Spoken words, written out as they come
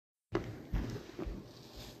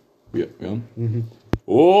Yeah.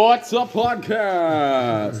 What's up,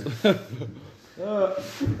 podcast?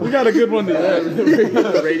 We got a good one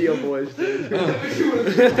today. Radio boys, dude.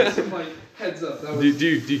 Heads up. Do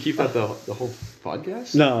you keep that the whole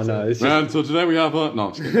podcast? No, it's just, Man, so today we have no,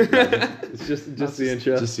 I'm just kidding. it's just the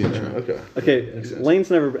intro. Just the intro. Okay. Okay, Makes sense. Lane's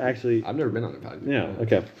never actually. I've never been on a podcast. Yeah.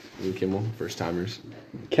 Okay. Me, Kimmel, first timers.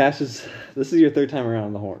 Cash is. This is your third time around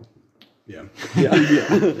on the horn. Yeah.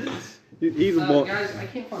 Yeah. He's a bull. Guys, I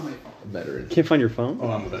can't find my phone. A veteran. Can't find your phone.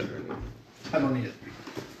 Oh, I'm a veteran. I don't need it.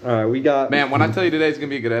 All right, we got. Man, when I tell you today's gonna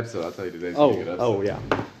be a good episode, I'll tell you today's gonna be a good episode. Oh yeah.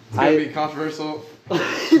 It's gonna be controversial.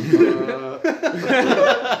 There's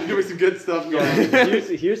gonna be some good stuff going on.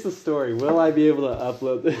 Here's the story. Will I be able to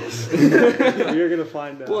upload this? You're gonna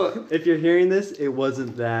find out. Well- If you're hearing this, it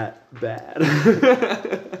wasn't that bad.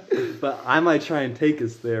 But I might try and take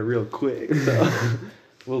us there real quick. So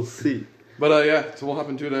we'll see. But yeah, so we'll hop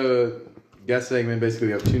into the guest segment. Basically,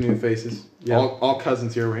 we have two new faces. Yeah. All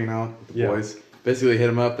cousins here. We're hanging out with the Yeah. boys. Basically, hit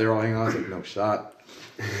them up. They're all hanging out. It's like, no shot.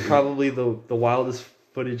 Probably the wildest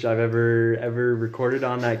footage I've ever recorded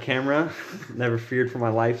on that camera. Never feared for my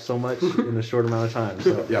life so much in a short amount of time.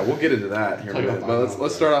 So Yeah, we'll get into that here in a minute. But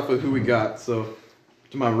let's start off with who we got. So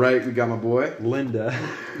to my right, we got my boy. Linda,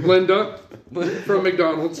 Linda from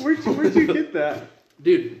McDonald's. where'd you get that?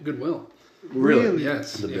 Dude, Goodwill. Really?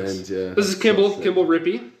 Yes. The yes. Benz, yeah. This is Kimball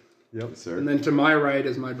Rippey. Yep. Yes, sir. And then to my right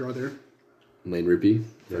is my brother. Lane Rippey,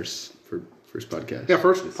 first podcast. Yeah,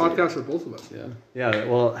 first podcast for both of us. Yeah. Yeah.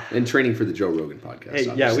 Well. And training for the Joe Rogan podcast.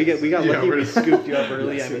 Hey, yeah, we got Yeah, lucky. we're- We scooped you up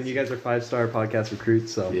early. I mean, you guys are 5-star podcast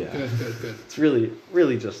recruits, so Yeah. Good. it's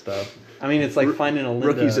really just stuff. I mean, it's like finding a Linda.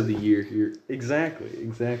 Rookies of the year here. Exactly.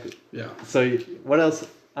 Yeah. So, what else?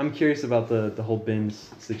 I'm curious about the whole BIMS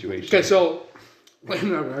situation. Okay, so Lane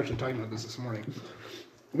and I were actually talking about this morning.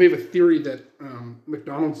 We have a theory that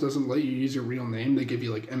McDonald's doesn't let you use your real name. They give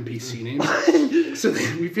you like NPC names. So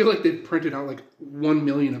we feel like they've printed out like 1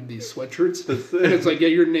 million of these sweatshirts. And it's like, yeah,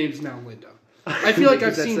 your name's now Linda. I feel like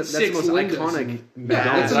I've seen That's 6 the most Lindas. iconic Yeah,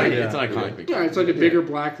 McDonald's. it's like- It's an iconic big Yeah, it's like a bigger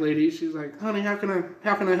black lady. She's like, honey, how can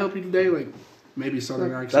I help you today? Like, maybe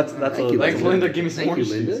Southern accent. That's Thank you, that's Thanks, Linda. Give me some Thank you, orange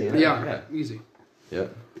Linda. juice. yeah, easy. Yeah.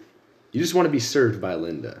 You just want to be served by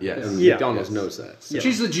Linda. Yes. And Yeah. McDonald's Yes. knows that. So. Yeah.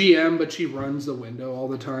 She's the GM, but she runs the window all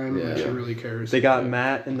the time. Yeah. Like, she really cares. They got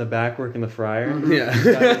Matt in the back working the fryer. Yeah.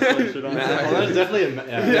 That's definitely a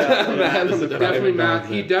Definitely Matt.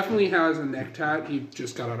 He definitely has a neck tat. He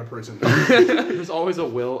just got out of prison. There's always a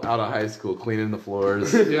Will out of high school cleaning the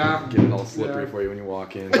floors, Yeah. getting it all slippery Yeah. for you when you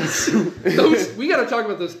walk in. We got to talk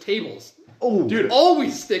about those tables. Oh, Dude,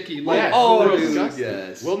 Always sticky. Like, Yeah. oh, Oh, disgusting.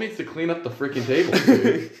 Yes. Will needs to clean up the freaking table,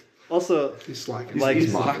 dude. Also, he's slacking. like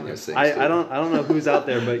He's mocking us. I don't know who's out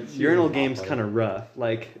there, but urinal game's kind of rough.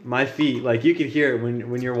 Like my feet, like you could hear it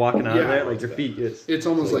when you're walking out of Yeah. there. Like your feet is It's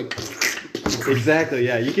almost like exactly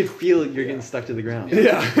yeah. You could feel you're getting stuck to the ground.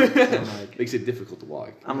 Yeah. Makes it difficult to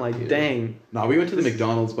walk. I'm like, dang. No, we went to the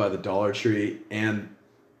McDonald's by the Dollar Tree and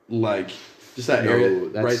like just that No, area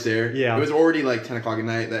that's- right there. Yeah. It was already like 10 o'clock at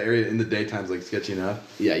night. That area in the daytime's like sketchy enough.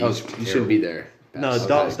 Yeah, That you, was you shouldn't be there. No,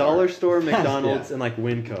 That's- dollar store, McDonald's, and like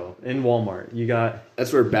Winco and Walmart. You got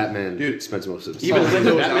That's where Batman Dude, spends most of his Even time.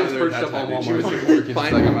 Linda was out Batman's there at first that up on time, dude. She was Walmart. like working. She's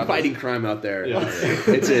like, I'm out fighting crime out there. Yeah.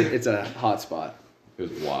 It's a hot spot. there.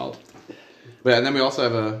 It was wild. But yeah, and then we also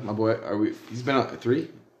have my boy. He's been on 3.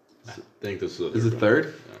 I think this is This is the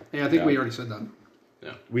 3rd. hey, I think we already said that.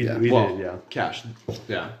 we Yeah. did yeah. Cash.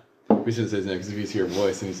 yeah. We shouldn't say his name because if he's here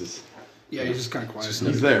voice and he's just Yeah, he's just kind of quiet.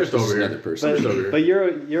 he's there. Just over Another here. person. But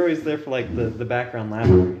you're always there for like the background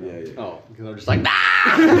laughter. Yeah. Oh, because I'm just like,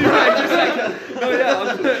 Oh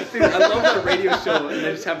yeah, dude, I love that radio show, and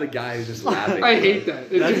they just have the guy who's just laughing. I hate that.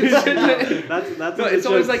 It's just- That's No, what it's the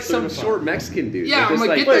always show's like some certified. short Mexican dude. Yeah, They're I'm just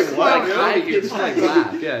like, get like the fuck out of high here. pitched like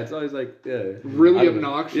laugh. Yeah, it's always like really I don't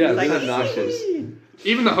know. obnoxious. Yeah, Like, it's obnoxious.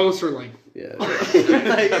 Even the hosts are like, Yeah.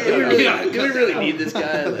 yeah, Do we really need this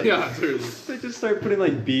guy? Like, yeah, dude. They just start putting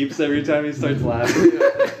like beeps every time he starts laughing.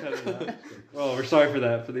 Oh, we're sorry for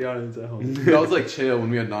that for the audience at home. That was like chill when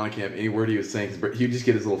we had Nana Camp. Any word he was saying, he'd just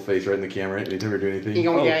get his little face right in the camera anytime we were doing anything.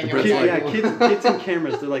 Oh, yeah, the yeah, Brett's yeah. like, Kids and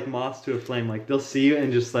cameras, they're like moths to a flame. Like they'll see you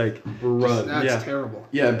and just like run. That's yeah, terrible.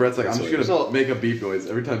 yeah, and Brett's like, I'm just gonna make a beep noise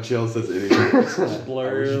every time Chill says anything. just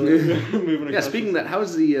blur, moving. Yeah. across Speaking of that, how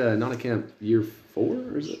was the Nana Camp year 4?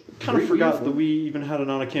 Or is it? kind of 3, forgot year that 4? we even had an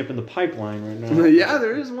on a camp in the pipeline right now. Yeah,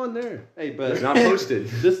 there is one there. Hey, but It's not posted.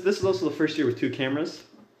 this is also the first year with 2 cameras.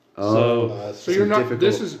 Oh, So you're not.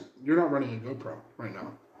 difficult. You're not running a GoPro right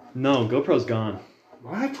now. No, GoPro's gone.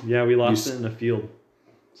 What? Yeah, we lost You it in the field.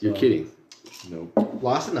 you're So, kidding. No.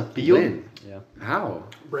 Lost in the field? When? Yeah. How?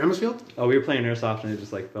 Bramsfield? Oh, we were playing airsoft and it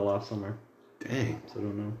just like fell off somewhere. Dang, So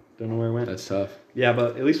don't know where it went. that's tough. Yeah,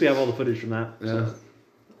 but at least we have all the footage from that. Yeah. So.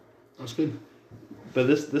 That's good. But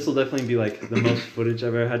this will definitely be like the most footage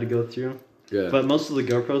I've ever had to go through. Yeah. But most of the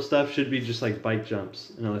GoPro stuff should be just like bike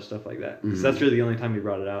jumps and other stuff like that. 'Cause that's really the only time we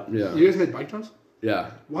brought it out. yeah. You guys made bike jumps?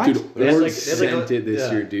 Yeah. What? Dude, They had Orange like- they had like sent a- it this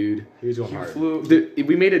yeah. year, dude. He was going hard. Flew.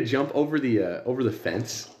 We made a jump over the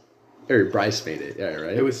fence. Or Bryce made it, yeah,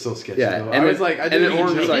 right? It was so sketchy. Yeah, though. and I was then- like, I and didn't then even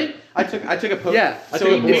Orange was jump. like- I took a post. Yeah, I so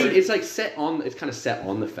took a board. it's like set on. It's kind of set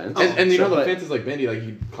on the fence. And you know So, the but- fence is like bendy, like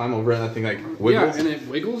you climb over it and that thing like wiggles. Yeah, and it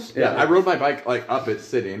wiggles. Yeah, I rode my bike like up it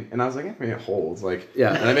sitting, and I was like, I mean, it holds, like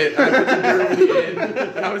Yeah. And I put some dirt in,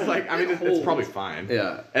 and I was like, I mean, it's probably fine.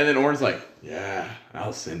 Yeah. And then Oren's like, yeah,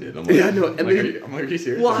 I'll send it. I'm like, Yeah, no, and I'm like, then are you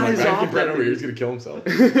serious? flies I'm like, off right that over here. thing. He's gonna kill himself.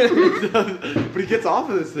 But he gets off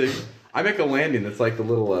of this thing. I make a landing that's like the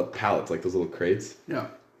little pallets, like those little crates. Yeah.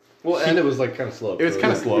 Well, and it was like kind of slow. It was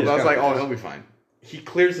kind of slow, but I was like, oh, oh, he'll be fine. He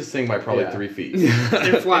clears this thing by probably Yeah. 3 feet.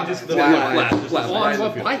 And flat. Just flat. On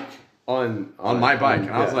what bike? on my bike, and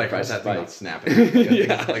I was like, Bryce's that thing bike. not snapping.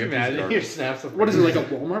 Yeah, like a piece of Imagine garbage. your snaps. What is it, like a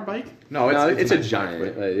Walmart bike? No, No, it's a nice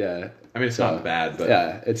giant. bike, Yeah. but- I mean, it's not bad, but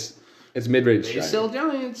Yeah, it's mid-range. They giant. sell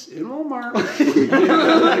giants in Walmart.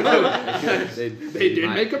 They They did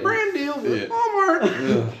make a brand deal with Yeah.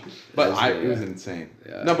 Walmart. But That's it was right. insane.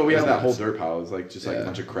 Yeah. No, but we had Yeah. that whole dirt pile. It was like just like Yeah. a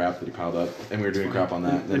bunch of crap that he piled up, and we were doing crap on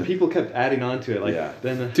that. And And then, people kept adding on to it. Like Yeah.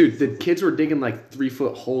 then Dude, the kids were digging like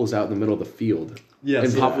 3-foot holes out in the middle of the field.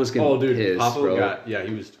 Yes, and Papa was getting Oh, dude, pissed, Papa bro. got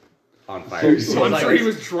he was on fire. So I'm sure he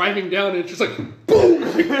was driving down and it's just like boom,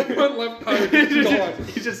 like one left tire just gone.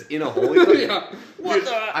 He's just in a hole. He's like, Yeah. Dude,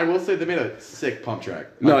 I will say they made a sick pump track.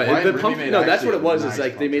 No, Like, Brian the Ruby pump. made No, that's actually what it was. a It's nice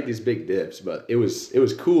like they pump made track. these big dips, but it was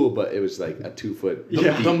cool, but it was like a 2-foot.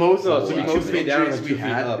 The most, No, so the you most should be down injuries and we 2 feet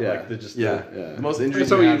had. up, yeah. like the just Yeah, Yeah. the most injuries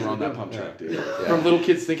That's we how had we were on that usually pump do it. track, dude. Yeah. From little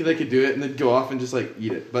kids thinking they could do it and they'd go off and just like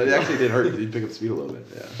eat it, but it actually did hurt. You'd pick up speed a little bit.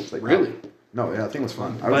 Yeah, it's like Really? No, yeah, I think it was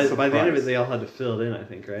fun. I by, was by the end of it, surprised. they all had to fill it in. I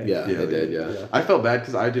think, right? Yeah, Yeah, they they did. did. Yeah. Yeah. I felt bad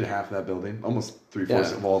because I did half that building, almost 3/4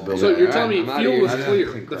 Yeah. of all building. So you're Yeah, telling me I'm outta field here. was I didn't clear.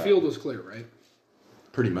 clean The crap. field was clear, right?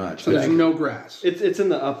 pretty much. So there's Yeah. no grass. It's in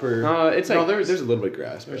the upper. It's like No, there's a little bit of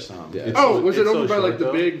grass. there's but- some. Yeah. It's- Oh, was it it's over so by short, like the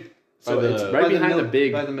though. big? So By it's the- right by behind the milk,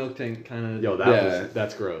 big. by the milk tank, kind of. Yo, that Yeah.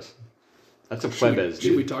 that's gross. That's a Should we, plebes,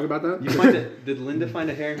 should we dude. talk about that? You find it? Did Linda find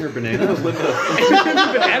a hair in her banana?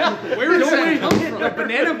 Where does that come The from?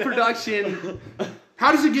 banana production.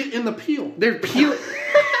 How does it get in the peel? They're peeling.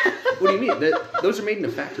 What do you mean? Those are made in a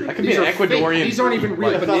factory. That could be These an are fake. Ecuadorian. These aren't even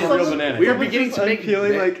real like, bananas. Real banana. We are beginning to make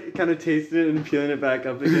peeling, like kind of tasting it and peeling it back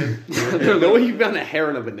up again. No way you found a hair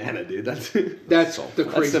in a banana, dude. That's That's the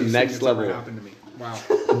craziest thing next that's level. ever happened to me.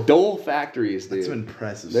 Wow. Dole factories, dude. That's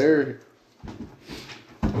impressive. They're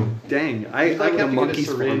Dang, I like have have the to get a monkeys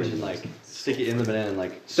syringe farming. and like stick it in the banana and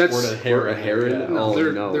like That's- squirt a hair a hair in yeah. it? No, Oh,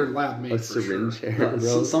 they're no. they're lab made a for syringe sure. hair,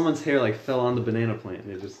 bro. Someone's hair like fell on the banana plant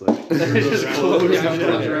and it just like. just Yeah, closed it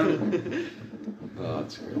goes around. Oh,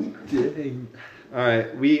 that's crazy. Dang. All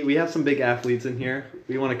right, we have some big athletes in here.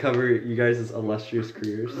 We want to cover you guys' illustrious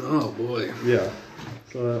careers. Oh boy. Yeah.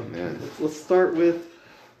 So Man. let's start with.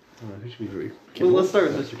 Who should we? Well, let's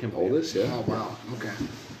start with Mr. Kimball. Oldest, yeah. Oh wow. Okay.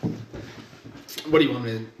 What do you want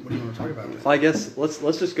to talk about? Well, I guess let's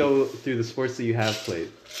just go through the sports that you have played.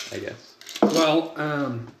 I guess. Well,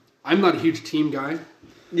 I'm not a huge team guy.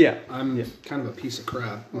 Yeah. I'm kind of a piece of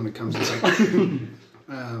crap when it comes to like.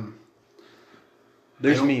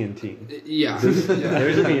 There's I don't- me in team. Yeah. There's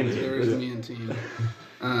a me in team. There is a me in team.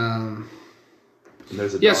 And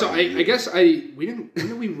there's a Yeah, dog so in I you. guess when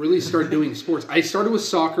did we really start doing sports? I started with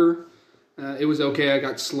soccer. It was okay. I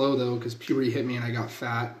got slow though because puberty hit me and I got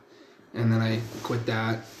fat, and then I quit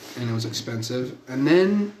that and it was expensive. And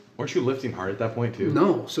then Weren't you lifting hard at that point too?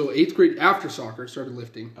 no, so 8th grade after soccer started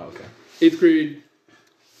lifting. Oh, okay. 8th grade.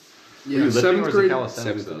 Were you Yeah, lifting 7th or was it grade.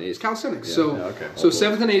 calisthenics, 7th and though? 8th. It's calisthenics. Yeah, so yeah, okay. so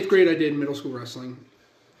 7th and 8th grade I did middle school wrestling,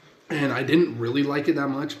 and I didn't really like it that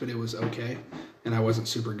much, but it was okay, and I wasn't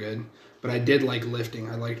super good. But I did like lifting.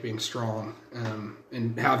 I liked being strong,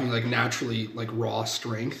 and having like naturally like raw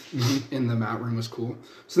strength in the mat room was cool.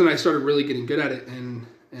 So then I started really getting good at it and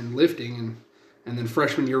lifting, and then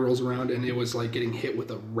freshman year rolls around, and it was like getting hit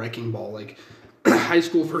with a wrecking ball. Like high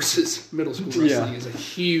school versus middle school wrestling is a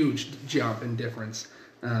huge jump in difference.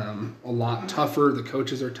 A lot tougher. The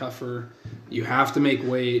coaches are tougher. You have to make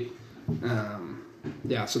weight.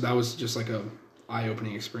 Yeah, so that was just like a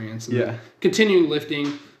eye-opening experience. And Yeah. then continuing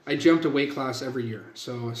lifting, I jumped a weight class every year.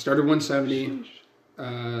 So I started 170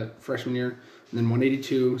 freshman year, and then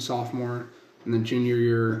 182 sophomore, and then junior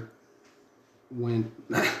year went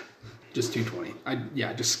just 220.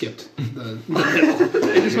 I just skipped the middle.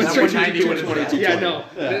 It just went straight to 220. Yeah, no.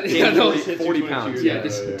 Yeah, no. 40 pounds. Yeah,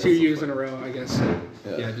 just 2 years in a row, I guess.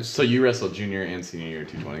 Yeah, just So you wrestled junior and senior year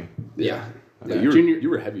 220. yeah. No, Yeah, you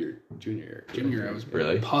were heavier junior. Junior, I was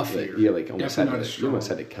Really? puffy. Yeah, like almost had Definitely not to, as you strong. almost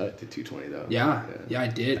had to cut to 220 though. Yeah, I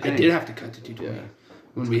did. I did have to cut to 220 Yeah.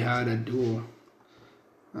 when we had a duel.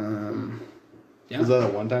 Yeah. Was that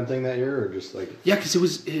a one-time thing that year, or just like? Yeah, because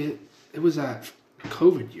it was that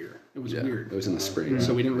COVID year. It was Yeah, weird. it was in the spring.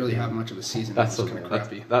 So we didn't really have much of a season. That's it was so kind of that's,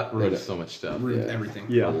 crappy. that ruins so much stuff. Ruined Yeah. everything.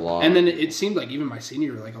 A Yeah. lot. And then it seemed like even my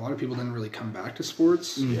senior year, like a lot of people didn't really come back to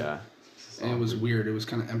sports. yeah. And it was weird. It was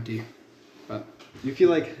kind of empty. But You feel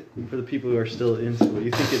like for the people who are still in school,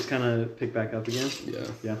 you think it's kind of picked back up again? Yeah.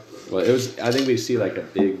 Yeah. Well, it was. I think we see like a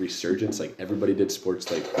big resurgence. Like everybody did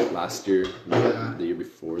sports like last year, Yeah. the year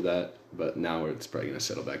before that, but now it's probably gonna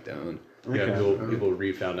settle back down. Yeah, Okay. people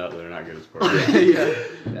re-found out that they're not good at sports.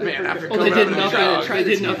 Man, after well, they coming did out of the nothing. job, They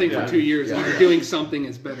did nothing for 2 years. Yeah. Like, doing something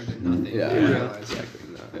is better than nothing. Yeah. You realize. Exactly.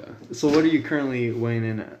 Yeah. So what are you currently weighing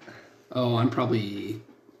in at? Oh, I'm probably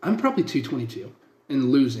 222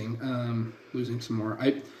 and losing some more.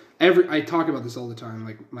 I talk about this all the time.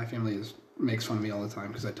 Like my family makes fun of me all the time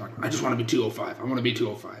because I just want to be 205. I want to be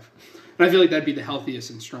 205, and I feel like that'd be the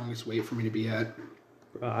healthiest and strongest weight for me to be at.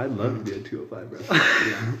 I'd love to be at 205, bro.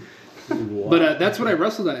 Yeah. But that's what I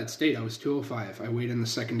wrestled at state. I was 205. I weighed in the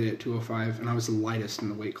second day at 205, and I was the lightest in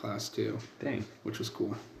the weight class too, Dang. which was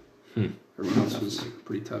cool. Everyone else was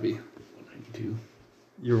pretty tubby. 192.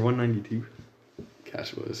 You're 192.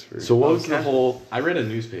 Cash was for. So what was the Okay. whole? I read a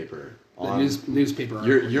newspaper. The On newspaper.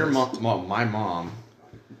 your articles. mom, my mom.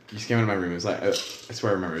 Just came into my room. It was like I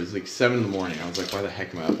swear I remember. It was like 7 in the morning. I was like, why the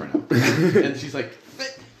heck am I up right now? And she's like,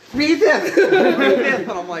 read this. Read this.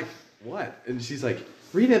 And I'm like, what? And she's like,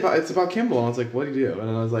 read it. It's about Kimball. And I was like, what do you do? And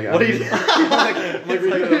I was like, What do you do? I'm like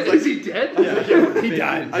reading it. I was like, Is he dead? He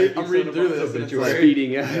died. I'm reading through this. And it's like,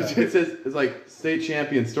 Speeding. Yeah. it says it's like state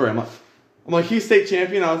champion story. I'm like he's state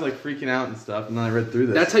champion. I was like freaking out and stuff. And then I read through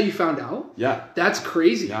this. That's how you found out? yeah. That's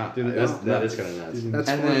crazy. Yeah. Dude, that is kind of nuts. That's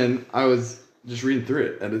And funny. then I was just reading through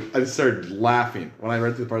it, and I just started laughing when I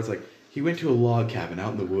read through the part. It's like he went to a log cabin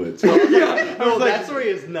out in the woods. Yeah, I was like, that story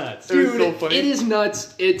is nuts. It was Dude, so funny. it is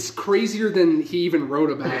nuts. It's crazier than he even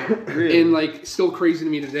wrote about. Really? And like still crazy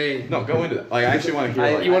to me today. No, go into that. Like I actually want to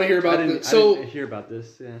hear. Like, You want to hear about I the didn't hear about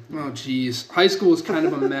this. Yeah. Oh geez, high school was kind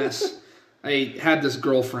of a mess. I had this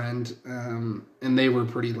girlfriend, and they were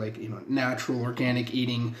pretty like natural, organic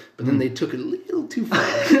eating, but then they took it a little too far.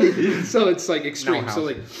 So it's like extreme. So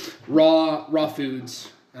like raw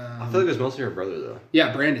foods. I feel like it was mostly her brother though.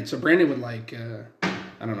 Yeah, Brandon. So Brandon would like.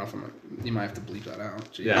 I don't know if you might have to bleep that out.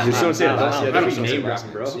 Jeez. Yeah, Just don't say it I last. don't Yeah, know don't say name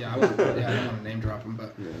last dropping, names. bro. Yeah, I don't want to name drop him,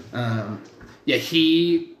 but yeah,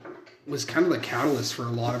 he was kind of the catalyst for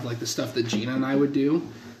a lot of like the stuff that Gina and I would do.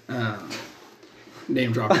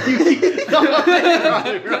 Name dropping.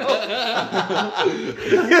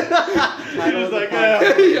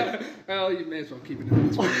 Yeah. Well, you may as well keep it in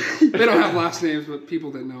this way. They don't have last names, but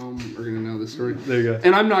people that know them are gonna know this story. There you go.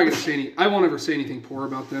 And I'm not gonna say any. I won't ever say anything poor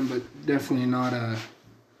about them, but definitely not a.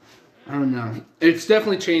 I don't know. It's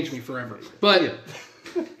definitely changed me forever. But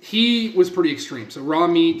he was pretty extreme. So raw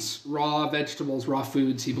meats, raw vegetables, raw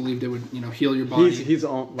foods. He believed it would, heal your body. He's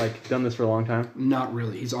on, like done this for a long time. Not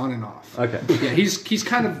really. He's on and off. Okay. Yeah, he's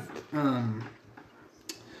kind of.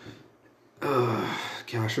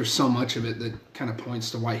 Gosh, there's so much of it that kind of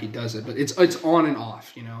points to why he does it, but it's on and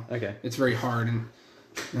off. Okay. It's very hard,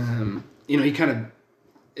 and he kind of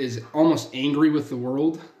is almost angry with the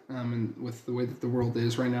world. And with the way that the world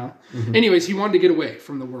is right now. Mm-hmm. Anyways, he wanted to get away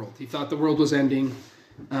from the world. He thought the world was ending.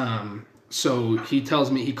 So he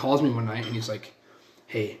calls me one night and he's like,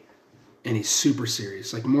 hey, and he's super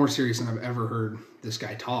serious, like more serious than I've ever heard this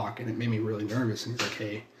guy talk. And it made me really nervous. And he's like,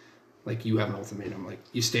 hey, like you have an ultimatum. Like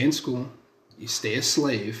you stay in school, you stay a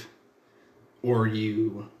slave, or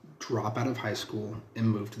you drop out of high school and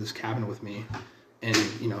move to this cabin with me and,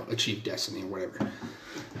 achieve destiny or whatever.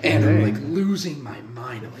 And I'm like losing my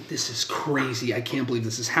mind. I'm like, this is crazy. I can't believe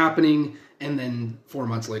this is happening. And then 4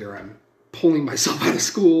 months later, I'm pulling myself out of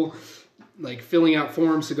school, like filling out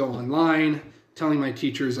forms to go online, telling my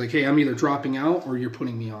teachers like, hey, I'm either dropping out or you're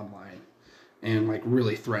putting me online. And like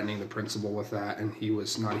really threatening the principal with that. And he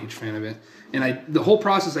was not a huge fan of it. And the whole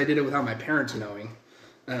process, I did it without my parents knowing.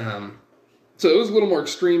 So it was a little more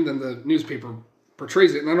extreme than the newspaper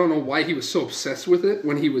portrays it, and I don't know why he was so obsessed with it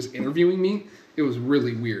when he was interviewing me. It was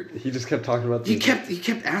really weird. He just kept talking about. He kept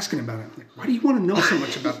asking about it. I'm like, why do you want to know so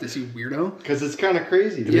much about this, you weirdo? Because it's kind of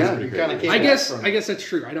crazy. Yeah. You kind of I guess that's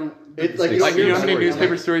true. I don't. It's like, Like, you know how many stories,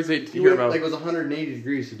 newspaper like, stories they you hear went, about? like it was 180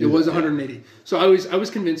 degrees to do It was that. 180. So I was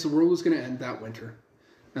convinced the world was going to end that winter.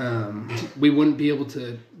 We wouldn't be able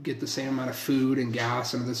to get the same amount of food and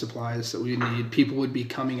gas and other supplies that we need. People would be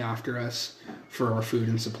coming after us for our food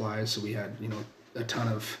and supplies. So we had, a ton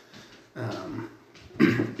of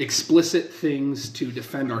explicit things to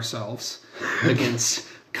defend ourselves against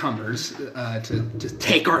comers, to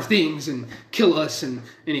take our things and kill us. And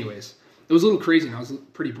anyways, it was a little crazy, and I was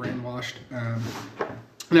pretty brainwashed.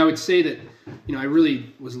 And I would say that, I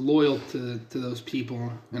really was loyal to those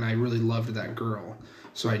people, and I really loved that girl.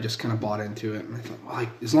 So I just kind of bought into it, and I thought, well,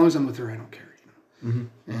 as long as I'm with her, I don't care.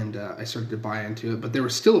 Mm-hmm. And I started to buy into it, but there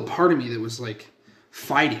was still a part of me that was like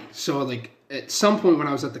fighting. So like at some point when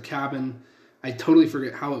I was at the cabin, I totally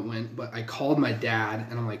forget how it went, but I called my dad,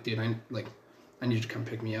 and I'm like, dude, I need you to come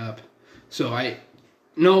pick me up. So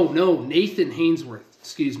Nathan Hainsworth,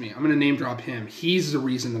 excuse me, I'm going to name drop him. He's the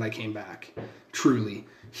reason that I came back, truly.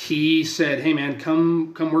 He said, hey man,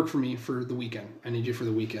 come work for me for the weekend. I need you for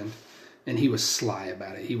the weekend. And he was sly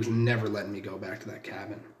about it. He was never letting me go back to that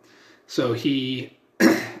cabin. So he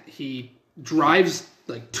drives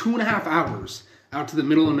like 2.5 hours out to the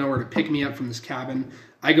middle of nowhere to pick me up from this cabin.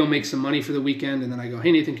 I go make some money for the weekend, and then I go,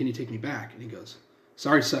 hey Nathan, can you take me back? And he goes,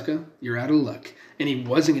 sorry, sucker, you're out of luck. And he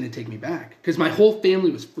wasn't going to take me back because my whole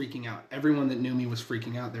family was freaking out. Everyone that knew me was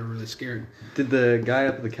freaking out. They were really scared. Did the guy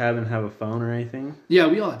up at the cabin have a phone or anything? Yeah,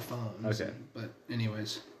 we all had phones. Okay. But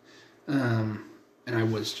anyways, and I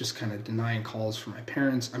was just kind of denying calls from my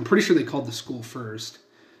parents. I'm pretty sure they called the school first.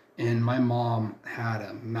 And my mom had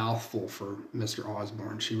a mouthful for Mr.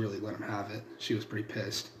 Osborne. She really let him have it. She was pretty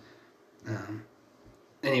pissed.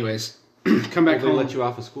 Anyways, come back They home. let you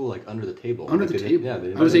off of school like under the table. Under Like, the they table.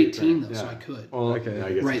 didn't- they I was didn't- 18 though, yeah. so I could. Well, Okay.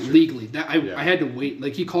 I guess Right, that's true. legally. I had to wait.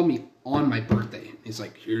 Like he called me on my birthday. He's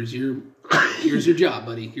like, here's your job,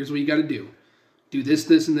 buddy. Here's what you got to do. Do this,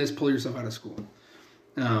 this, and this. Pull yourself out of school.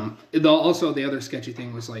 Also, the other sketchy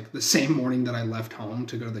thing was like the same morning that I left home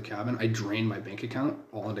to go to the cabin, I drained my bank account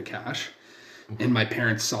all into cash. And my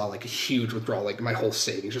parents saw like a huge withdrawal, like my whole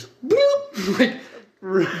savings just bloop, like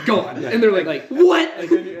gone. And they're like what?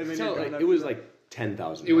 So, like, it was like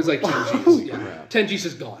 10,000. It was like 10 G's. Yeah. 10 G's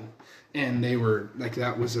is gone. And they were like,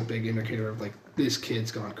 that was a big indicator of like, this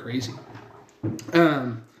kid's gone crazy.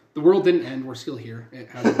 The world didn't end. We're still here. It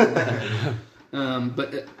hasn't been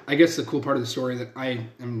but I guess the cool part of the story that I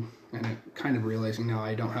am kind of realizing now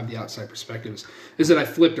I don't have the outside perspectives is that I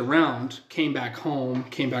flipped around, came back home,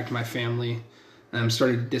 came back to my family,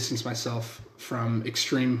 started to distance myself from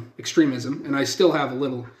extremism. And I still have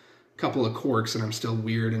a couple of quirks, and I'm still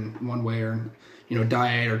weird in one way or,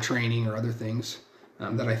 diet or training or other things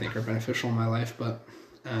that I think are beneficial in my life. But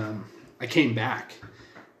I came back,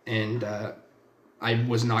 and I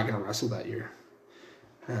was not going to wrestle that year.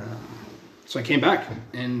 So I came back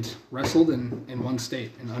and wrestled in one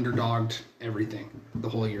state and underdogged everything the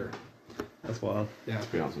whole year. That's wild. Yeah.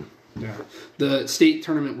 That'd be awesome. Yeah. The state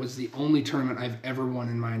tournament was the only tournament I've ever won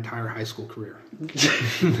in my entire high school career.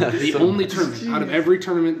 The only tournament. Out of every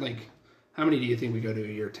tournament, like, how many do you think we go to a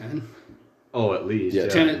year? 10? Oh, at least. Yeah,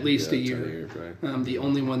 10 at least a 10 year. right. The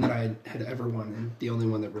only one that I had ever won, and the only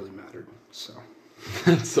one that really mattered. So,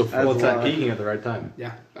 That's so funny. Well, it's at peaking at the right time.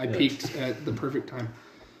 yeah, I peaked at the perfect time.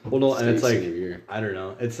 Well, no, and it's like, Same year. I don't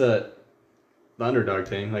know. It's the underdog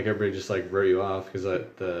thing. Like, everybody just, like, wrote you off because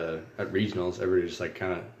at regionals, everybody just, like,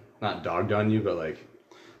 kind of not dogged on you, but, like,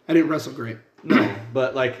 I didn't wrestle great. no.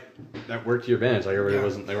 But, like, that worked to your advantage. Like, everybody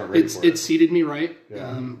Yeah. they weren't ready for it. It seated me right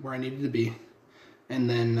Yeah. where I needed to be. And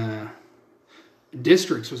then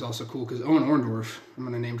districts was also cool because Owen Orndorff, I'm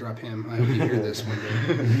going to name drop him. I hope you hear this one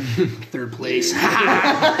day. Third place.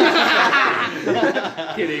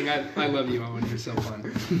 Kidding. I love you, Owen. You're so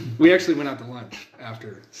fun. We actually went out to lunch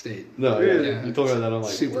after state. No, yeah, Yeah. you told me about that. I'm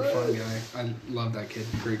like, Super fun guy. I love that kid.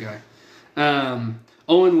 Great guy.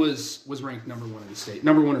 Owen was ranked number 1 in the state.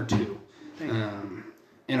 Number 1 or 2.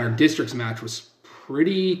 And our districts match was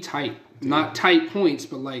pretty tight. Not tight points,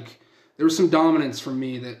 but like there was some dominance from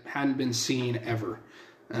me that hadn't been seen ever.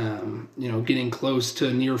 Getting close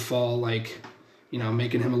to near fall, like,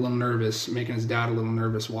 making him a little nervous, making his dad a little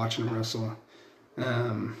nervous watching him wrestle.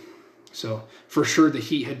 So for sure the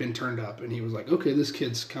heat had been turned up, and he was like, okay, this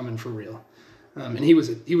kid's coming for real. And he was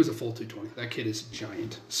a full 220. That kid is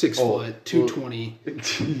giant. 6 foot, 220. I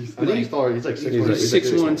think he's taller. He's like 6'1",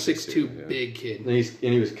 6'1", 6'2", yeah. big kid.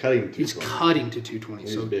 And he was cutting. He's cutting to 220,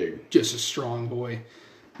 so big. just a strong boy.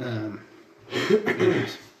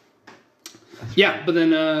 Yeah, but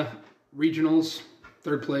then regionals,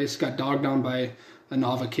 third place, got dogged on by a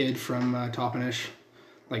Nava kid from Toppenish,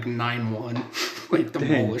 like 9-1, like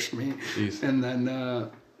demolished me. Jeez. And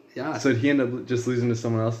then, yeah. So did he end up just losing to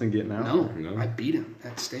someone else and getting out? No, I beat him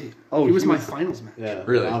at state. Oh, he was he my was- finals match. Yeah.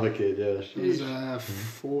 Really? Lava kid, yeah. It was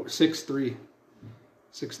 6-3.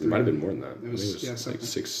 6-3. It might have been more than that. It was, I think yeah, like something.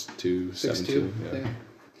 6-2, 7-2. Yeah.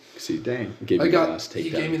 See, Dang. Gave me the last He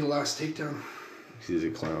takedown. gave me the last takedown. He's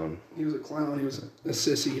a clown. He was a clown. He was a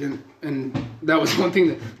sissy. He didn't, and that was one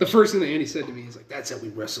thing the first thing that Andy said to me. He's like, "That's how we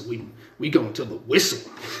wrestle. We go until the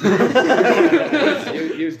whistle."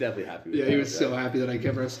 He was definitely happy with Yeah, that. he was so happy that I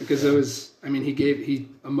kept wrestling because it was. I mean, he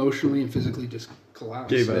emotionally and physically just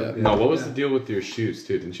collapsed. Gave up. No, what was the deal with your shoes,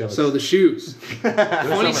 too? Didn't you have So the shoes. Funny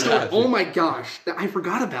What's up story. with that? Oh my gosh, I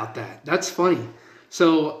forgot about that. That's funny.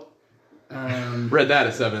 So. Read that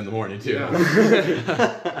at 7 in, too.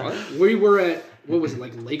 Yeah. We were at what was it,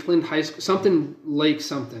 like Lakeland High School, something Lake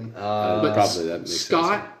something. But probably that makes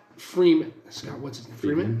Scott sense. Freeman. Scott, what's his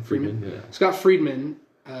name? Freeman. Yeah. Scott Friedman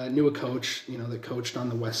knew a coach, that coached on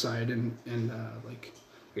the west side and like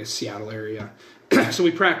I guess Seattle area. So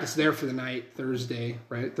we practiced there for the night, Thursday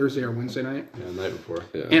or Wednesday night. Yeah, the night before.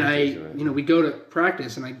 Yeah, And we go to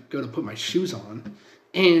practice and I go to put my shoes on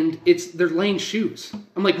and they're Lane shoes.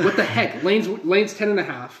 I'm like, what the heck? Lane's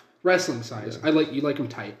 10.5, wrestling size. Yeah. You like them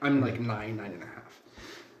tight. I'm like 9.5.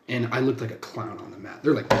 And I looked like a clown on the mat.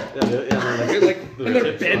 They're like,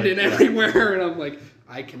 they're bending everywhere. And I'm like,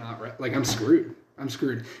 I cannot, I'm screwed.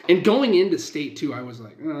 And going into state too, I was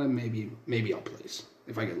like, maybe I'll place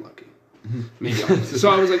if I get lucky. Maybe I'll place. So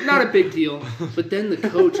I was like, not a big deal. But then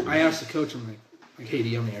I asked the coach, I'm like, hey, do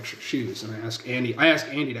you have any extra shoes? And I asked Andy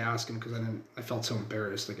to ask him because I felt so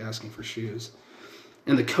embarrassed asking for shoes.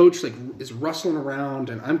 And the coach is rustling around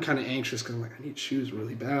and I'm kind of anxious because I'm like, I need shoes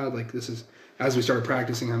really bad. This is, as we started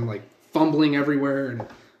practicing, I'm fumbling everywhere and I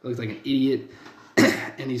looked like an idiot.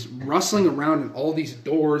 And he's rustling around in all these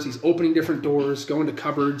doors. He's opening different doors, going to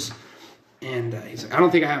cupboards. And he's like, I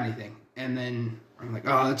don't think I have anything. And then I'm like,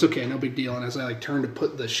 oh, that's okay, no big deal. And as I turn to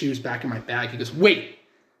put the shoes back in my bag, he goes, wait,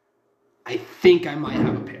 I think I might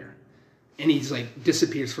have a pair. And he's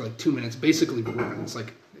disappears for 2 minutes, basically runs.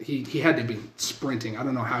 He had to be sprinting. I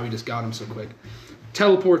don't know how he just got him so quick.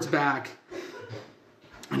 Teleports back.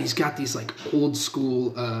 And he's got these old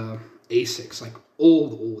school Asics,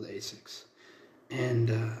 old Asics.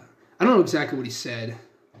 And I don't know exactly what he said,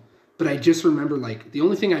 but I just remember the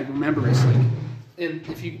only thing I remember is and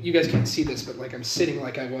if you guys can't see this, but I'm sitting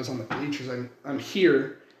like I was on the bleachers. I'm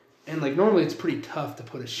here, and normally it's pretty tough to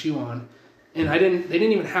put a shoe on, and they didn't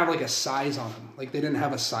even have a size on them. They didn't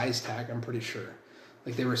have a size tag. I'm pretty sure,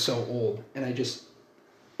 they were so old, and I just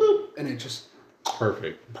boop, and it just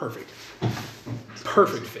Perfect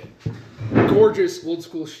fit. Gorgeous old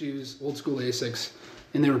school shoes, old school Asics,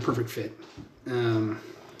 and they were perfect fit.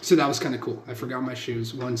 So that was kind of cool. I forgot my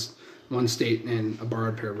shoes, one state and a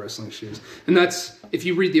borrowed pair of wrestling shoes. And that's, if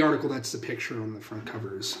you read the article, that's the picture on the front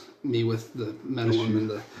cover is me with the medal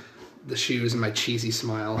and the shoes and my cheesy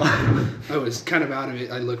smile. I was kind of out of it.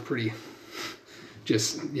 I looked pretty,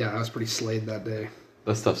 I was pretty slayed that day.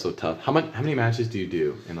 That stuff's so tough. How many matches do you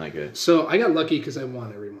do in a... So I got lucky because I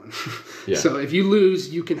won every one. Yeah. So if you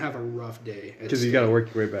lose, you can have a rough day. Because you got to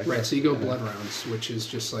work your way back. Right, so you go blood rounds, which is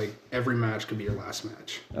just every match could be your last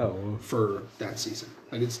match. Oh. For that season.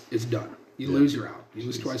 It's done. You lose, you're out. You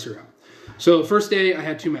lose twice, you're out. So first day, I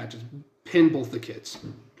had 2 matches. Pinned both the kids.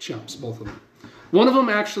 Chumps, both of them. One of them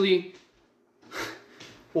actually...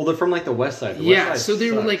 Well, they're from the west side. The yeah, west side so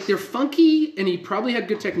they were sucks. they're funky, and he probably had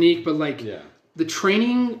good technique, but Yeah. the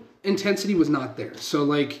training intensity was not there. So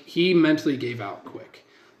he mentally gave out quick.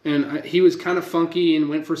 And he was kind of funky and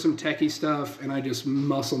went for some techie stuff, and I just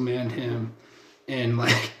muscle manned him. And I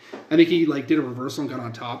think he did a reversal and got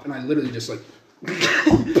on top, and I literally just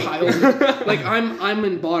piled I'm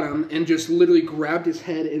in bottom and just literally grabbed his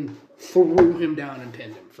head and threw him down and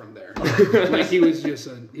pinned him from there. He was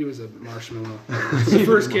a marshmallow. The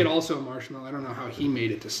first kid also a marshmallow. I don't know how he made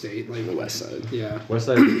it to state. The west side. Yeah. West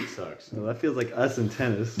side sucks. Well, that feels like us in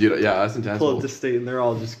tennis. Dude, yeah, us in tennis. Pull We'll up to state and they're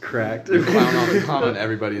all just cracked. clown on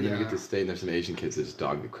everybody, and then we Yeah. get to state, and there's some Asian kids that just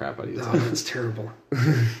dog the crap out of you. Oh, that's terrible.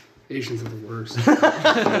 Asians are the worst.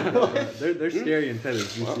 they're scary in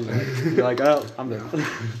tennis. You're like, oh, I'm done.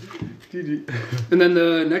 GG. And then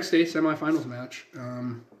the next day, semifinals match.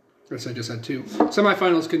 I guess I just had 2.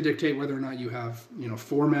 Semifinals can dictate whether or not you have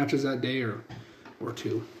 4 matches that day or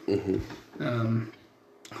 2. Owen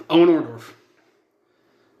Orndorff.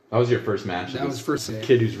 That was your first match. That was first day.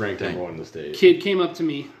 Kid who's ranked Dang. number 1 in the state. Kid came up to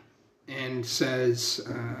me and says,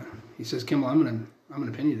 Kimball, I'm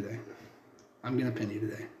gonna pin you today. I'm gonna pin you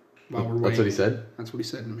today while we're That's what he waiting." said? That's what he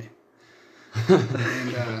said to me.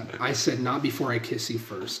 And I said, "Not before I kiss you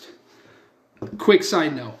first." Quick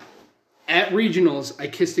side note: at regionals, I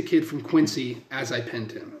kissed a kid from Quincy as I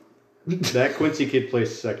pinned him. That Quincy kid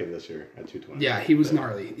placed second this year at 220. Yeah, he was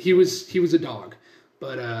gnarly. He was a dog,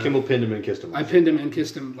 but Kimball pinned him and kissed him. I pinned him and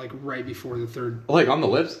kissed him like right before the third Like on the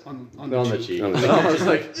lips? on on the the cheek. cheek. I was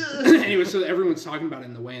like, Anyway, so everyone's talking about it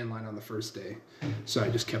in the weigh-in line on the first day, so I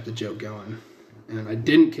just kept the joke going, and I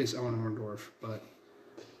didn't kiss Owen Orndorff, but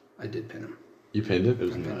I did pin him. you pinned him? It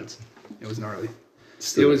was nuts. It was gnarly.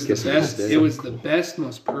 Still It was the kissing best. this day. It was the best,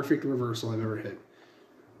 most perfect reversal I've ever hit.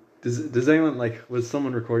 Does anyone was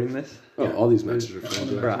someone recording this? Oh, all these matches are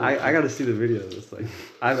fun. Bro, I got to see the video of this. Like,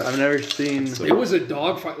 I've never seen. It was a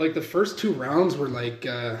dog fight. Like the first 2 rounds were like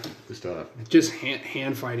Good stuff. just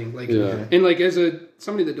hand fighting. Like Yeah. and like as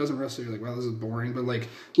somebody that doesn't wrestle, you're like, wow, this is boring. But like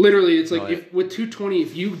literally, it's like No, if with 220,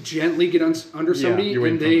 if you gently get under somebody You're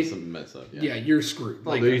waiting and for they, them to mess up. yeah, you're screwed.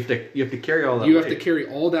 Like, Like you have to carry all that. you have to weight. carry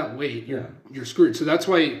all that weight. You're screwed. So that's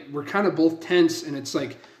why we're kind of both tense, and it's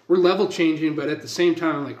like we're level changing, but at the same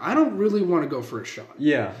time, I'm like, I don't really want to go for a shot.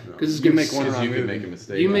 Yeah, Because it's you gonna make one Because wrong you could move. make a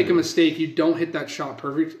mistake. You make a mistake, you don't hit that shot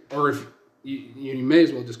perfect, or if you may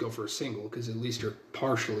as well just go for a single because at least you're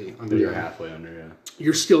partially under. You're halfway under, yeah.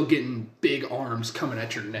 You're still getting big arms coming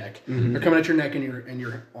at your neck. They're coming at your neck and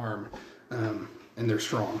your arm, and they're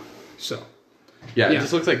strong. So Yeah, it Yeah.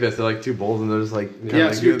 just looks like this. They're like 2 bulls, and they're just like yeah,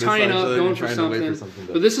 like so you're doing this tying side, up, so then going you're for trying to wait something.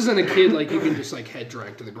 for But this isn't a kid like you can just like head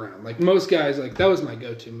drag to the ground. Like most guys, like that was my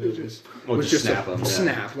go-to move. Was just just snap a 'em, yeah.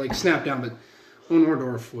 snap, like snap down. But Owen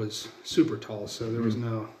Ordorff was super tall, so there was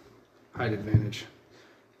no height advantage.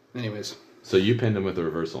 Anyways, So you pinned him with a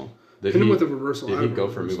reversal. Did hit him he, with a reversal. Did I he have a go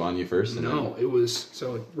for reversal. move on you first? And No, it was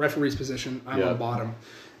so referee's position. I'm Yeah. on bottom,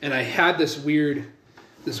 and I had this weird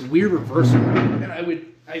reversal, and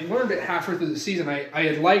I learned it halfway through the season. I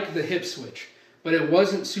had liked the hip switch, but it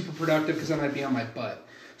wasn't super productive because then I'd be on my butt.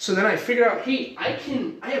 So then I figured out, hey,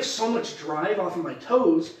 I have so much drive off of my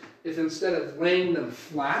toes if instead of laying them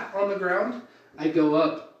flat on the ground, I go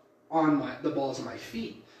up on the balls of my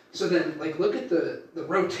feet. So then, like, look at the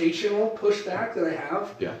rotational pushback that I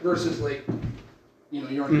have Yeah. versus like,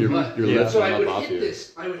 you're on your butt. you're So lifting I up would off hit you.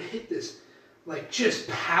 this. I would hit this, like, just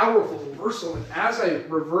powerful reversal, and as I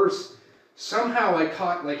reverse, somehow I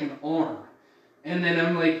caught like an arm, and then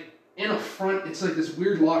I'm like in a front. It's like this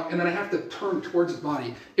weird lock, and then I have to turn towards his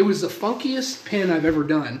body. It was the funkiest pin I've ever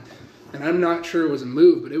done, and I'm not sure it was a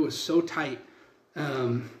move, but it was so tight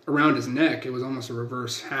around his neck. It was almost a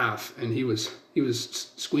reverse half, and he was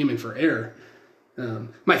squeaming for air.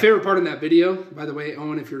 My favorite part in that video, by the way,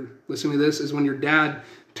 Owen, if you're listening to this, is when your dad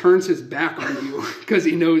turns his back on you because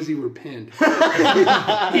he knows you were pinned.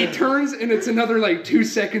 He turns, and it's another like 2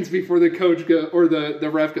 seconds before the coach or the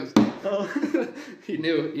ref goes. He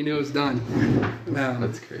knew it was done.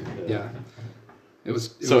 That's crazy. Yeah, it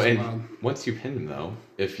was. It So was and wild. once you pin him though,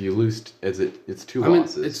 if you lose, it's 2 I mean,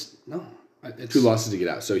 losses. it's no. It's, 2 losses to get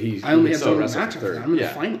out. So I only have still one wrestled match for after that. third. I'm in Yeah.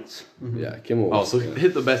 the finals. Yeah, Kimmel Oh, was, so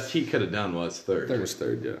hit the best he could have done was third. was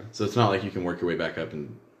third, yeah. So it's not like you can work your way back up,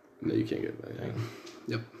 and No, you can't get that. Yeah.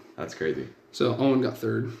 Yep. that's crazy. So Owen got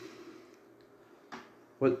third.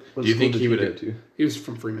 What Do you school think did he would go have? to? He was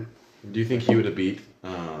from Freeman. Do you think he would have beat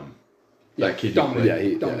that kid? You dominated.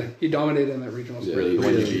 played? Yeah, Dominated. He dominated in that regionals. Yeah, Really, he the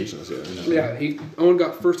one did you beat? regionals, Yeah, Owen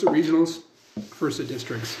got first at regionals, first at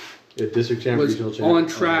districts. Yeah, district champ, Was regional champ. on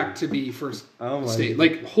track to be first Oh my state.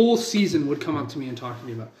 Like whole season would come up to me and talk to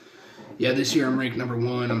me about, yeah, this year I'm ranked number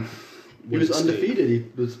 1. I'm He was winning state." undefeated.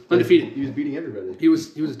 He was Undefeated. He was beating everybody. He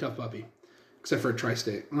was a tough puppy, except for a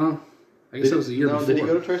tri-state. Well, I guess that was the year before. Did he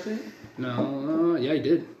go to Tri-State? No, yeah, he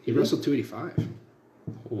did. He wrestled 285.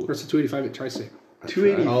 Wrestled 285 at tri-state.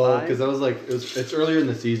 285. Oh, because I was like, it's earlier in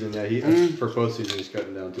the season. Yeah, he for postseason he's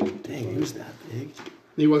cutting down too. Dang, he was that big.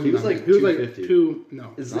 He wasn't. He was that like big. He was like 250. 2.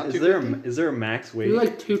 No, Is Not there a max he weight? was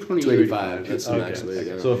like 228. 285. That's the Okay. max weight.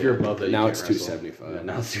 Yeah. So if you're above that, you now can't it's wrestle. 275. Yeah,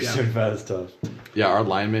 now it's Yeah. 275. It's tough. Yeah, our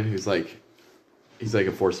lineman, he's like a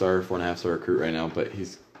 4-star, 4.5-star recruit right now, but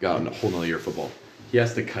he's got a whole nother year of football. He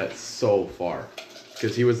has to cut so far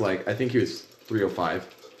because he was like, I think he was 305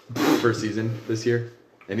 first season this year,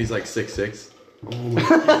 and he's like 6'6". Oh my He's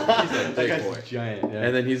a That big guy's boy. giant. Yeah.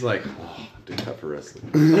 And then he's like, oh, I have to cut for wrestling.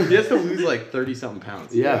 He has to lose like 30-something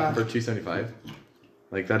pounds. Yeah. For 275.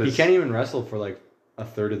 Like that he is. can't even wrestle for like a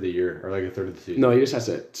third of the year or like a third of the season. No, he just has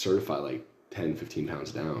to certify like 10, 15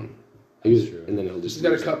 pounds down. He was, true. and then he'll just He's got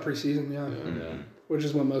a lose cut it. preseason, yeah. Yeah. Which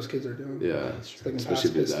is what most kids are doing. Yeah, Taking especially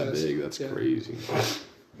if past he's that piss big. test. That's Yeah. crazy.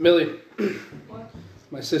 Millie,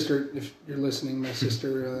 My sister, if you're listening, my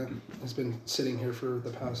sister has been sitting here for the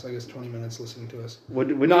past, I guess, 20 minutes listening to us.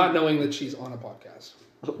 Not knowing that she's on a podcast.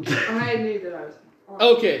 I knew that I was on.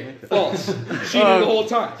 Okay, false. She knew the whole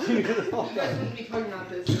time. You guys wouldn't be talking about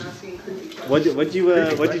this and asking creepy questions. What'd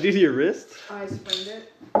you do to your wrist? I sprained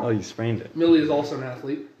it. Oh, you sprained it. Millie is also an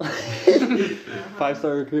athlete.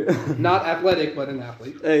 5-star recruit. Not athletic, but an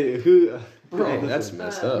athlete. Hey, who? Bro, hey, that's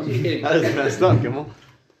messed up. I'm kidding. that is messed up, Kimmel.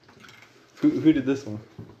 Who did this one?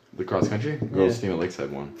 The cross country girls team at Lakeside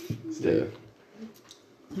won. Yeah,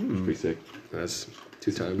 It's pretty sick. that's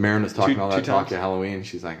 2 times. Marin was talking Two- all two that talk times. at Halloween.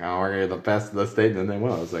 She's like, "Oh, we're gonna be the best of the state," and then they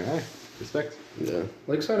won. I was like, "Hey, respect." Yeah,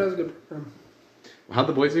 Lakeside has a good program. How'd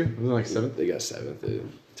the boys do? Was it like 7th? they got 7th.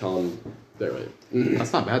 Tell them they're right.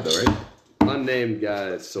 That's not bad though, right? Unnamed guy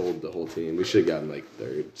that sold the whole team. We should have gotten like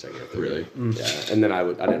 3rd, 2nd, or 3rd. Really? Yeah, and then I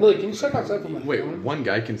didn't. Look, can you check outside for my Wait, phone? one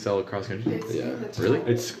guy can sell a cross country? Yeah. Really?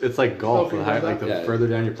 It's like golf. Okay, the higher, like the yeah. further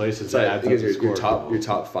down your places, It's that like, adds up because the your score.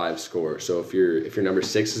 top 5 score. So if your number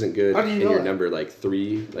 6 isn't good How do you and know your that? number like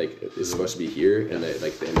 3 like is supposed to be here and they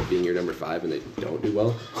end up being your number 5 and they don't do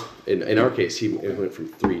well. In our case, it went from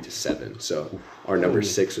 3 to 7. So our number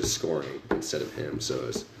 6 was scoring instead of him. So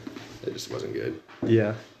it just wasn't good.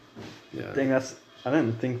 Yeah. Yeah. Dang, I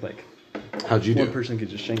didn't think like How'd you do? one person could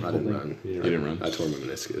just shank the I whole didn't thing. run. You didn't run? I tore my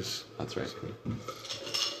meniscus. That's right.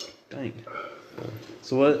 Dang.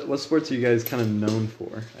 So what sports are you guys kind of known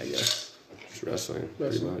for? I guess Just wrestling,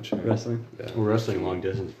 Wrestling. pretty much. wrestling. Yeah. Well, wrestling long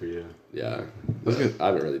distance for you. Yeah. I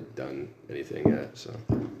haven't really done anything yet. So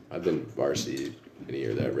I've been varsity in a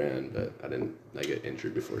year that I ran, but I didn't. I get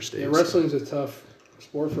injured before state. Yeah, wrestling's a tough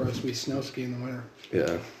sport for us. We snow ski in the winter.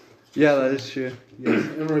 Yeah. Yeah, that is true.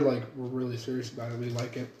 And we're really serious about it. We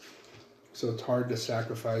like it. So it's hard to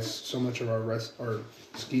sacrifice so much of our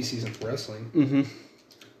ski season for wrestling.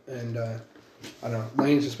 Mm-hmm. And I don't know.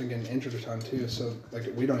 Lane's just been getting injured a ton too. So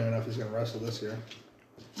we don't even know if he's gonna wrestle this year.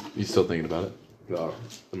 You still thinking about it? Well,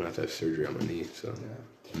 I'm gonna have to have surgery on my knee, so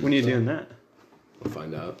Yeah. When are you doing that? we'll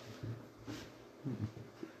find out.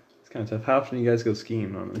 It's kind of tough. How often do you guys go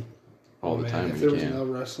skiing normally? All the Man, time If when there you was can. no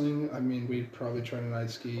wrestling, I mean, we'd probably try to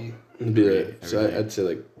night ski. It'd be Every so day. I'd say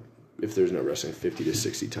like if there's no wrestling, 50 to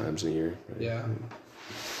 60 times a year. Right? Yeah.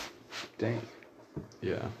 Dang.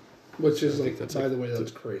 Yeah. Which is I think that's by like- the way,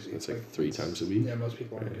 that's crazy. It's like 3 times a week. Yeah, most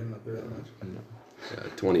people aren't getting up there that much. Yeah,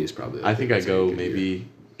 20 is probably. I think I that's a go good year. maybe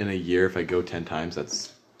in a year. If I go 10 times,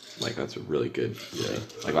 that's really good. Yeah.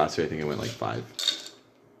 Like last year, I think I went like 5.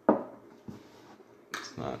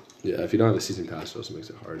 It's not. Yeah, if you don't have a season pass, it also makes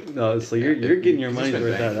it hard. No, it's like you're getting your You money's spend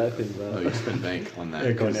worth bank. out of that thing, No, bro. you spend bank on that.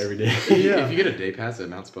 They're going because every day. Yeah. If you get a day pass at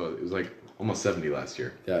Mount Spo, it was like almost 70 last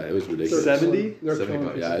year. Yeah, it was ridiculous. 70? They're 70 killing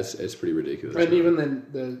bucks. it. Yeah, it's pretty ridiculous. And even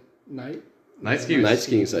the night. Night ski. night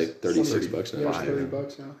skiing is like 36 bucks Yeah, now. it's Five.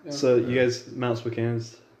 $30 now. Yeah. So you guys Mount Spokane?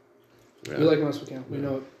 Yeah. We like most we can. We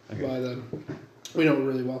know it Okay. by the. We know it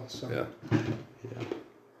really well. So Yeah. Yeah.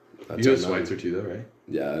 That's You go to our Schweitzer too, though, right?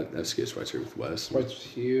 Yeah, I've skied Schweitzer with Wes. Schweitz is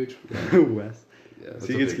huge. West. Yeah, That's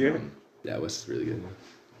So you a get big scared? one. yeah, Wes is really good.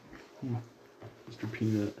 Mr.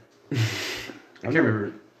 Peanut. I can't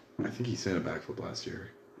remember. I think he sent a backflip last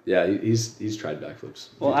year. Yeah, he's tried backflips.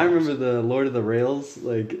 Well, I remember the Lord of the Rails,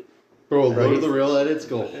 like Bro, Right. Lord of the Rail edits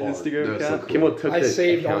go hard. Instagram No, it's so account. cool. Kimmel took I the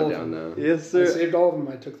saved account all of down now. Yes, I sir. saved all of them.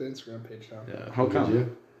 I took the Instagram page down. Yeah. How come?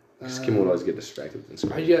 you? Because Uh, Kimmel would always get distracted with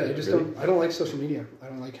Instagram. I just Really? don't. I don't like social media. I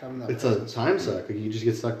don't like having that. It's a presence. time suck. Like, you just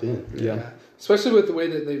get sucked in. Yeah. Especially with the way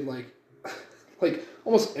that they've like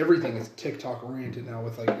almost everything is TikTok oriented now.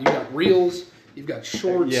 With you got reels, you've got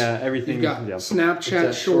shorts, Yeah, everything. you've got Yeah. It's Snapchat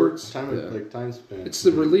that shorts. Time, Yeah. like time span. It's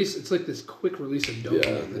the release. It's like this quick release of dopamine.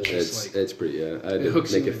 Yeah, that's it's just it's pretty. Yeah, I it did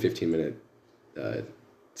hooks make you a in. 15-minute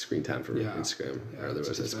screen time for Yeah. Instagram. Yeah, Otherwise,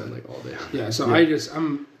 it's I just spend bad. all day. yeah. So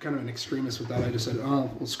I'm kind of an extremist with that. I just said, oh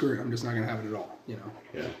well, screw it. I'm just not gonna have it at all. You know.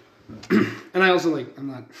 Yeah. And I also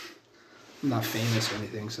I'm not famous or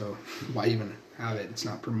anything, so why even have it? It's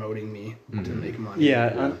not promoting me to make money.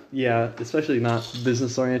 Yeah, yeah, especially not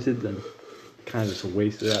business oriented, then kind of just a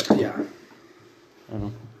waste of that. Yeah. I don't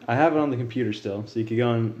know. I have it on the computer still, so you could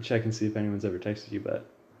go and check and see if anyone's ever texted you, but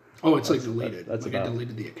Oh, it's That's- deleted. that's I about-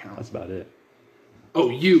 deleted the account. that's about it. Oh,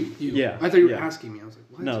 you. Yeah, I thought you were yeah. asking me. I was like,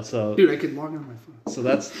 what? No, so Dude, I could log on my phone. so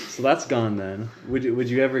that's gone then. Would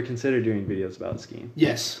you ever consider doing videos about skiing?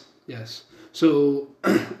 Yes. So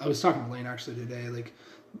I was talking to Lane actually today.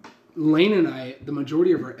 Lane and I, the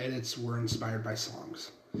majority of our edits were inspired by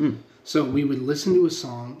songs. So we would listen to a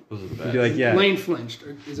song. Those are the You'd best. be like, yeah, Lane flinched.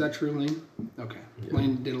 Is that true, Lane? Okay.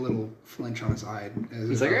 Lane did a little flinch on his eye.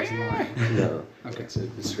 He's like, I was lying. No, Okay.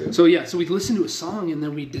 it's true. So yeah, so we'd listen to a song and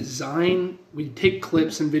then we'd take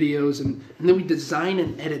clips and videos and then we design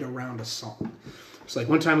and edit around a song. So like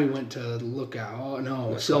one time we went to Lookout. Oh,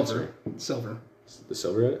 no, Silver. The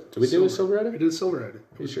silver edit? Did we do a silver We edit? did a Silver edit.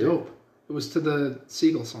 It was dope. It was to the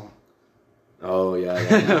Seagull song. Oh yeah.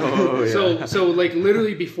 Oh yeah. So like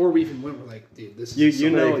literally before we even went, we're like, dude, this is You the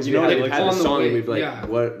song. know, Because you we know, had, like, had on the the song way, and we've like yeah.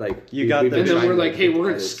 what like You got we've the- been And then trying we're to, like, hey, we're gonna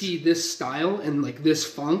edits. ski this style and like this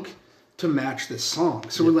funk to match this song.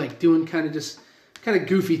 So we're like doing kind of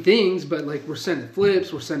goofy things, but like we're sending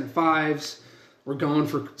flips, we're sending fives, we're going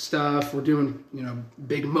for stuff, we're doing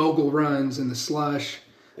big mogul runs in the slush.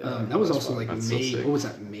 That was also like That's so May. sick. What was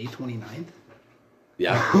that? May 29th.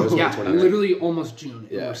 Yeah, it was Yeah, 29. literally almost June.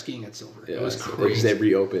 And Yeah. we're skiing at Silver. Yeah, It was because crazy. they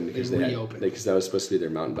reopened because They they reopened. because that was supposed to be their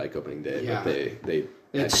mountain bike opening day, Yeah. but they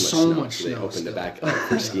had had so much so they snow opened still. it back up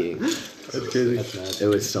for skiing. That's crazy. It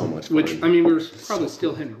was so much fun. Which I mean, we were probably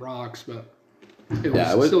still hitting rocks, but it was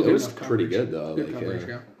Yeah, it was- still it good was enough pretty coverage. good, though, Good like, coverage,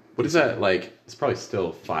 yeah. What is that like? It's probably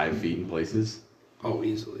still 5 feet in places. Oh,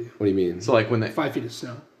 easily. What do you mean? So like when they 5 feet of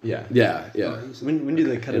snow. yeah. Yeah, yeah. Oh, easily. when do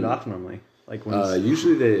they cut it off normally? Like when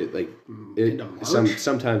Usually they like Into March?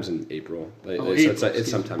 sometimes in April. Like, Oh, it's, April, it's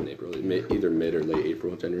excuse sometime in April, either mid or late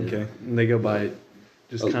April generally. okay, and they go by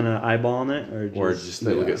just kind of eyeballing it, Or just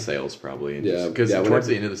they look Yeah. at sales probably. And Yeah, because yeah, towards whenever-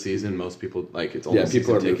 the end of the season, most people like it's all Yeah,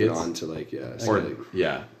 people are season moving tickets. on to like so Or like,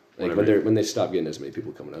 yeah, like when they stop getting as many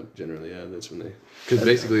people coming up. Generally, yeah, that's when they. because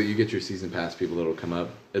basically you get your season pass people that'll come up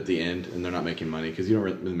at the end and they're not making money because you don't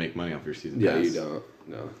really make money off your season Yeah, pass. you don't.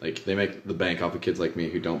 No. Like they make the bank off of kids like me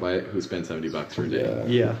who don't buy it, who spend $70 for a day,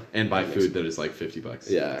 Yeah. yeah. and buy food that is like $50.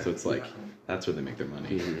 Yeah. so it's like that's where they make their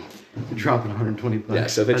money. You're dropping 120 bucks. Yeah,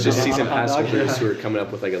 so if it's a just hot season dog. pass holders who are coming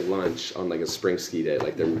up with like a lunch on like a spring ski day,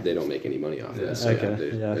 like they don't make any money off it. So Okay,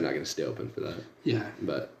 they're not going to stay open for that. Yeah.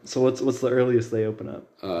 But So what's the earliest they open up?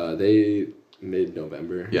 they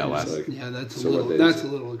mid-November. Yeah, last- So, like, Yeah, that's So what a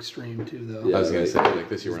little extreme too, though. Yeah. I was gonna like- say like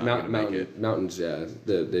this year we're not gonna make it. Mountains, yeah,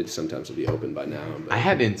 they sometimes will be open by now. But I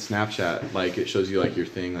had in Snapchat like it shows you like your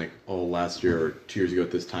thing like last year or 2 years ago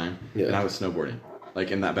at this time, Yeah. and I was snowboarding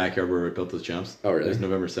like in that backyard where we built those jumps. Oh, really? It was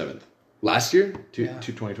November 7th, last year. to Yeah.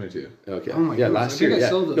 2022. Okay. Oh my yeah, goodness, I last think year. I Yeah.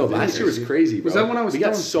 saw those No, videos. last year was crazy. Bro. Was that when I was We got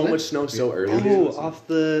throwing so much flips? snow so early. Oh, off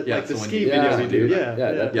the Yeah, like the it's the ski one- videos yeah, you do. dude. Yeah,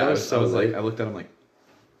 Yeah, that- Yeah, was so I was like, late. I looked at him like,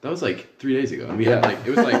 that was like 3 days ago, and we had Yeah. like it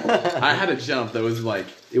was like I had a jump that was like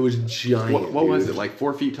It was giant. what was dude. it like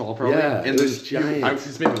 4 feet tall probably? Yeah, and it was then giant. I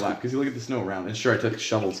just made me laugh because you look at the snow around, and sure I took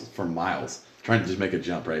shovels for miles trying to just make a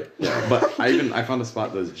jump right. Yeah. But I found a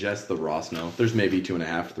spot that was just the raw snow. There's maybe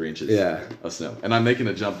 2.5, 3 inches. Yeah. Of snow, and I'm making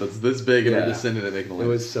a jump that's this big, and Yeah. we're just sending it making a It lane.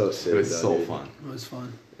 was so sick. It was though, so dude. fun. It was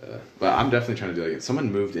fun. But I'm definitely trying to do that.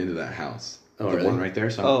 Someone moved into that house. Oh, the really? one right there.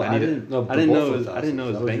 So Oh, I need it. No, I didn't both know. of It was, those I didn't know it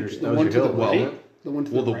was houses. That bank. was your- The that one was to your the hill. right. The one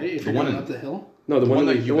to well, the the- right. If the you're one going in- up the hill. No, the one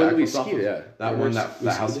that you we back off skied. of. Yeah. That We one, were- that we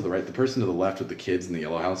house to skied. the right, the person to the left with the kids in the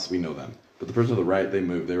yellow house, we know them. But the person to the right, they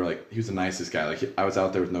moved. They were like, he was the nicest guy. Like I was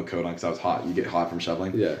out there with no coat on because I was hot. You get hot from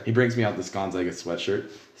shoveling. Yeah. He brings me out this Gonzaga sweatshirt.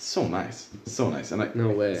 So nice, so nice. And No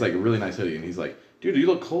way. It's like a really nice hoodie. And he's like, dude, you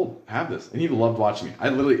look cold. Have this. And he loved watching me. I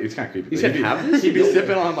literally, it's kind of creepy. He but said, he'd be- "Have this?" He'd be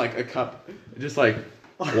sipping on like a cup, just like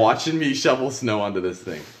watching me shovel snow onto this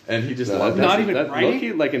thing. And he just loved Not it. even that, writing?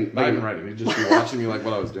 low-key, like in Not even writing. He'd just be watching me like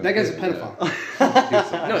what I was doing. That guy's a Yeah.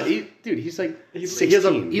 pedophile. No, dude, he's like he has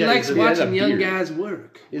 16. He Yeah, likes he has a watching young beard. guys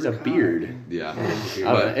work. He has a Work beard. hard. Yeah. I don't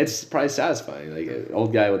know, But, it's probably satisfying. Like an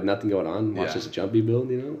old guy with nothing going on watches a jumpy build,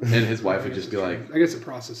 you know? and his wife would just be like, I guess the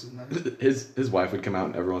process is nice. his wife would come out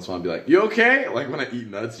and every once in a while and be like, "You okay?" Like when I eat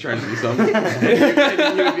nuts, trying to do something,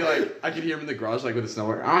 and he would be like, I could hear him in the garage like with a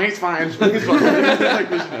snowboard. Oh, he's fine. He's fine. Like,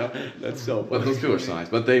 you know. That's so But those people are so nice.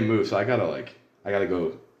 But they move, so I gotta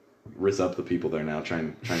go rizz up the people there now,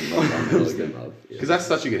 trying to love down the hill again. Because that's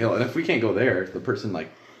such a good hill, and if we can't go there, the person like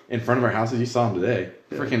in front of our houses, you saw him today,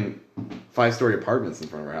 freaking 5-story apartments in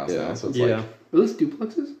front of our house Yeah. now. So it's Yeah. like, Are those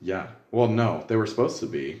duplexes? yeah. Well, no, they were supposed to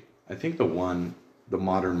be. I think the modern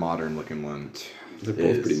looking one. They're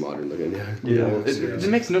both pretty modern looking, yeah. Yeah. It just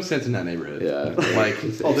makes no sense in that neighborhood. Yeah. Like,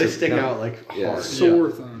 Oh, they stick out like Yeah. hard.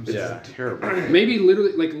 Sore thumbs. it's terrible. Maybe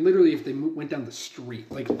literally, if they went down the street,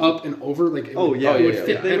 like up and over, like it Oh would, yeah, it would yeah, fit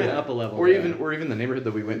if they better. went up a level. Or even the neighborhood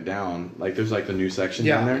that we went down, like there's like the new section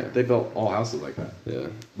down Yeah. there. They built all houses like that. Yeah.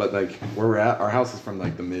 But like where we're at, our house is from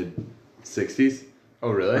like the mid '60s Oh,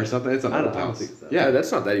 or really? something. It's an I old don't house. think so. Yeah, Yeah,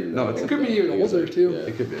 that's not that even. No, that it's- old. It could be even I think it's older, like- too. Yeah.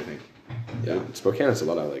 it could be, I think. Yeah. Spokane has a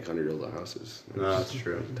lot of like 100-year-old houses. No, that's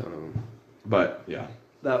true. A ton of them. But yeah,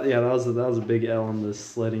 that was a big L on the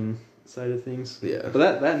sledding side of things. Yeah.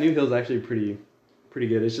 But that new hill's actually pretty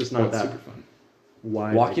good. It's just well, not it's that super fun.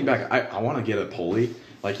 wide. Walking back, I want to get a pulley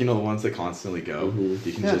Like, you know, the ones that constantly go. Mhm.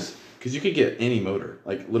 You can just, because you could get any motor,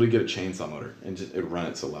 like literally get a chainsaw motor and just it run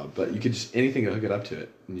it so loud. But you could just anything to hook it up to it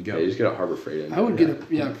and you go. Yeah, you just get a Harbor Freight in. I would get a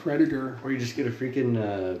Predator. Or you just get a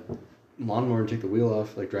freaking lawnmower and take the wheel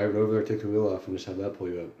off, like drive it over there, take the wheel off, and just have that pull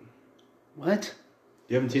you up. What?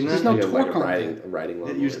 You haven't seen There's that? no You have, like, torque a on riding, it. a riding Yeah,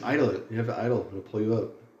 lawnmower. you just idle it. You have to idle. It'll pull you up.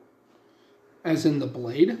 As in the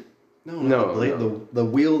blade? No, No, the blade, no. the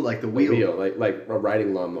wheel, like the wheel. Wheel, like a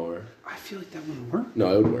riding lawnmower. I feel like that wouldn't work.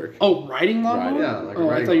 No, it would work. Oh, riding lawnmower? Riding. Yeah, like a oh,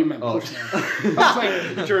 I riding thought you lawn- meant oh. push lawnmower. I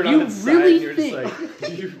was like, Turn on you its side, really and you're just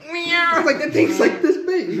think? like, I was like, that thing's like this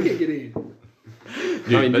big. You can't get in.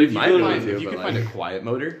 Dude, I mean, but you if you might could be able find, to, if you but, could like- find a quiet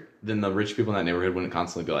motor, then the rich people in that neighborhood wouldn't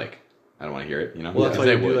constantly be like, I don't want to hear it, you know? well, that's If why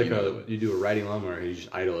they you do would, like you know they would. you do a riding lawnmower. And you just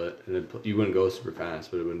idle it, and you wouldn't go super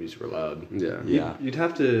fast, but it wouldn't be super loud. Yeah. Yeah. You'd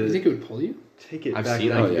have You to think it would pull you? take it I've back.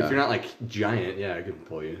 seen Like, it. Oh, yeah. If you're not like giant, yeah, it could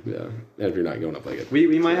pull you. Yeah. And if you're not going up like it.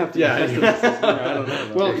 We might have to. Yeah, I don't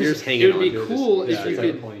know. Well, Yeah, you're 'cause just hanging it would on be to it, cool just- if yeah, you it's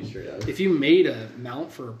like could, pulling you straight up. if you made a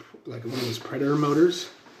mount for like one of those Predator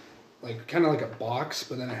motors, like kind of like a box,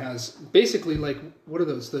 but then it has basically like what are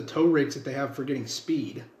those? The tow rigs that they have for getting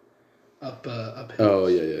speed up hills. Oh,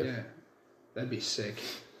 yeah. Yeah, that'd be sick.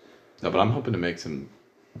 No, but I'm hoping to make some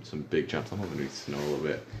big jumps. I'm hoping to snow a little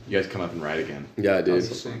bit. You guys come up and ride again. Yeah, dude. That'd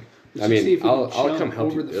be sick. I Let's mean, see if we I'll can come jump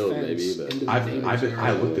help you over the build, fence maybe, but- into the I neighbor's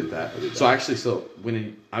area. looked at that. So actually,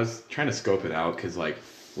 when I was trying to scope it out, because like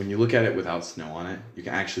when you look at it without snow on it, you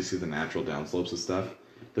can actually see the natural downslopes and stuff.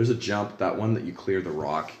 There's a jump, that one that you clear the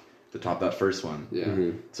rock, the top, that first one. Yeah.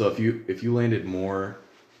 Mhm. So if you landed more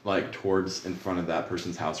like towards in front of that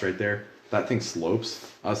person's house right there, that thing slopes.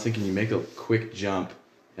 I was thinking you make a quick jump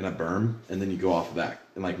in a berm, and then you go off of that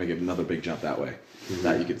and like make another big jump that way.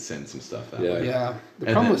 That you could send some stuff that Yeah. way. Yeah. The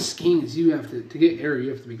And problem then- with skiing is you have to get air.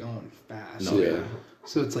 You have to be going fast. No, Yeah. yeah.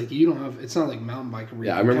 So it's like you don't have. It's not like mountain biking. where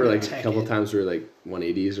Yeah, you I remember kinda like a tech couple it. times we were like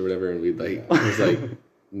 180s or whatever, and we'd like, it was like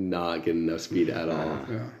not getting enough speed at all.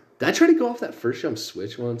 Yeah. Did I try to go off that first jump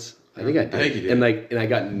switch once? I think I did. think you did. And I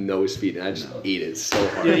got no speed, and I just ate it so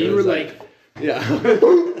hard. Yeah, It you were was like, yeah.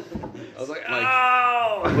 I was like,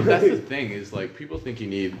 But that's the thing is like people think you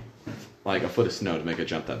need like a foot of snow to make a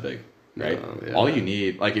jump that big, right? No, yeah. All you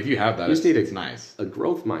need, like if you have that, You just need it's nice. a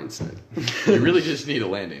growth mindset. You really just need a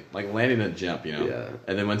landing, like landing a jump, you know. Yeah.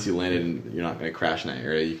 And then once you land it and you're not going to crash in that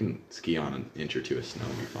area, you can ski on an inch or two of snow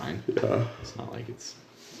and be fine. Yeah. It's not like it's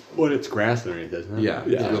Well, it's grass underneath, isn't it? yeah,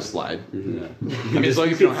 Yeah. it'll slide. Yeah. I mean, as long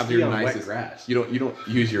as you don't have ski your on wet nicest grass. you don't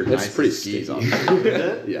use your That's nicest pretty skis sticky.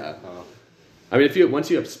 on. Yeah. Oh. I mean, once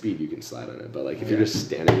you have speed, you can slide on it. But like if you're just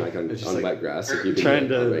standing like on It's just on like- wet grass, like you Trying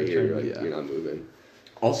can to- right here, trying you're, to- like, you're not moving.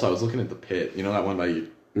 Also, I was looking at the pit. You know that one by you,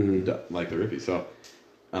 Mhm. like the Rippy. So,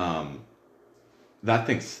 that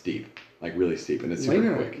thing's steep, like really steep, and it's super Lane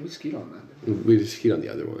and I, quick. we skied on that. Didn't We just skied on the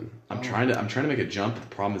other one. I'm trying to make a jump. The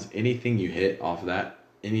problem is anything you hit off of that,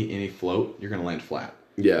 any float, you're gonna land flat.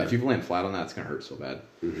 Yeah. And if you land flat on that, it's gonna hurt so bad.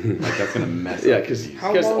 Like that's gonna mess Yeah, up. 'cause- your we?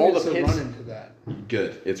 How Because long all is the the pits- run into that?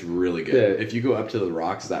 Good. It's really good. Yeah. If you go up to the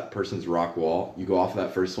rocks, that person's rock wall, you go off of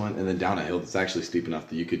that first one, and then down a hill that's actually steep enough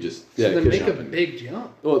that you could just Yeah, So then could make a jump and- big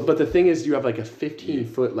jump. Well, but the thing is, you have like a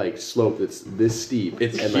 15-foot like slope that's this steep.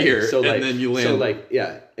 It's and, like, here, so and like, then you So land- like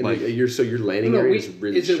yeah, and like- your landing No, area we- is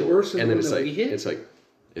really is it short. worse than and the then one it's that like we hit? it's like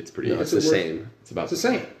It's pretty. no, it's it's the worse? same. about It's the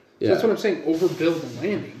same. Yeah. So that's what I'm saying. Overbuild the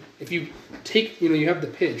landing. If you take, you have the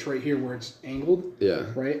pitch right here where it's angled, Yeah,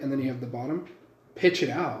 right, and then you have the bottom. Pitch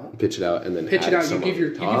it out. pitch it out and then Pitch add it out. You some give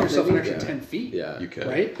on top, yourself an maybe? extra Yeah. 10 feet. Yeah, You could.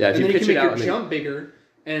 Right? Yeah, if and you then pitch can it make out your and then- jump bigger.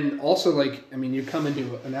 And also, like, I mean, you come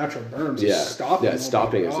into a natural berm, so Yeah. stopping. Yeah, won't be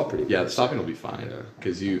stopping a is a problem. pretty- Yeah, the stopping will be fine Yeah.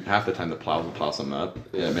 because you half the time the plows will plow something up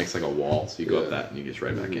and it makes like a wall, so you go up Yeah. that and you get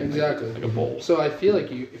right back in. Exactly. Like a bowl. So I feel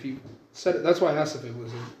like if you set it, that's why I asked if it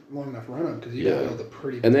was a long enough run up because you Yeah. can build a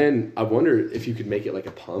pretty. And then I wonder if you could make it like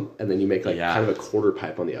a pump, and then you make like Yeah. kind of a quarter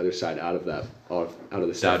pipe on the other side out of that, out of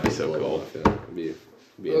the stuff. That'd be so below. cool. Yeah, it'd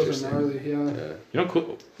be those interesting. are gnarly, yeah. Yeah. You know,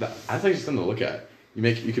 cool. I think it's something to look at.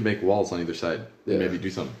 You could make walls on either side Yeah. and maybe do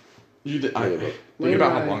something. You did, Yeah, but- think about Lane how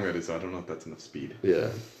and I- long that is. So I don't know if that's enough speed. Yeah,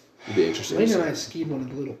 it'd be interesting. Lane and I skied one of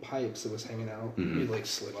the little pipes that was hanging out. Mhm. We like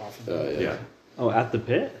slid off of Yeah. it. Yeah, Oh, at the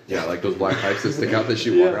pit? yeah, like those black pipes that stick out that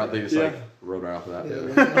shoot water out. They just like rode right off of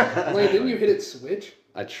that. Yeah. Lane, didn't you hit it switch?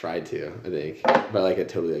 I tried to, I think, but like I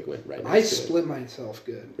totally like went right. I next to it. split myself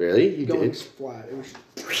good. Really? You Going did? flat. It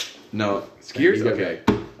was. No, skiers. You got Okay,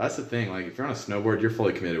 that's the thing. Like if you're on a snowboard, you're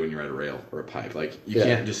fully committed when you're at a rail or a pipe. Like you Yeah.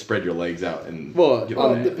 can't just spread your legs out and Well, get Well,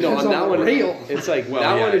 on it it. depends no, on on that the one, rail. it's like Well,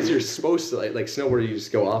 that yeah. one is you're supposed to like snowboard. You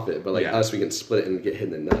just go off it, but like Yeah. us, we can split it and get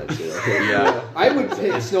hit in the nuts. You know? Yeah. I would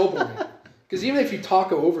pick snowboarding Because even if you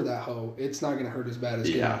taco over that hoe, it's not gonna hurt as bad as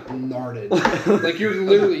Yeah. getting narded. Like you're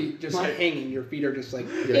literally just hanging. Your feet are just like.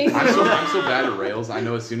 I'm so bad at rails. I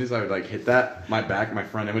know as soon as I would like hit that, my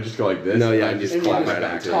front end would just go like this. No, yeah, and and just And clap you're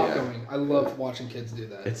right just back. tacoing. I love watching kids do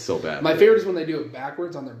that. It's so bad. My favorite is when they do it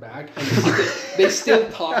backwards on their back, and they still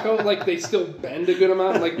taco, like they still bend a good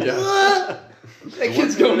amount. Like, that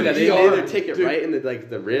kid's going to Yeah, the they ER. either take it right in the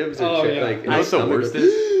the ribs or Oh, shit, yeah. like You know what's the worst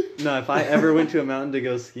is? No, if I ever went to a mountain to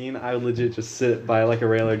go skiing, I would legit just sit by like a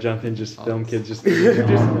rail or jump in, just film kids just.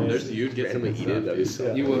 You'd get some randomly eat it. That'd be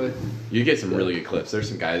so. You would. You get some really good clips. There's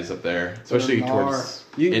some guys up there, especially Gnar. towards.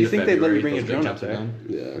 You end of think they'd let February, me bring a those big drone jumps up are there? done.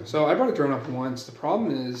 Yeah. So I brought a drone up once. The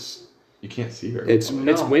problem is You can't see very It's well.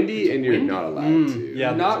 it's No, windy it's and you're windy. not allowed to. yeah.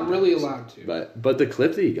 you're not really allowed to. But the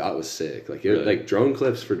clip that you got was sick. Like Really? like drone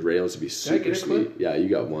clips for rails would be I super get a sweet. clip? Yeah, you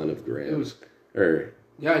got one of Graham. It was. or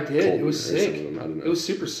Yeah, I did. Colton It was or sick. some of them, I don't know. It was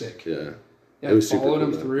super sick. yeah. Yeah, It was super followed cool,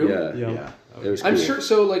 him though. through. Yeah. Yeah. It was I'm cool. sure.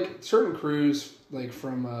 So like certain crews, like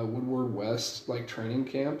from Woodward West, like training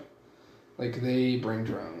camp, like they bring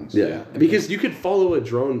drones. Yeah. Because you could follow a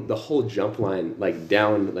drone the whole jump line like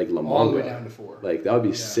down like La All the way Monga. down to 4. Like that would be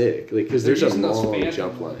Yeah. sick. Like because They're there's a using those long phantom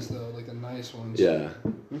jump line. ones though, like the nice ones. Yeah.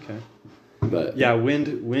 Okay. But Yeah, wind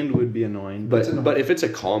would be annoying. but annoying. but if it's a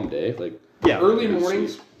calm day, like yeah. Early Yeah,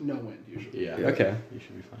 mornings, no wind usually. Yeah. Okay. You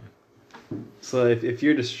should be fine. So if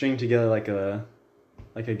you're to string together like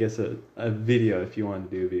I guess a video, if you want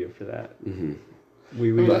to do a video for that, we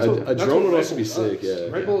I mean, But that's a- what- a that's drone what would Red also be Bull sick, does. yeah.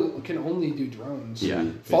 Red Bull can only do drones. Yeah.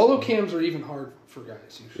 Follow cams are even hard for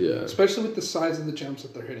guys usually. Yeah. Especially with the size of the jumps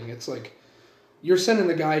that they're hitting. It's like you're sending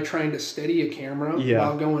the guy trying to steady a camera Yeah.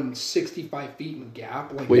 while going 65 feet in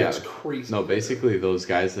gap. Like Well, that's yeah. crazy. No, basically those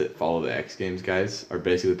guys that follow the X Games guys are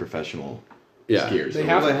basically professional yeah. skiers. They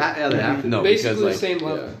have to. they have to. No, Basically because the like same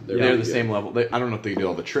level. Yeah, they're really the good. same level. I don't know if they do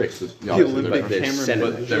all the tricks. the Obviously, Olympic they're they're camera,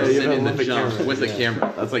 sending but it. they're Yeah, you have sending the Olympic jump camera. with the Yeah.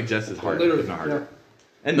 camera. That's like just as hard, Literally. if not harder. Yeah.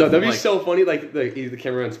 And No, the, that'd be like, so funny. Like the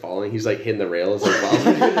cameraman's following, he's like hitting the rails. Like, wow.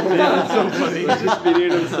 That's so funny. He's just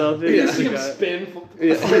videoing himself. You Yeah. see him spin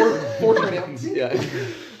Yeah. 420 ounces. yeah.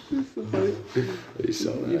 That'd be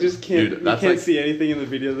so You nice. just can't. Dude, you that's can't like- see anything in the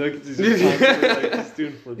video though, because he's just constantly, like, just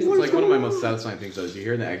doing flips. It's like one of my most satisfying things though is you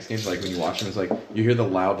hear in the X Games, like when you watch them, it's like you hear the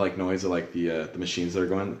loud like noise of like the machines that are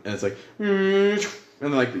going, and it's like, and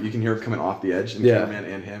then, like you can hear it coming off the edge, and the Yeah. cameraman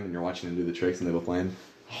and him, and you're watching him do the tricks, and they both land.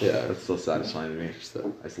 Yeah. That's so satisfying to me.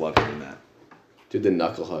 So- I just love hearing that. Dude, the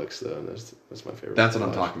knuckle hugs though. That's my favorite. That's what I'm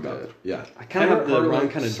watch. talking about. Yeah. I kind of have the wrong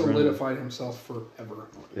kind of drone. solidified himself forever.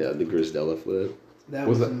 Yeah, the Grizdella flip. That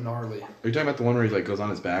Was was, that- gnarly. Are you talking about the one where he like goes on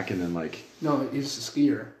his back and then like, No, he's a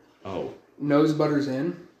skier. oh, Nose butters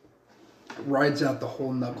in, rides out the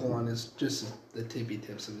whole knuckle on his just the tippy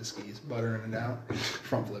tips of his skis, buttering it out,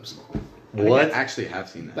 front flips, I think I actually have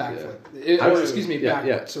seen that. back Yeah. flip. Or excuse me, Yeah, backwards.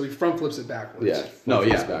 yeah. So he front flips it backwards. Yeah. No,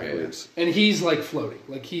 yeah, Flips okay, backwards. And he's like floating,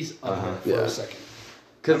 like he's up Uh-huh. for Yeah. a second.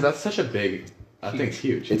 Because that's such a big. That thing's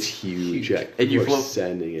huge. It's huge. Huge. Yeah, And you people are float-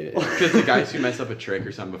 sending it. Because the guys who mess up a trick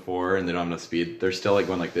or something before and they don't have enough speed, they're still like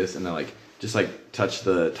going like this and they're like just like touch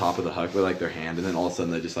the top of the hook with like their hand and then all of a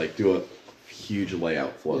sudden they just like do a huge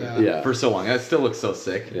layout float. Yeah. Yeah. For so long. That still looks so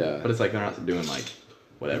sick. Yeah. But it's like they're not doing like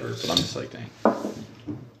whatever. But I'm just like, dang.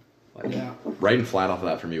 Like, Yeah. riding flat off of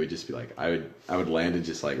that for me would just be like I would land and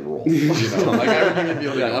just like roll. You know? Like I wouldn't even be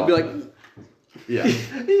able to Yeah, go I'll be off like, of it.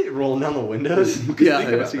 Yeah. rolling down the windows. yeah, think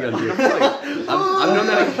that's about what you gotta do. I've done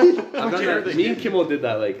that. I've done care that. Me and Kimmel did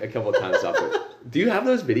that like a couple of times off it. Do you have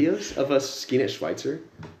those videos of us skiing at Schweitzer?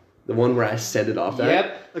 The one where I sent it off that?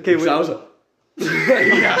 Yep. Okay, So wait. I was like,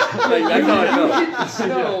 yeah, like, that's how I felt. You hit the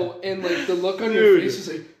snow and like the look on your face was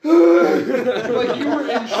like, like you were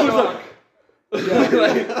in shock.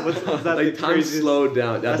 Yeah, was that Like the time craziest? slowed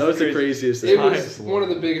down. Yeah, That's that was the the craziest it thing. was one of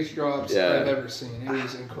the biggest drops Yeah. I've ever seen. It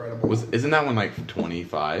was incredible. Isn't that one like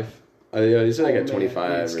 25? Yeah, he's like Oh, at man,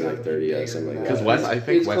 25 it's or gotta like be 30, yeah, bigger something than like that. Because Wes, I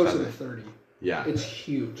think it's Wes closer has to it. 30. Yeah. It's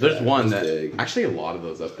huge. There's one That's that big. actually a lot of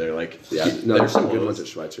those up there. Like Yeah, no, they're there's some good closed. ones at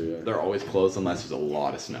Schweitzer, yeah. They're always closed unless there's a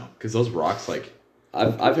lot of snow. Because those rocks, like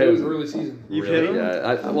I've It had was early season. You've Really? hit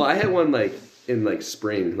them? yeah. I had one like in like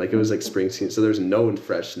spring, like it was like spring season, so there was no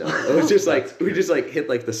fresh snow. It was just like we just like hit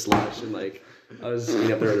like the slush and like I was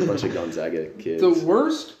skiing up there with a bunch of Gonzaga kids. The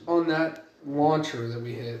worst on that launcher that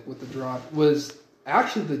we hit with the drop was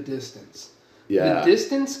actually the distance. yeah, The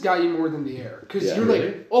distance got you more than the air. Because Yeah. you're Really?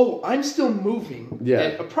 like, oh, I'm still moving Yeah.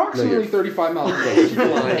 at approximately No, you're- 35 miles per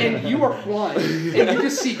hour. And you are flying. And you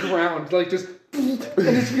just see ground. Like, just and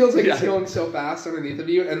it feels like it's going so fast underneath of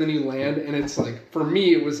you, and then you land, and it's like, for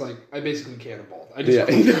me, it was like, I basically cannonballed. I just, I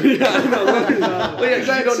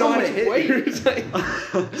don't know how to hit.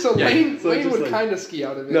 So Yeah, Lane so would just like- kind of ski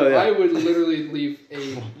out of it. No, yeah. I would literally leave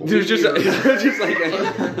a Dude, just like literally,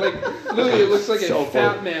 it looks like So a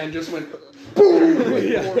fat man just went boom,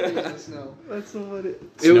 like 4 feet of snow. That's so funny.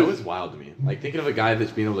 Snow is wild to me. Like thinking of a guy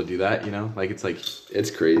that's being able to do that, you know, like it's like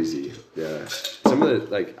It's crazy. Yeah. Some of the,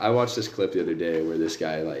 like, I watched this clip the other day where this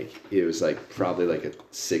guy, like, it was like probably like a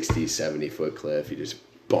 60, 70 foot cliff. He just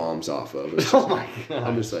bombs off of. Oh my God.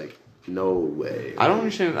 I'm just like, no way. I don't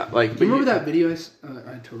understand that. Like, Do you remember that video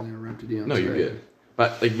I totally interrupted you. I'm No, you're sorry. good.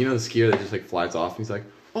 But like you know the skier that just like flies off. And he's like,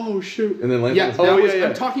 oh shoot, and then lands. Yeah, on his that head. was, yeah.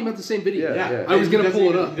 I'm talking about the same video. Yeah, yeah. I was And gonna he pull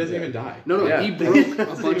it doesn't up. He doesn't even die. No, Yeah. he broke a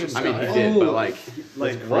bunch of I stuff. mean, he did, but like,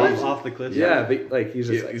 Falls off the cliff. Yeah, but, like, he's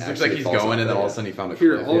just it like, looks actually like he's falls going, off and then all of a yeah. sudden he found a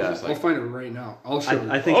Here, cliff. I'll, Yeah, just I'll like, find it right now. I'll show you.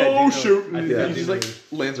 I think I do oh know- shoot! I And think I Yeah. do he just know like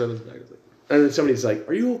this. lands right on his back. It's like, And then somebody's like,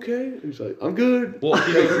 "Are you okay?" And he's like, "I'm good." well,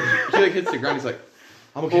 he like hits the ground. He's like,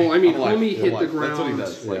 I'm okay. Oh, I mean, I'm alive. homie I'm hit the alive. That's what he ground.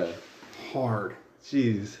 does. Like, Yeah, hard.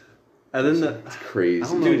 Jeez. And then the it's crazy. I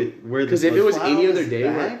don't know where Because if it was flat any on other his day,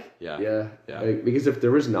 back? like, yeah. yeah. Like, because if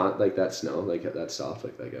there was not like that snow, like that soft,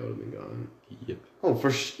 like that guy would have been gone. Yep. Oh,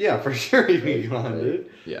 for sure he'd be gone, dude.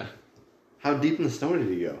 Yeah. How deep in the snow did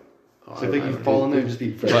he go? Oh, So I think you fall in there and just be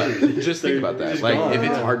But just think about that. Just Like, gone. if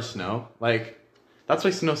it's Yeah. hard snow, like, that's why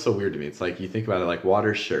snow's so weird to me. It's like, you think about it, like,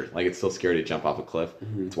 water, sure. Like, it's still scary to jump off a cliff.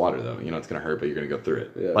 It's water, though. You know, it's going to hurt, but you're going to go through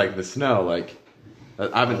it. Yeah. Like, the snow, like,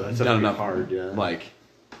 I haven't that's done pretty enough. hard, yeah.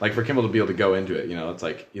 Like, for Kimball to be able to go into it, you know, it's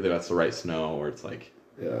like, either that's the right snow or it's like,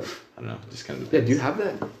 Yeah. I don't know, just kind of. Yeah. Do you have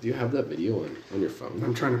that? Do you have that video on your phone?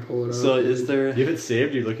 I'm trying to pull it up. So is there? You have it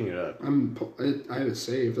saved? You're looking it up. I have it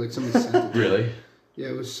saved. Like somebody sent it. Really? Yeah,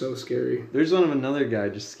 it was so scary. There's one of another guy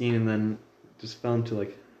just skiing and then just fell into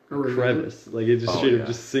like I a remember. crevice. Like it just Oh, straight yeah. up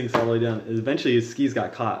just sinks all the way down. Eventually his skis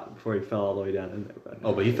got caught before he fell all the way down in there. But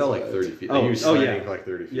Oh, but he fell like 30 feet. Oh, he was oh, sliding yeah. for like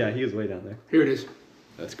 30 feet. yeah, he was way down there. Here it is.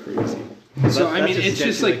 That's crazy. So That- I mean, that's it's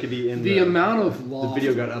just sketchy. like That could be in the amount of The law.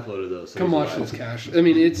 video got uploaded though. So Come he's watch alive. this, Cash. I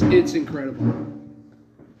mean, it's incredible.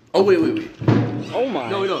 Oh wait. Oh my!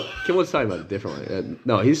 No. Kim was talking about a different one.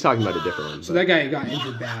 No, he's talking about a different one. So that guy got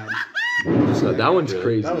injured bad. No, that one's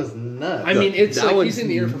crazy. That was nuts. I mean, it's that like one's- he's in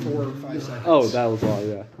the air for 4 or 5 seconds. Oh, that was all.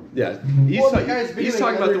 Yeah. Yeah, Well, the guy's bigger he's than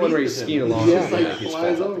talking about the one where underneath he's him. skiing along. Yeah, and, like, he's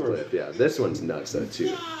flies falls off the over cliff. Yeah, this one's nuts though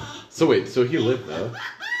too. So wait, so he lived though?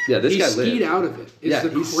 Yeah, this he guy skied lived. out of it. It's Yeah, the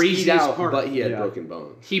he skied craziest out, part. but he had Yeah. broken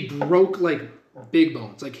bones. He broke like big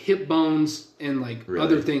bones, like hip bones and like Really?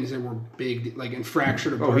 other things that were big, like and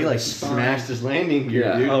fractured apart. Oh, he like his spine. smashed his landing gear,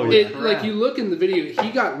 Yeah. dude. Oh, Holy It, crap. like you look in the video,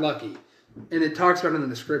 he got lucky, and it talks about it in the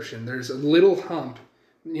description. There's a little hump,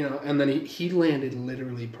 you know, and then he landed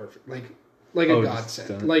literally perfect, like a Oh, just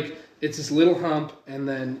godsend. done. Like it's this little hump, and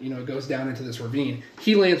then you know it goes down into this ravine.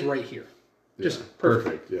 He lands right here, just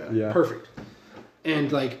perfect. Perfect. Yeah. Perfect.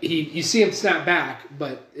 And like you see him snap back,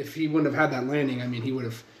 but if he wouldn't have had that landing, I mean, he would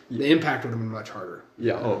have the impact would have been much harder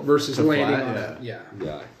Yeah. Oh, versus to landing flat, on yeah. it. Yeah,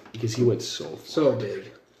 yeah. Because he went so so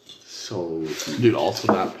big. so. Dude,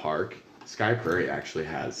 also that park, Sky Prairie actually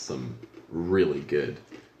has some really good.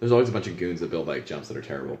 There's always a bunch of goons that build like jumps that are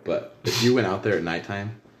terrible, but if you went out there at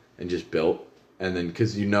nighttime and just built, and then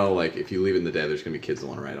because you know, like if you leave in the day, there's gonna be kids that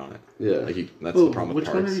want to ride on it. Yeah. Like that's the problem with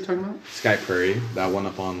Which one parks. are you talking about? Sky Prairie, that one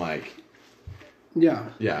up on like Yeah.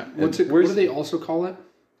 yeah. What's and it? What do they also call it?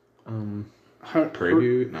 Prairie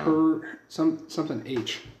View? No. Something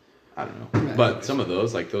H. I don't know, Yeah, but anyways. some of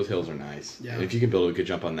those like those hills are nice. Yeah. And if you can build a good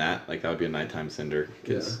jump on that, like that would be a nighttime cinder.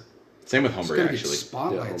 'Cause same with It's Homburg gotta get actually. Yeah,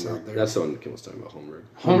 spotlights out Holmberg. there. That's the one Kim was talking about.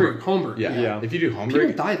 Holmberg. Homburg. Yeah. Yeah. If you do People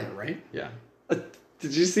Homburg, die there, right? yeah,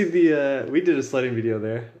 Did you see the? We did a sledding video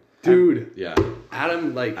there. Dude, yeah.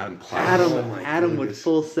 Adam Adam Cloud. Adam would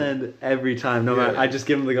full send every time. No matter. Yeah. I just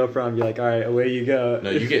give him the GoPro and be like, all right, away you go. No,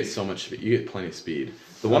 you get so much speed. You get plenty of speed.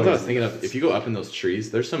 The ones I was thinking of, if you go up in those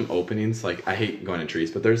trees, there's some openings. Like I hate going in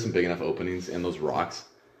trees, but there's some big enough openings in those rocks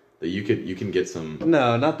that you can get some.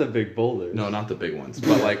 No, not the big boulders. No, not the big ones,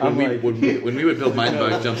 but like when I'm we like- when we would build mountain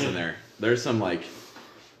bike jumps in there, there's some like, I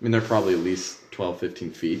mean they're probably at least 12,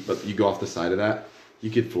 15 feet, but you go off the side of that,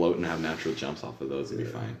 you could float and have natural jumps off of those and be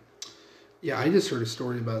fine. Yeah, I just heard a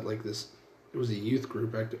story about like this. It was a youth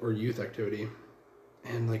group or youth activity,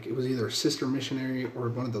 and like it was either a sister missionary or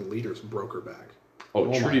one of the leaders broke her back.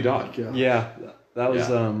 Oh, Trudy Dodd. Yeah, that was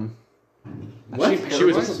Yeah. What? She was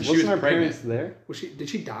Paralyzed? she was our pregnant. parents there? Was she? Did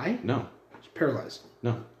she die? No, She's paralyzed.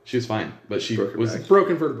 no, she was fine, but she Broke her was back.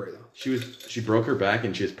 Broken vertebrae though. she broke her back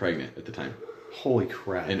and she was pregnant at the time, Holy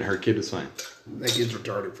crap. and her kid was fine. That kid's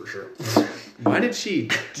retarded for sure. Why did she?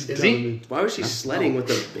 Is he? Why was she sledding with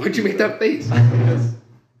the? Why'd you make that face?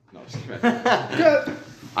 No, just kidding. Good.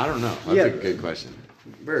 I don't know. That's Yeah. a good question.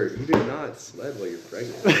 Bert, you do not sled while you're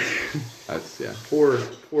pregnant. That's yeah. poor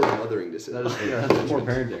mothering decision. That's more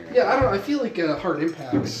parenting. Right? Yeah, I don't know. I feel like hard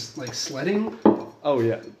impacts, like sledding. Oh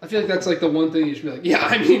yeah. I feel like that's like the one thing you should be like, yeah,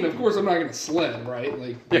 I mean, of course I'm not going to sled, right?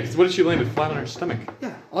 Like, Yeah, because what if she landed flat on her stomach?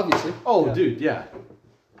 yeah, obviously. Oh, dude, yeah.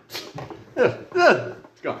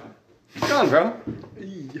 It's gone. It's gone, bro.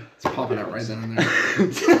 It's popping out right then and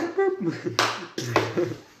there.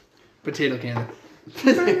 Potato cannon.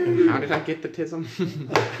 How did I get the tism?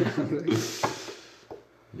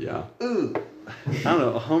 Yeah. I don't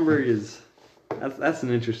know. Homburg is that's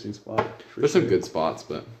an interesting spot. for There's some sure. good spots,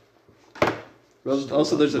 but Well,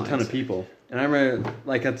 also, there's a ton of people, and I remember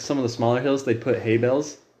like at some of the smaller hills, they put hay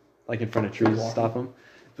bales like in front of trees to stop them.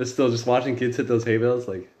 But still, just watching kids hit those hay bales,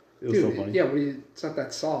 like it was so funny. Yeah, it's not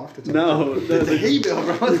that soft. It's No, the hay bale,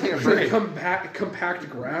 bro. like compact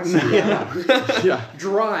grass. yeah.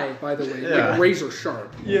 Dry, by the way, Yeah. like razor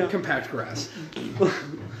sharp. Yeah. Compact grass.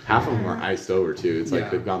 Half of them are iced over too. It's like Yeah.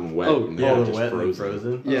 they've gotten wet Oh, and yeah, they're they're just wet, like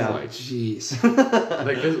frozen. frozen. Yeah. Like, Jeez.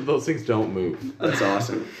 like those things don't move. That's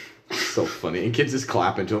awesome. It's so funny. And kids just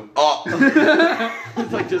clap into them. Oh!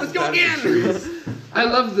 It's like just Let's go again. I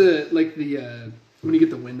love the when you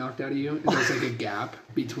get the wind knocked out of you, and there's like a gap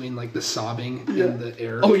between like the sobbing and the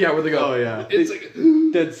air. Oh yeah, where they go? Oh yeah. It's like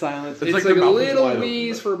dead silence. it's like like, the a mouth is little wide open,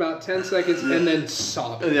 wheeze but- for about 10 seconds and then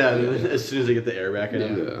sobbing. Yeah. As soon as they get the air back in Yeah.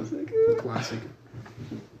 them. Classic.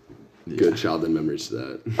 Good childhood memories to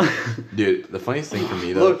that. Dude, the funniest thing for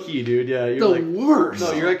me though. Low key, dude. Yeah. You're The like, worst.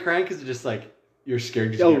 no, you're like crying because it's just like you're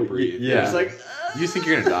scared you just Oh, can't breathe. yeah. It's like, You just think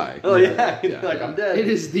you're gonna die. oh yeah. Yeah. You're like I'm dead. It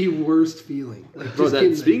is the worst feeling. Like, Bro, just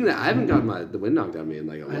getting speaking of that, I haven't gotten the wind knocked out of me in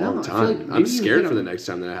like a I know, long I feel time. like maybe I'm you scared hit for a- the next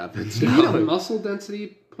time that happens. You need a muscle density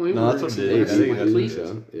point. No, where that's what it's it is. less I think that's what likely. it is.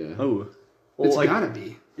 So, yeah. Oh, Well, It's like, gotta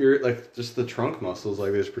be. you're like just the trunk muscles,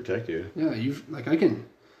 like they just protect you. Yeah,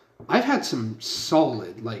 I've had some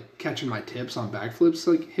solid like catching my tips on backflips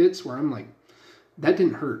like hits where I'm like, that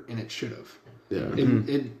didn't hurt and it should have. Yeah.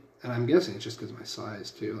 And I'm guessing it's just because of my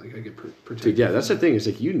size too. Like I get protected. Dude, yeah, that's the thing. It's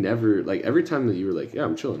like you never like every time that you were like, yeah,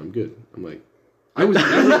 I'm chilling, I'm good. I'm like, I was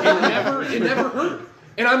never. It never hurt.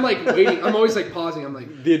 And I'm like waiting. I'm always like pausing. I'm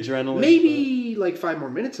like the adrenaline. maybe like 5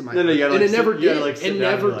 more minutes of my. No, you gotta, and like, it never sit- you did. gotta, like, sit It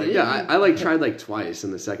down never and, like- did. yeah, I like tried like twice,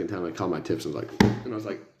 and the second time I caught my tips, I was like, and I was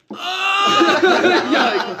like,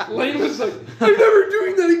 yeah, like, Lane was like, I'm never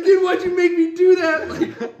doing that again. Why'd you make me do that?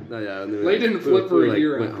 Like, no, yeah. And then Lane didn't flip for a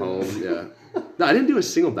year Went after. home. Yeah. No, I didn't do a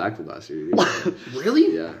single backflip last year. Dude.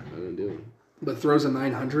 really? Yeah, I didn't do it. But throws a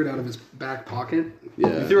 900 out of his back pocket. You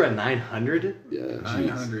Yeah. threw a 900. Yeah.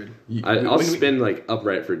 900. I'll spin like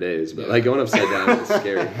upright for days, but like going upside down is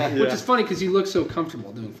scary. Which is funny because you look so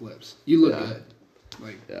comfortable doing flips. You look Yeah. good.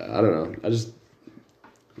 Like Yeah, I don't know.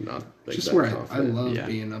 I'm not like, just that where I confident. love Yeah.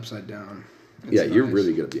 being upside down. It's Yeah, you're nice.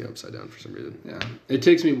 really good at being upside down for some reason. Yeah, it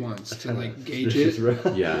takes me once to like gauge it.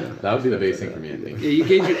 Yeah, that would be the biggest thing for me, I think. Yeah, you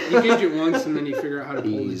gauge it. You gauge it once, and then you figure out how to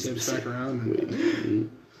pull the Ease tips the back around.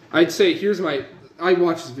 And I'd say here's my. I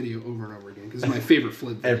watch this video over and over again because it's my favorite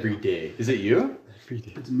flip. Video. Every day. Is it you?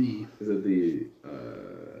 It's me. Is it the?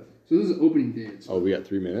 So this is opening day. It's, Oh, we got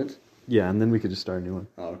 3 minutes. Yeah, and then we could just start a new one.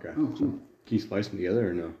 Oh, okay. oh, cool. Can you splice them together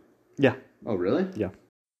or no? Yeah. Oh, really? Yeah.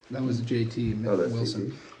 That was JT Oh, that's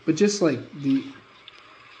Wilson. JT. But just like the.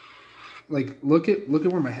 Like look at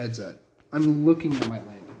where my head's at. I'm looking at my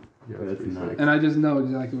landing, Yeah, that's nice. and I just know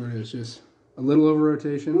exactly where it is. Just a little over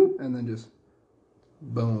rotation, and then just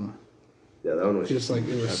boom. Yeah, that one was Just like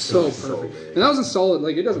it was so perfect. big. And that was a solid.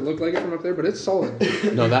 Like it doesn't look like it from up there, but it's solid.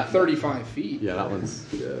 No, that 35 feet. Yeah, that one's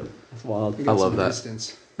Yeah. That's wild. You got I love some that.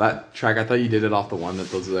 Distance. that track. I thought you did it off the one that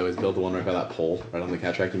those always build the one right by that pole, right on the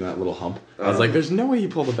cat track. You know that little hump. I was like, "There's no way you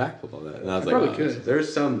pulled a backflip on that." And I was I like, probably "Oh, could.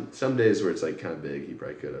 There's some days where it's like kind of big. He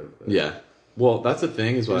probably could have. Yeah. Well, that's the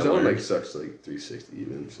thing is what His I own learned. like sucks like 360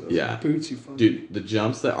 even. So. Yeah. Boots you fun. Dude, the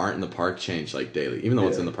jumps that aren't in the park change like daily, even the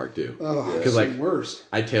ones Yeah. in the park do. Oh, Yeah. it's 'Cause, the like, worst.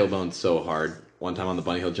 I tailboned so hard one time on the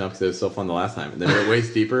bunny hill jump because it was so fun the last time, and then it went way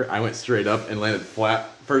steeper. I went straight up and landed flat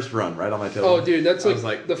first run right on my tailbone. Oh, dude, that's I like, was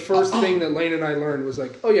like, the first thing that Lane and I learned was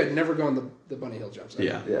like, oh yeah, never go on the bunny hill jumps.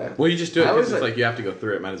 Yeah. Yeah. Well, you just do it I because was it's like- like you have to go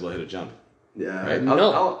through it. Might as well hit a jump. Yeah. Right?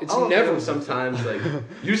 No, it's I'll never- never. Sometimes like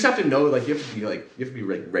you just have to know like you have to be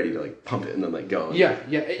like ready to like pump it and then like go. Yeah,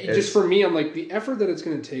 yeah. It's- Just for me, I'm like the effort that it's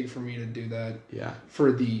going to take for me to do that Yeah.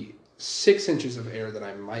 for the 6 inches of air that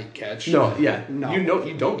I might catch. No. Yeah. No. You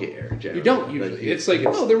don't get air. Generally. You don't usually. Like, It's like,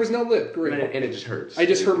 oh, there was no lip. Great. and it just hurts. I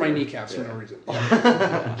just hurt my kneecaps for no reason.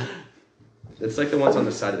 It's like the ones on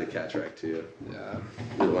the side of the cat track too. Yeah.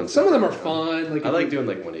 The ones Some of them are that- fun. Like I if like you- doing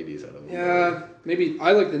like 180s out of them. Yeah, maybe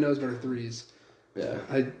I like the nose guard 3s. Yeah.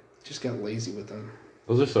 I just got lazy with them.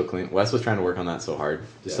 Those are so clean. Wes was trying to work on that so hard.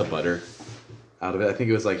 Just Yeah. the butter out of it. I think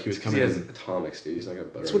it was like he was He coming has in. atomics, dude. He's not gonna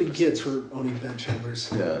butter. That's what he him. gets for owning bed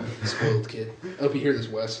shoulders. Yeah. Spoiled kid. I hope you hear this,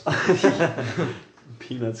 Wes.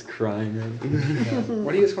 Peanut's crying. Right?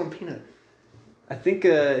 Why do you guys call him Peanut? I think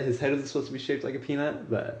his head was supposed to be shaped like a peanut,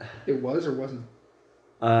 but It was or wasn't?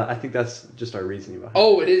 I think that's just our reasoning behind it.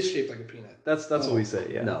 Oh, it is shaped like a peanut. That's what we say,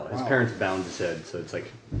 yeah. No, his Wow. parents bound his head, so it's like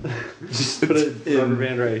Just put it in rubber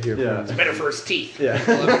band right here. Yeah. It's better for his teeth. Yeah.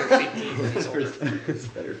 It's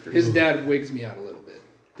better for His dad wigs me out a little bit.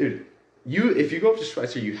 Dude, if you go up to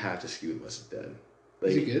Schweitzer, you have to ski with Wes's dad.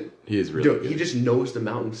 Like, Is he good? He is really dude, good. he just knows the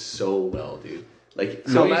mountain so well, dude. Like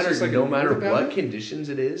So no he's matter just, like, no a matter nerd about what it? conditions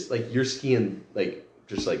it is, like you're skiing like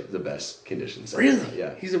just like the best conditions. ever. Really?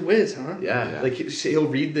 Yeah. He's a whiz, huh? Yeah, Yeah. like he'll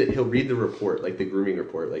read the report, like the grooming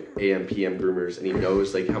report, like AM PM groomers, and he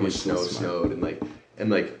knows like how much He's so snow smart. snowed and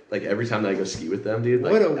like every time that I go ski with them, dude.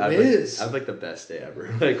 Like, What a whiz. I have like the best day ever.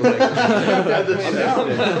 I'm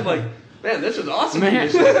like, man, this is awesome.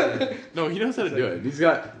 Man. No, he knows how to do it. He's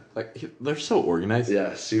got they're so organized.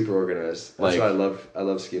 Yeah, super organized. That's Like- why I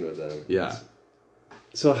love skiing with them. Yeah.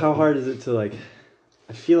 So how hard is it to like?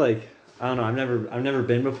 I feel like I don't know. I've never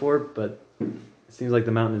been before, but it seems like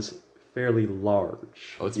the mountain is fairly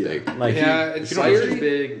large. Oh, it's Yeah. big. Like Yeah, it's If you don't know fiery. it's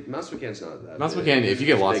big, Mouse McCann's not that. Mouse big. McCann, if you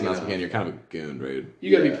get It's lost big in Mouse enough. McCann, you're kind of a goon, dude.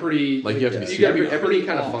 You gotta Yeah. be pretty. Like, you have to be You gotta be everybody pretty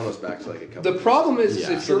kind of off. funnels back to like a couple. The problem is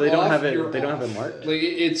Yeah. if so you're they don't off, have it. you're They don't off. have it marked. Like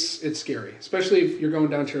it's scary, especially if you're going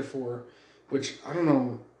down tier 4, which I don't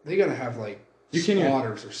know. They gotta have like You can't even-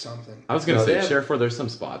 spotters or something. I was gonna No, they say, have- Sheriff 4, there's some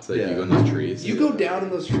spots that Yeah. you go in those trees. You go down in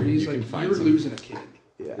those trees, You can like find you're some. losing a kid.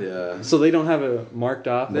 Yeah. So they don't have it marked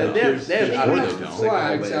off. They like, have They out don't. of They bounds, don't. like, Flags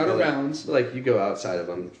all the way, out of like- bounds. Like you go outside of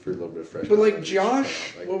them for a little bit of fresh. But water, like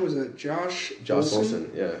Josh, like- what was it? Josh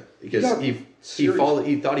Olson, yeah, because got he serious- followed.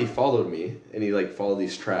 He thought he followed me, and he like followed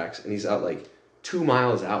these tracks, and he's out like 2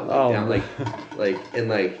 miles out, like Oh, down, man. like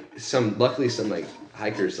luckily some like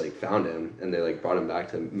hikers like found him, and they like brought him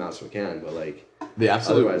back to Mouse McCann, but like The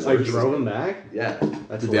absolute Otherwise, Like worst. drove him back. yeah,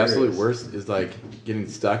 That's The absolute hilarious. worst is like getting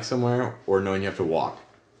stuck somewhere or knowing you have to walk.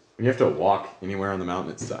 When you have to walk anywhere on the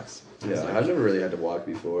mountain, it sucks. yeah. I've never really had to walk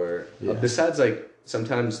before. Yeah. Besides like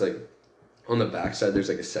sometimes like on the backside, there's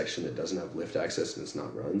like a section that doesn't have lift access and it's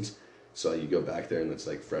not runs. So you go back there and it's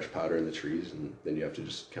like fresh powder in the trees, and then you have to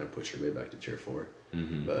just kind of push your way back to tier 4.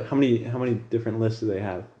 Mm-hmm. But How many different lists do they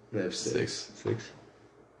have? they have 6. 6.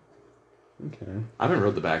 Okay. I haven't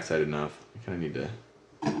rode the backside enough. I kind of need to.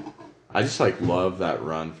 I just like love that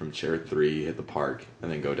run from chair 3, hit the park,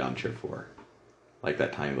 and then go down chair 4. Like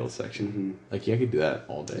that tiny little section. Mm-hmm. Like, yeah, I could do that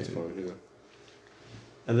all day. That's fun. Yeah.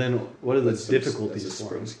 And then what are the That's some- difficulties that's a for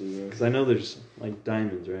sprint them? ski, yeah. Because I know there's like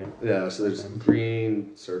diamonds, right? Yeah, so there's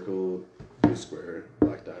green, circle, blue square,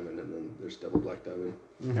 black diamond, and then there's double black diamond.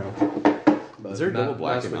 Okay. But Is there a double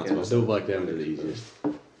black Mouse in Mount McCann's Snow? Double black diamond are are the the easiest.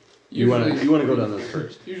 You want Usually- to go down those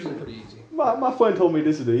first. Usually pretty easy. My friend told me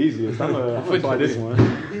this is the easiest. I'm gonna try this one.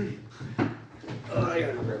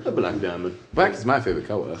 A black diamond. Black is my favorite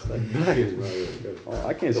color. Black is really good. Oh,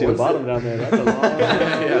 I can't see the bottom down there. That's a long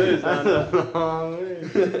ways down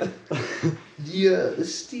there. The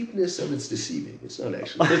steepness of it's deceiving. It's not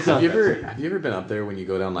actually. Have you ever been up there when you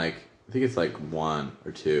go down like, I think it's like 1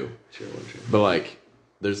 or 2, Sure. but like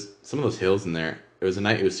there's some of those hills in there. It was a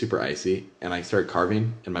night, it was super icy, and I started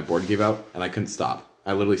carving and my board gave out and I couldn't stop.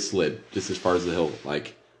 I literally slid just as far as the hill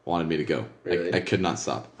like wanted me to go. Really? I could not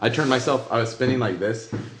stop. I turned myself, I was spinning like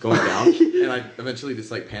this, going down, and I eventually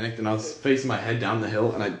just like panicked and I was facing my head down the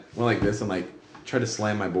hill and I went like this and like tried to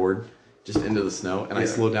slam my board just into the snow, and I Yeah.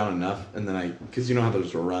 slowed down enough, and then because you know how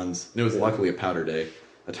those runs, and it was luckily a powder day,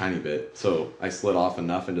 a tiny bit, so I slid off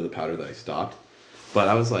enough into the powder that I stopped. But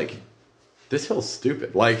I was like, this hill's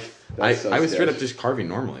stupid. Like, I That's so was straight up sketch. just carving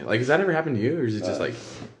normally. Like, has that ever happened to you, or is it just like,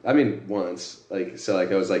 I mean, once, like, so,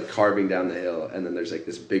 like, I was, like, carving down the hill, and then there's, like,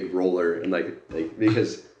 this big roller, and, like,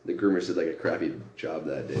 because the groomers did, like, a crappy job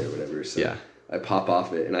that day or whatever, so Yeah. I pop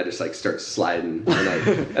off it, and I just, like, start sliding,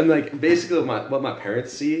 and, like, basically what my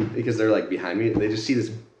parents see, because they're, like, behind me, they just see this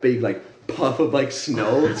big, like, puff of, like,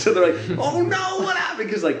 snow, so they're like, oh, no, what happened?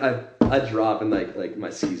 Because, like, I drop, and, like, my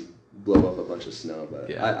skis blow up a bunch of snow, but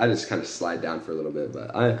Yeah. I just kind of slide down for a little bit,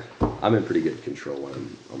 but I'm in pretty good control when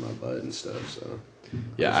I'm on my butt and stuff, so...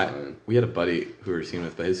 yeah, That's fine. we had a buddy who we were skiing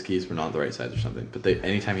with, but his skis were not on the right sides or something. But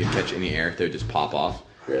anytime he'd catch any air, they would just pop off.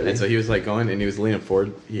 Really? And so he was like going, and he was leaning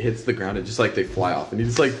forward. He hits the ground, and just like they fly off, and he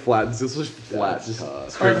just like flattens. This was flat, That's just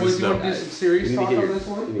tough. straight All right, in the boys, you snow. want to do some serious You need to talk get on your, this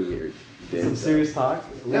one? you need to get your Some serious talk.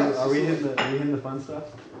 Yeah. Are we hitting the fun stuff?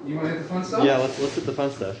 You want to hit the fun stuff? Yeah, let's hit the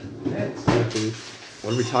fun stuff. Yeah, please.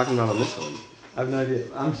 What are we talking about on this one? I have no idea.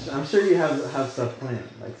 I'm sure you have stuff planned.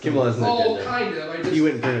 Like Kimball has an Oh, agenda. kind of. I just. He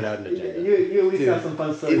went and printed out an agenda. you at least Dude. have some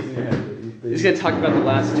fun stories in your head. He's gonna talk about the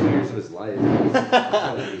last 2 years of his life.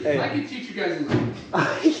 I can teach you guys a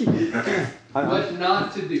lot, what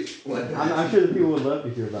not to do. I'm sure the people would love to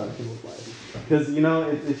hear about Kimball's life. Because,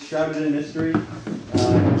 it's shrouded in mystery.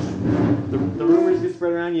 The rumors get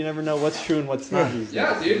spread around. You never know what's true and what's not.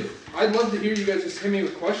 Yeah, dude. I'd love to hear you guys just hit me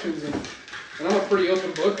with questions, and I'm a pretty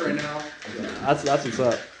open book right now. That's what's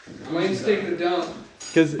up. Lane's taking a dump.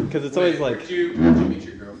 Because it's always like... Where'd you meet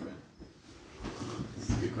your girlfriend? That's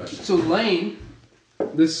a good question. So Lane,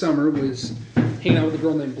 this summer, was hanging out with a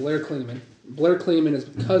girl named Blair Klingman. Blair Klingman is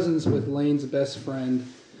cousins with Lane's best friend,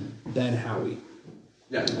 Ben Howie.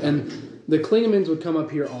 Yeah. And the Klingmans would come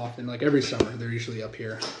up here often, like every summer. They're usually up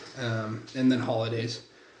here, and then holidays.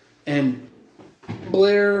 And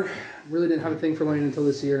Blair really didn't have a thing for Lane until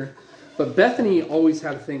this year, but Bethany always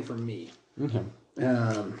had a thing for me. Okay.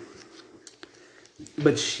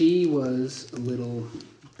 But she was a little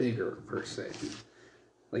bigger per se,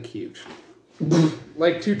 like huge,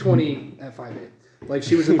 like 220 at 5'8". Like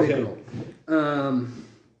she was a big girl.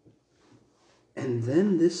 And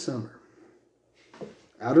then this summer,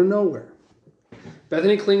 out of nowhere,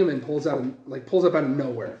 Bethany Klingman pulls up out of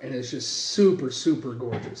nowhere, and it's just super, super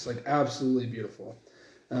gorgeous, like absolutely beautiful.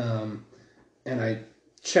 And I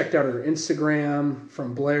checked out her Instagram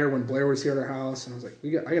from Blair when Blair was here at our house, and I was like,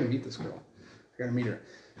 I gotta meet this girl. I gotta meet her.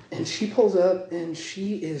 And she pulls up, and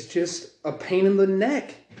she is just a pain in the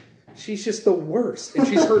neck. She's just the worst, and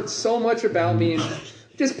she's heard so much about me, and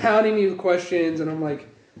just pounding me with questions, and I'm like,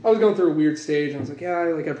 I was going through a weird stage, and I was like,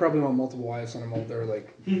 yeah, I probably want multiple wives when I'm older.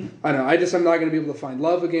 Like, I don't know, I'm not going to be able to find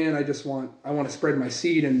love again. I want to spread my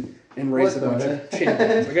seed and raise a bunch of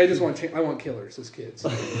champions. Like, I want killers as kids.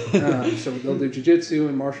 So they'll do jiu-jitsu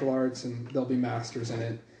and martial arts, and they'll be masters in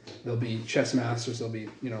it. They'll be chess masters. They'll be,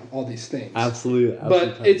 all these things. Absolutely.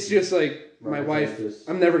 But it's just like, my wife,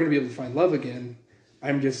 I'm never going to be able to find love again.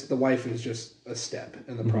 The wife is just a step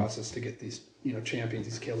in the process to get these, champions,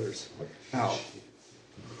 these killers out.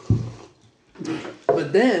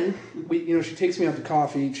 But then, she takes me out to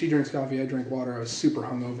coffee. She drinks coffee, I drink water. I was super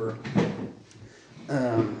hungover.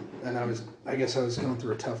 And I guess I was going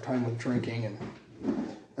through a tough time with drinking.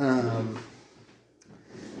 And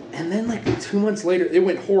then like 2 months later, it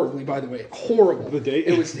went horribly, by the way. Horrible. The date?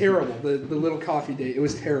 It was terrible. The little coffee date. It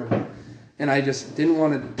was terrible. And I just didn't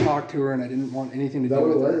want to talk to her, and I didn't want anything to do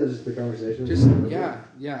with her. Just the conversation?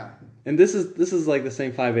 Yeah. And this is like the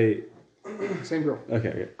same 5'8". Same girl.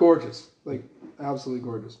 Okay. Gorgeous. Like, absolutely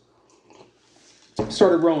gorgeous.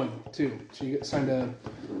 Started rowing, too. She signed a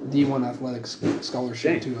D1 athletics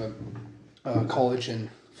scholarship to a college in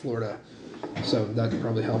Florida. So that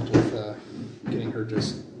probably helped with getting her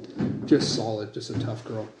just solid, just a tough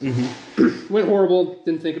girl. Mm-hmm. Went horrible.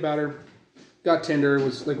 Didn't think about her. Got Tinder.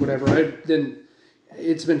 Was like, whatever.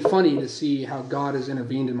 It's been funny to see how God has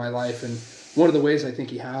intervened in my life. And one of the ways I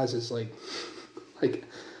think he has is like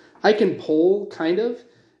I can pull kind of,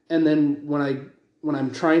 and then when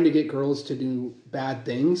I'm trying to get girls to do bad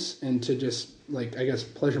things and to just like, I guess,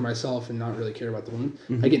 pleasure myself and not really care about the woman,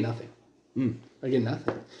 I get nothing. I get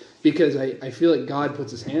nothing because I feel like God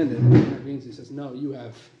puts his hand in and that means he says, no, you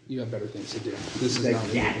have better things to do. This is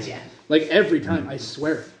not gotcha. Like every time, I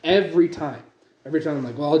swear, every time I'm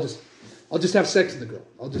like, well, I'll just have sex with the girl.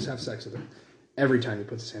 I'll just have sex with her. Every time he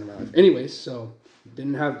puts his hand in my life. Anyways, so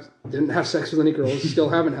didn't have sex with any girls. Still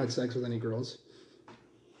haven't had sex with any girls.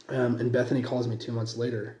 And Bethany calls me 2 months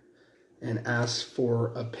later and asks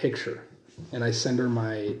for a picture. And I send her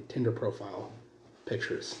my Tinder profile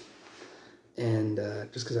pictures. And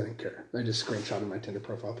just because I didn't care. I just screenshotted my Tinder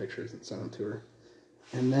profile pictures and sent them to her.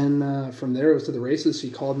 And then from there, it was to the races. She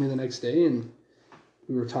called me the next day, and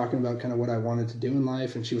we were talking about kind of what I wanted to do in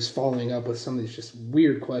life. And she was following up with some of these just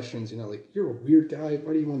weird questions, like, you're a weird guy.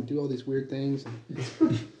 Why do you want to do all these weird things?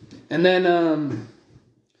 And then, and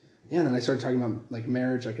then I started talking about, like,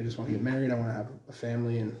 marriage. Like, I just want to get married. I want to have a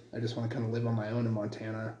family, and I just want to kind of live on my own in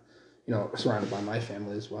Montana, surrounded by my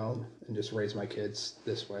family as well, and just raise my kids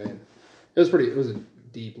this way. And it was a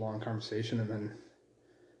deep, long conversation, and then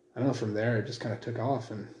I don't know, from there it just kind of took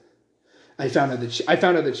off, and I found out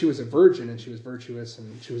that she was a virgin and she was virtuous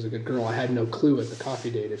and she was a good girl. I had no clue at the coffee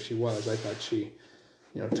date if she was. I thought she,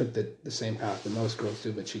 took the same path that most girls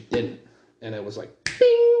do, but she didn't. And it was like,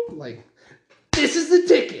 bing, like, this is the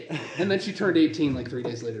ticket. And then she turned 18 like 3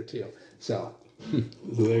 days later too. So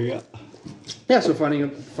there you go. So finding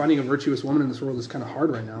a virtuous woman in this world is kind of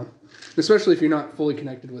hard right now, especially if you're not fully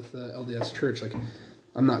connected with the LDS Church. Like,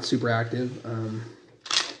 I'm not super active,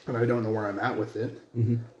 and I don't know where I'm at with it.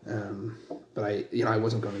 But I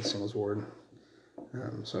wasn't going to the singles ward,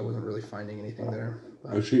 so I wasn't really finding anything there.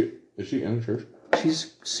 But Is she in the church?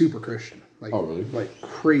 she's super Christian. Like, Oh, really? Like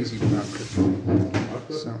crazy devout Christian.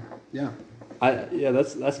 So yeah.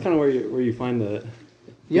 That's kind of where you find the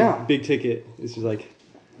Yeah. big ticket. It's just like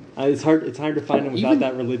it's hard to find them without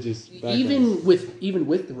that religious background. Even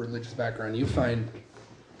with the religious background, you find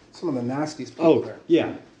some of the nastiest people there.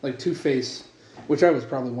 Yeah. Like Two-Face, which I was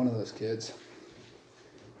probably one of those kids.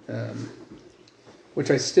 Which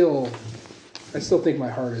I still think my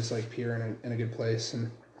heart is like pure and in a good place, and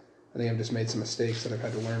I think I've just made some mistakes that I've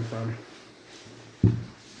had to learn from.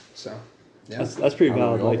 So, yeah. That's pretty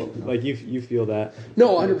valid. we all Like you feel that. No,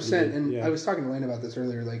 100%. And Yeah. I was talking to Lane about this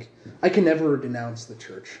earlier. Like, I can never denounce the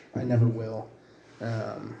church. I never will,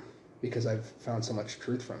 because I've found so much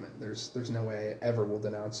truth from it. There's no way I ever will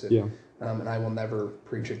denounce it. Yeah. And I will never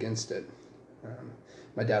preach against it.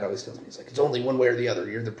 My dad always tells me, he's like, it's only one way or the other.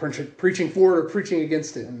 You're either preaching for it or preaching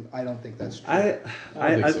against it, and I don't think that's true.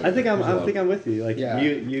 I think I'm with you. Like Yeah.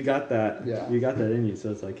 you got that. Yeah. You got that in you.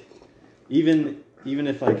 So it's like, even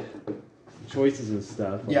if like choices and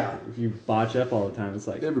stuff. Like, Yeah. If you botch up all the time, it's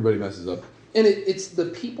like Everybody messes up. And it's the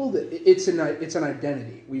people that it's an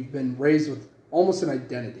identity. We've been raised with almost an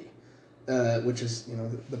identity, which is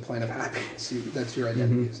the plan of happiness. That's your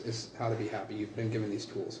identity is how to be happy. You've been given these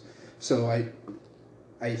tools. So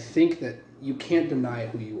I think that you can't deny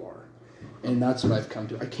who you are, and that's what I've come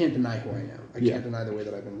to. I can't deny who I am. I can't deny the way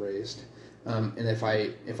that I've been raised. And if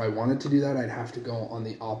I wanted to do that, I'd have to go on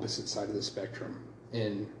the opposite side of the spectrum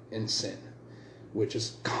in sin, which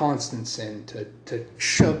is constant sin to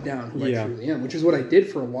shove down who I truly am, which is what I did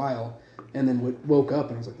for a while, and then woke up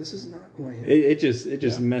and I was like, this is not who I am. it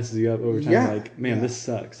just messes you up over time. Yeah. Like, man, this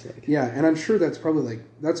sucks. Like, Yeah, and I'm sure that's probably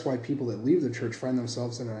that's why people that leave the church find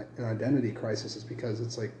themselves in an identity crisis, is because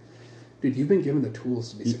it's like, dude, you've been given the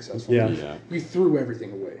tools to be successful. Yeah. You threw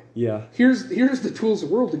everything away. yeah. Here's the tools the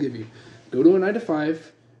world to give you. Go to a 9 to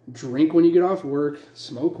 5, drink when you get off work,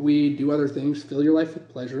 smoke weed, do other things, fill your life with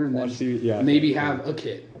pleasure, and Watch then TV, maybe have a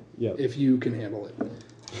kid Yep. if you can handle it.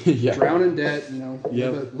 Yeah. Drown in debt,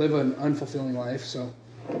 Yep. live an unfulfilling life. So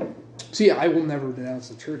yeah, I will never denounce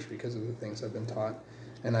the church because of the things I've been taught,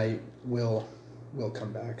 and I will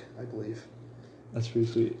come back, I believe. That's pretty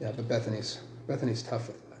sweet. Yeah, but Bethany's tough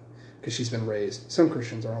with that because she's been raised. Some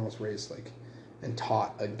Christians are almost raised and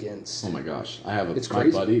taught against. Oh my gosh. I have It's my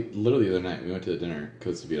crazy. buddy, literally the other night, we went to the dinner,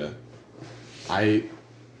 Costa Vida. I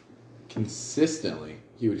consistently,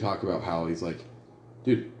 he would talk about how he's like,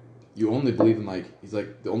 dude, you only believe in he's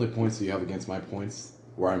like, the only points that you have against my points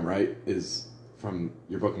where I'm right is from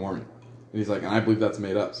your Book of Mormon. And he's like, and I believe that's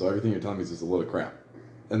made up, so everything you're telling me is just a load of crap.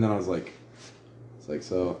 And then I was like,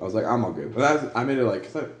 I'm all good. But I made it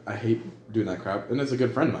because I hate doing that crap, and it's a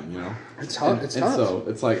good friend of mine, It's tough. And so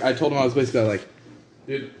it's like, I told him, I was basically like,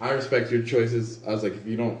 dude, I respect your choices. I was like, if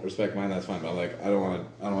you don't respect mine, that's fine. But I don't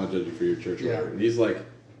want to judge you for your church or Yeah. whatever. And he's like,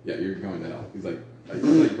 yeah, you're going to hell. He's like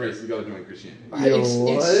Bryce, you got to join Christianity.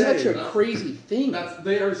 It's such a crazy thing.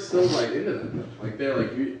 They are so into that. Like they're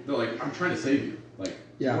like, I'm trying to save you. Like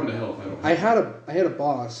Yeah. you're going to hell if I don't. I had a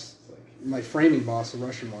boss, my framing boss, a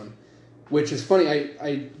Russian one, which is funny.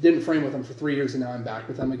 I didn't frame with them for 3 years, and now I'm back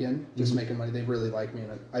with them again, just making money. They really like me,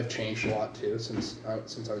 and I've changed a lot too since I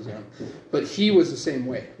was young. But he was the same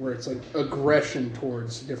way, where it's like aggression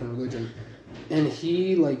towards a different religion, and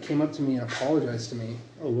he came up to me and apologized to me.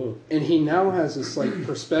 Oh, whoa. And he now has this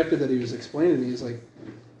perspective that he was explaining to me. He's like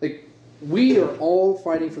we are all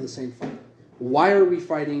fighting for the same fight. Why are we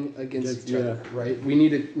fighting against each other? Right? We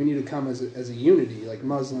need to come as a unity, like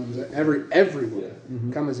Muslims,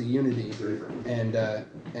 everyone come as a unity, and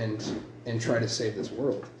try to save this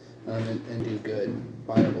world, and do good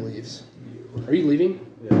by our beliefs. Are you leaving?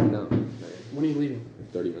 Yeah, no. When are you leaving?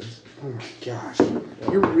 30 minutes. Oh my gosh,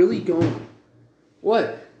 you're really going.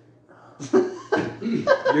 What?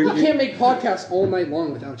 We can't make podcasts all night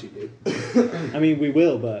long without you, dude. I mean, we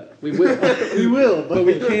will, but We will. we will, but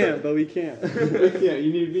we can't. But we can't. Yeah,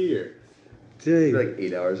 you need to be here. Dang. Like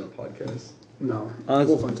 8 hours of podcast. No.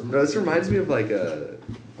 Honestly. We'll find something. No, this reminds me of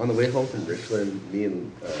on the way home from Richland, me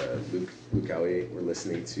and Luke Howie were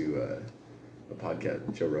listening to a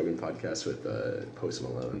podcast, Joe Rogan podcast with Post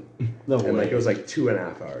Malone. No And way. it was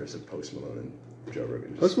 2.5 hours of Post Malone and Joe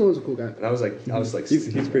Rogan. Post Malone's a cool guy. And I was like,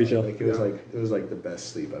 He's pretty chill. It was the best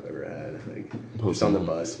sleep I've ever had. Just on the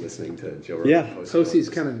bus listening to Joe Rogan. Yeah. Post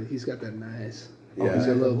Posey's Malone. he's got that nice. Yeah. He's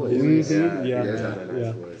got a little voice. Mhm. Yeah, Yeah. he does have that nice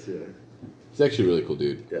Yeah. voice, yeah. He's actually a really cool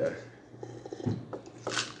dude. Yeah.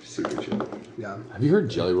 Super chill. Yeah. Have you heard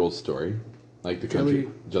Jelly Roll's story? Like the country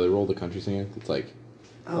Jelly Roll, the country singer. It's like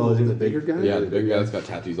Oh, the bigger guy. yeah, the big guy that's got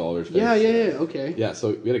tattoos all over his face. Yeah. Okay. Yeah,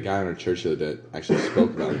 so we had a guy on our church the other day that actually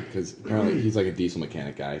spoke about it because apparently he's like a diesel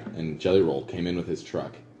mechanic guy, and Jelly Roll came in with his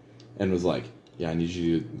truck and was like, "Yeah, I need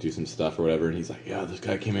you to do some stuff or whatever." And he's like, "Yeah, this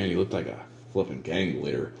guy came in, he looked like a flipping gang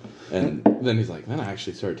leader." And then he's like, then I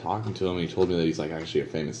actually started talking to him, and he told me that he's like actually a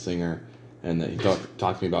famous singer, and that he talked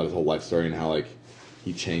to me about his whole life story and how like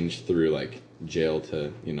he changed through like jail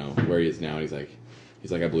to where he is now. And he's like,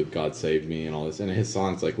 I believe God saved me and all this. And his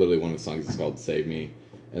song's like literally one of the songs is called "Save Me,"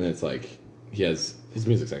 and then it's like his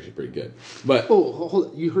music's actually pretty good. But hold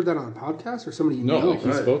on. You heard that on a podcast or somebody you no, know? like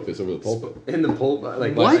he spoke this over the pulpit. In the pulpit,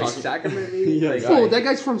 like What? Talk Sacrament, maybe? Yeah. Like, Oh, that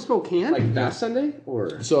guy's from Spokane. like Fast Sunday,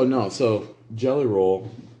 or So Jelly Roll,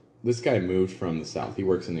 this guy moved from the South. He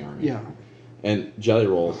works in the Army. Yeah. And Jelly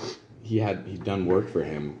Roll, he'd done work for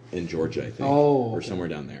him in Georgia, I think, or somewhere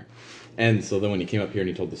down there. And so then when he came up here and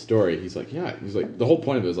he told the story, he's like, the whole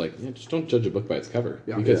point of it was like, just don't judge a book by its cover,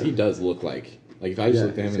 because he does look like if I just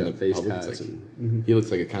looked at him in the face public, tats it's like, and he looks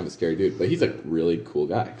like a kind of a scary dude, but he's a really cool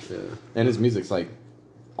guy. Yeah. And his music's like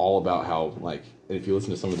all about how like, and if you listen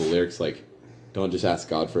to some of the lyrics, like, don't just ask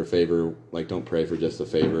God for a favor, like don't pray for just a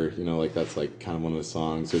favor, like that's like kind of one of the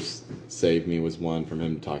songs. There's "Save Me" was one from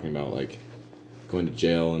him talking about like going to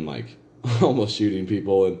jail and like almost shooting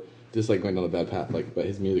people and just like going down the bad path. Like, but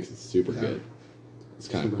his music's super good. It's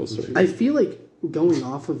kind of a cool story. I feel like going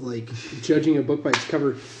off of like judging a book by its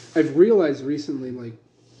cover, I've realized recently like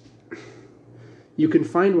you can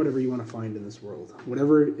find whatever you want to find in this world.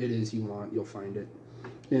 Whatever it is you want, you'll find it.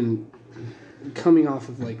 And coming off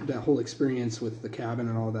of like that whole experience with the cabin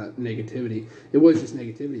and all that negativity, it was just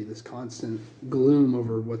negativity, this constant gloom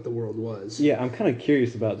over what the world was. Yeah, I'm kind of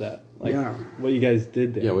curious about that. Like, what you guys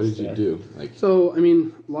did there. Yeah, what and did you stuff. do? Like, So, I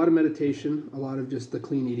mean, a lot of meditation, a lot of just the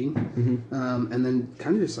clean eating, and then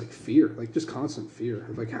kind of just like fear, like just constant fear.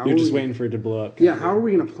 Like how You're are just we- waiting for it to blow up. Yeah, how are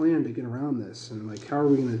we going to plan to get around this, and like how are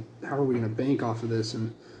we going to bank off of this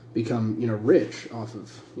and become rich off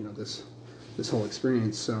of this whole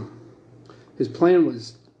experience? So his plan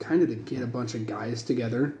was kind of to get a bunch of guys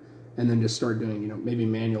together and then just start doing maybe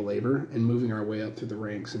manual labor and moving our way up through the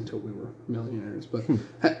ranks until we were millionaires. But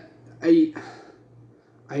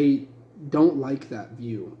I don't like that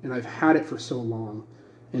view, and I've had it for so long,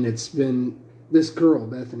 and it's been this girl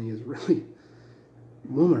Bethany is really.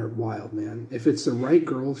 Women are wild, man. If it's the right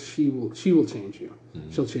girl, she will change you.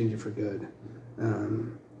 Mm-hmm. She'll change you for good.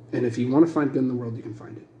 And if you want to find good in the world, you can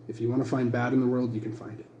find it. If you want to find bad in the world, you can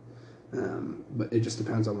find it. But it just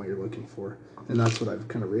depends on what you're looking for. And that's what I've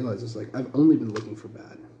kind of realized is like I've only been looking for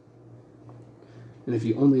bad. And if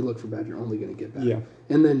you only look for bad, you're only going to get bad. Yeah.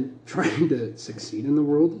 And then trying to succeed in the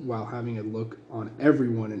world while having a look on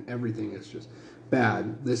everyone and everything is just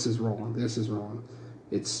bad. This is wrong. This is wrong.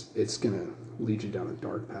 It's going to lead you down a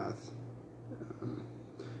dark path.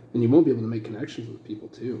 And you won't be able to make connections with people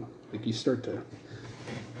too. Like you start to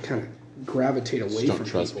kind of gravitate away don't from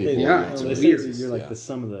trust people. people. Yeah, Well, it's They say weird. you're like Yeah. the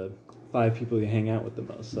sum of the 5 people you hang out with the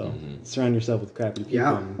most. So surround yourself with crappy people.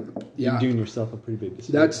 Yeah. And Yeah. You're doing yourself a pretty big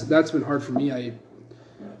disservice. That's been hard for me.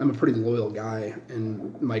 I'm a pretty loyal guy,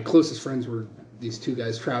 and my closest friends were these two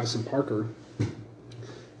guys, Travis and Parker.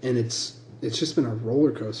 And it's just been a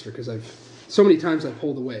roller coaster because so many times I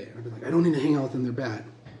pulled away. I'd be like, I don't need to hang out with them. They're bad.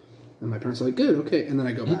 And my parents are like, good, okay. And then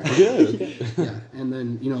I go back. Good. Okay. Yeah. And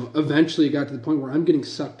then, eventually it got to the point where I'm getting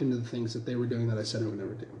sucked into the things that they were doing that I said I would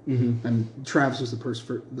never do. Mm-hmm. And Travis was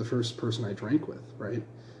the first person I drank with, right?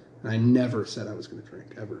 And I never said I was going to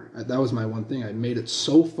drink, ever. That was my one thing. I made it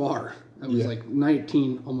so far. I was like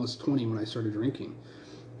 19, almost 20 when I started drinking.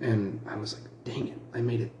 And I was like, dang it. I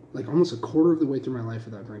made it like almost a quarter of the way through my life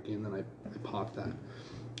without drinking, and then I popped that.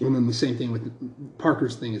 And then the same thing with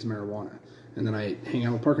Parker's thing is marijuana. And then I hang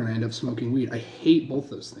out with Parker and I end up smoking weed. I hate both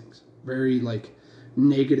those things. Very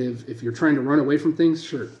negative. If you're trying to run away from things,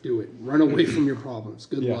 sure, do it. Run away from your problems.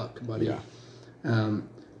 Good luck, buddy. Yeah.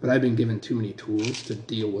 But I've been given too many tools to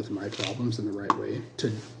deal with my problems in the right way,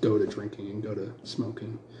 to go to drinking and go to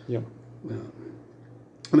smoking. Yep.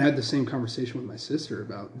 And I had the same conversation with my sister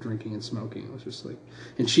about drinking and smoking. It was just like,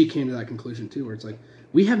 and she came to that conclusion too, where it's like,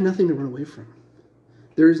 we have nothing to run away from.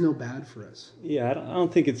 There is no bad for us. Yeah, I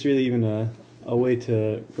don't think it's really even a way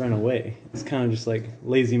to run away. It's kind of just like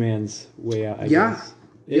lazy man's way out, I guess.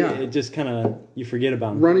 It just kind of, you forget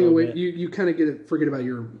about them. Running away, you kind of forget about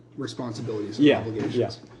your responsibilities and obligations. Yeah.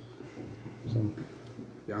 So,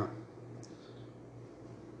 Yeah.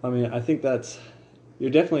 I mean, I think you're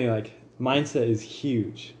definitely mindset is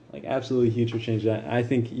huge. Absolutely huge for change that. I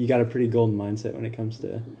think you got a pretty golden mindset when it comes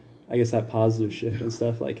to I guess that positive shift and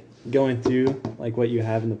stuff, like going through like what you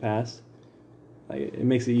have in the past, like it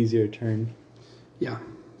makes it easier to turn. Yeah,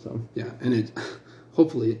 So and it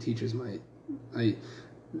hopefully it teaches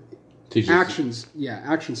Teachers. actions. Yeah,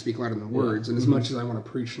 actions speak louder than words. And as much as I want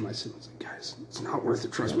to preach to my students, like, guys, it's not worth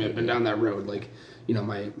it. Trust me, I've been down that road. Like,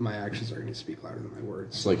 my actions are going to speak louder than my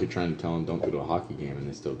words. It's like you're trying to tell them don't go to a hockey game and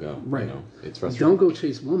they still go. Right. You know? It's frustrating. Don't go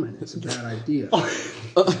chase women. It's a bad idea,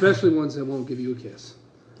 especially ones that won't give you a kiss.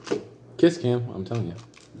 Kiss cam, I'm telling you.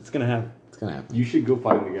 it's gonna happen. It's gonna happen. You should go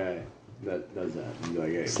find the guy that does that and be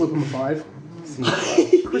like, hey. Slip them a 5.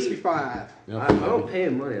 Crispy 5. You know, I don't pay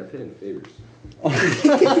him money. I pay him favors. I'm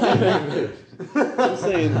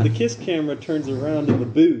saying the kiss camera turns around in the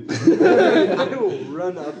booth. I will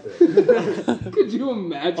run up there. Could you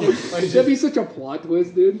imagine? That'd be such a plot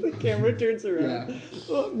twist, dude. The camera turns around.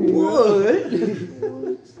 Yeah.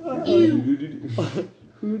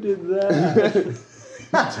 Who did that?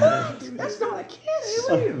 That's not a kiss.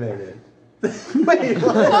 Wait a minute. Wait,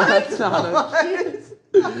 what? That's not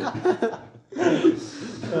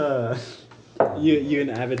a You an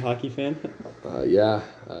avid hockey fan? Yeah.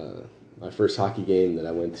 My first hockey game that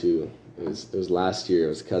I went to, it was last year. I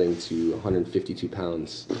was cutting to 152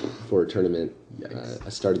 pounds for a tournament. I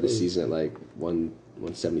started the season at like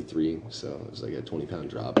 173, so it was like a 20-pound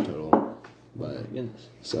drop total. But Goodness.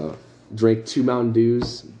 so drank 2 Mountain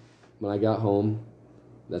Dews when I got home.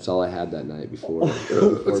 That's all I had that night before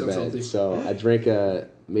sounds bed. healthy. So I drank a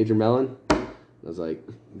Major Melon. I was like,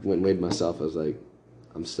 went and weighed myself. I was like,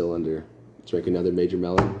 I'm still under. Drank another Major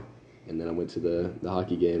Melon, and then I went to the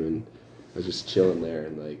hockey game, and I was just chilling there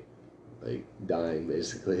and like dying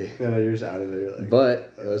basically. Yeah, you're just out of there. Like,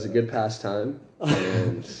 But it was a good pastime,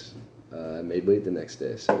 and I made weight the next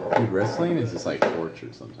day. So Dude, wrestling is just like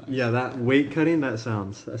torture sometimes. Yeah, that weight cutting that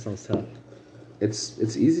sounds tough. it's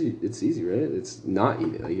easy. It's easy, right? It's not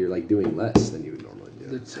easy. Like you're like doing less than you would normally do.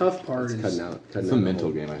 The tough part It's is cutting out. It's a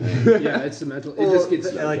mental the game, I think. yeah, it's the mental. It just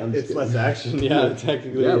gets. like I'm just it's less action. Yeah,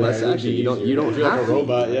 technically. Yeah, less it would action. be You don't feel like have a to.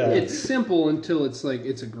 robot. Yeah. It's simple until it's like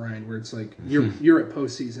it's a grind where it's like you're at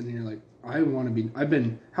postseason and you're like, I want to be. I've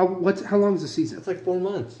been how long is the season? It's like 4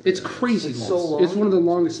 months. It's crazy. It's long. so long. It's one of the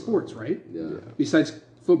longest sports, right? Yeah. Besides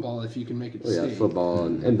football, if you can make it to Oh, yeah, state. football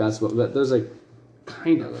and basketball. But there's like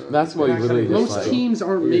Kind of. That's why you literally just Most like, teams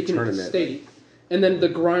aren't Your making it to tournament, state. And then the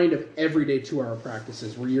grind of everyday 2-hour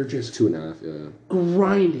practices where you're just 2.5. Yeah.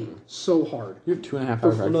 grinding so hard. you have 2.5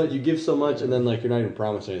 hours. No, you give so much, and then like you're not even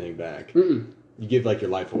promised anything back. Mm-mm. You give like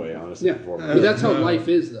your life away, honestly. Yeah. Before I mean, that's how life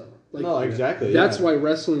is, though. Like, No, exactly. That's yeah. why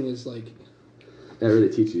wrestling is like. That really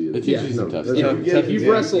teaches you. It teaches you some tough that's- stuff. If you've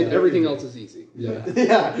wrestled, everything else is easy. Yeah.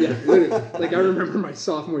 Yeah. Yeah, literally. Like I remember my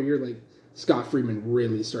sophomore year, like Scott Freeman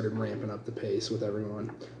really started ramping up the pace with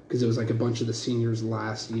everyone because it was like a bunch of the seniors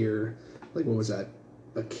last year. Like what was that?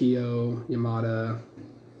 Akio, Yamada.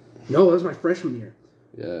 No, that was my freshman year.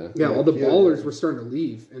 Yeah. Yeah, all the ballers were starting to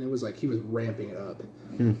leave, and it was like he was ramping it up.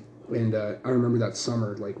 And I remember that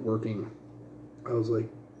summer, like working. I was like,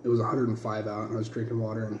 it was 105 out, and I was drinking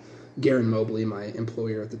water, and Garen Mobley, my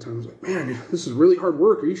employer at the time, was like, "Man, this is really hard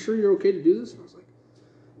work. Are you sure you're okay to do this?" And I was like,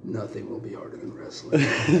 "Nothing will be harder than wrestling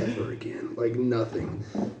ever again. Like nothing.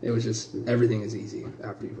 It was just everything is easy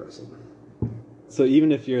after you've wrestled." So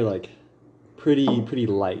even if you're like pretty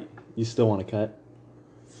light, you still want to cut?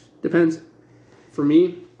 Depends. For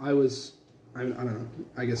me, I don't know.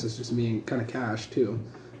 I guess it's just me and kind of Cash too.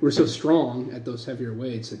 We're so strong at those heavier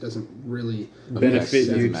weights, it doesn't really Benefit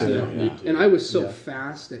Doesn't you matter, to. yeah. And I was so Yeah.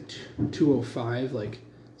 fast at 205, like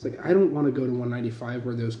it's like I don't want to go to 195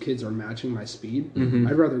 where those kids are matching my speed.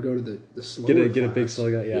 I'd rather go to the slower Get a big class.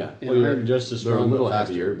 slow guy. Yeah. And Well, you're I'm- just as They're a strong, little but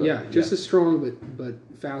faster. heavier, but yeah, just as strong but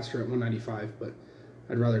faster at 195. But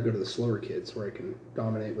I'd rather go to the slower kids where I can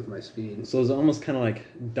dominate with my speed. So it's almost kind of like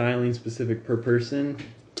dialing specific per person.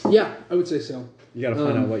 Yeah, I would say so. You got to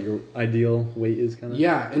find out what your ideal weight is, kind of.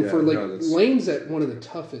 Yeah, and Yeah, for like no, that's- Lane's at one of the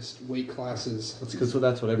toughest weight classes. That's because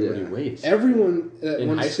that's what everybody Yeah. weighs. Everyone at In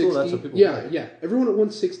 160, high school, that's what people yeah, weigh. yeah. Everyone at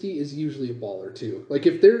 160 is usually a baller too. Like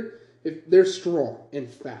if they're strong and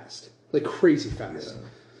fast, like crazy fast.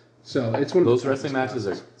 So it's one of Those the wrestling toughest matches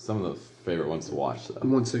are classes. some of the favorite ones to watch, though.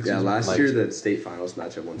 160. Yeah, last Like- year the state finals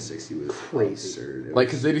match at 160 was Crazy. absurd. It Like, was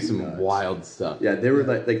because they do some nuts. wild stuff. Yeah, they were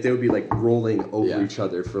like they would be like rolling over Yeah. each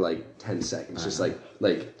other for like 10 seconds, just like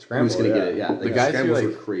who's Scramble, gonna get yeah. it? Yeah, The guys who, scrambles like-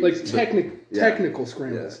 were crazy. like Yeah. technical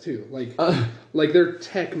scrambles too. Like Uh, like they're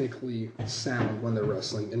technically sound when they're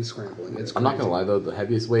wrestling and scrambling. It's I'm not gonna crazy. lie though, the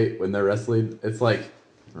heaviest weight when they're wrestling, it's like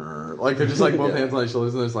Like they're just like both hands on their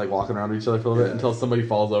shoulders and they're just like walking around each other for a little bit until somebody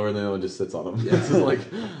falls over and then the other one just sits on them. Yeah. It's just like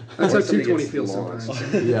That's how somebody 220 gets feels launched.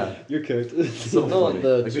 sometimes. yeah. You're cooked. So No, funny.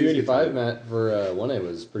 the Like, they just get 285 tired. mat for 1A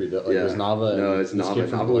was pretty dope. Like, Yeah. it was Nava. No, and it's this Nava. kid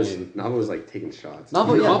from Nava was like taking shots.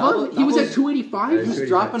 Nava, yeah, Nava? He was at Nava 285? Yeah, He was 285,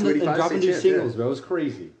 dropping and 285 dropping state these champ, singles, yeah. bro. It was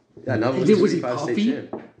crazy. Yeah, Nava was Was he 285 state puffy?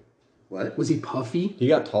 champ. What? Was he puffy? He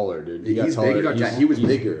got taller, dude. He got He's taller. bigger. Yeah, he was he's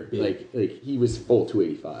bigger. big. Like he was full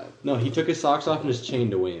 285. No, he took his socks off and his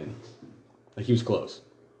chain to weigh in. Like he was close.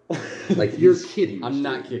 Like You're he's kidding. huge, I'm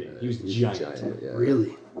not dude. kidding. He was He's giant. Yeah.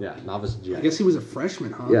 Really? Yeah, Nava's giant. I guess he was a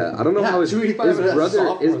freshman, huh? Yeah, I don't know Yeah, how his 285 and a brother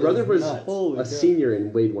sophomore, was that's nuts. Holy a crap. senior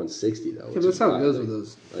and weighed 160 though. Yeah, which but that's is how it wild. goes with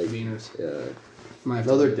those Like, Veners. Yeah, Might have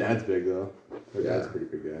No, to- their dad's big though. Their dad's Yeah. a pretty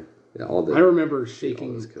big guy. yeah. All the I remember all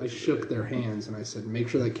shaking. those I coaches shook are their hands and I said, "Make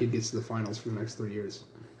sure that kid gets to the finals for the next 3 years."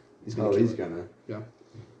 He's gonna Oh, kill he's it. gonna. Yeah.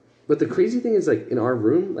 But the crazy thing is, like in our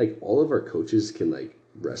room, like all of our coaches can like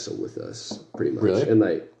wrestle with us pretty much, Really? and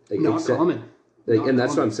like Not except- common. Like, Not and that's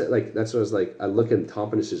what common. I'm saying. Like that's what I was like. I look in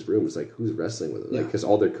Tompanish's room. It's like who's wrestling with him? Like Yeah. because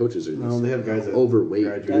all their coaches are No, these they have guys that overweight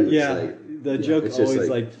graduated. dudes. Yeah, Like, the joke it's just always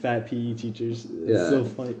like- like fat PE teachers. It's Yeah. so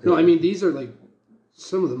funny. No, I mean these are like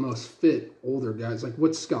some of the most fit older guys. Like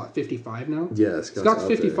what's Scott? 55 now. yeah, Scott's out there.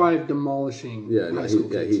 55, demolishing Yeah, no, high school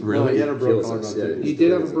he, yeah, kids. he Really? really He had a broken kills us. collarbone, Yeah, too. He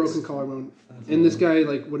did have a kills broken us. collarbone, and this guy,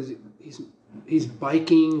 like, what is he? He's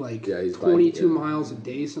biking like Yeah, he's 22 biking, yeah. miles a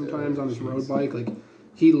day sometimes on his road bike. Like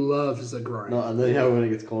he loves the grind. No, and then yeah, when it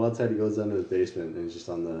gets cold outside, he goes down to his basement and he's just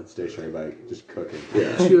on the stationary bike, just cooking.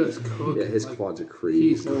 Yeah, Just cooking. yeah, his like, quads are crazy.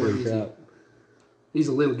 he's crazy. crap. He's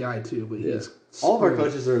a little guy too, but Yeah. he's All of our screwed.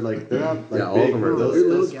 coaches are like they're not like Yeah, all big, of them are but little- those they're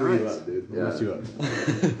those little screw you guys. up, dude. Yeah. Mess you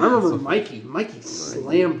up. I remember Mikey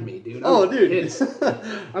slammed me, dude. I Oh, was dude. pissed.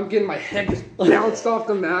 I'm getting my head just bounced off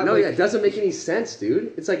the mat. No, like, yeah, it doesn't make any sense,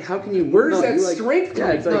 dude. It's like how can you? Where's no, that you, like, strength Yeah,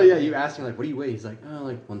 coming it's from? like No, yeah, you asked him like, what do you weigh? He's like, oh,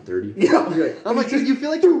 like 130. Yeah. You're like, I'm like, dude, you feel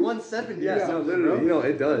like you're 170. yeah, no, literally, you know,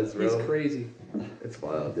 it does, bro. He's crazy. It's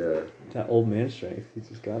wild, yeah. That old man strength. He's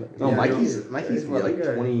just got it. No, Yeah, Mikey's what, like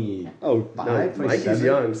younger. 25, Oh, No, 27? Mikey's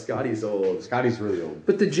young, Scotty's old. Scotty's really old.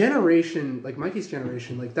 But the generation, like Mikey's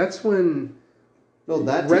generation, like that's when No,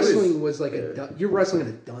 that wrestling was like you're wrestling in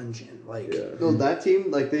a dungeon, like Yeah. No, that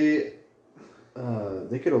team like they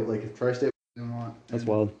could have like if Tri-State. that's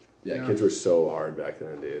wild. Yeah, Yeah. kids were so hard back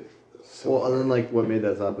then, dude. So Well, and then like what made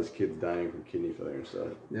that stop was kids dying from kidney failure and stuff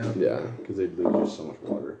yeah. yeah. because they'd lose just so much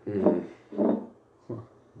water. Mhm.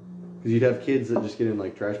 Because you'd have kids that just get in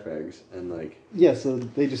like trash bags and like Yeah, so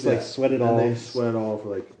they just like sweat it and all. they sweat it all for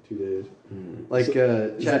like 2 days. Mhm. Like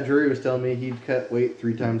Chad Drury was telling me he'd cut weight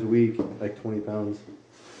 3 times a week, like 20 pounds,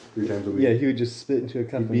 3 times a week. Yeah, he would just spit into a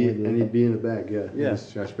cup he'd be in the bag, yeah, Yeah. in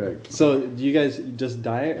his trash bag. So, do you guys just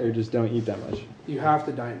diet or just don't eat that much? You have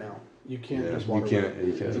to diet now. You can't Yeah, just you water can't. weight.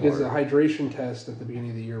 You can't. Because the hydration test at the beginning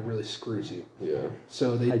of the year really screws you. Yeah.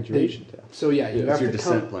 So they Hydration test. So yeah, you It's have your to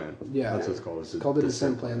descent come, plan. Yeah. That's what it's called. It's called a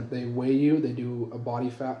descent plan. They weigh you. They do a body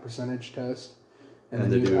fat percentage test, And then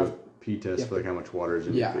they you do have. a pee test Yeah. for like how much water is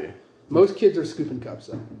in Yeah. the pee. Most kids are scooping cups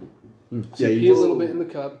though. So Yeah, you you pee a just- little bit in the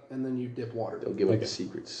cup and then you dip water. Don't give up the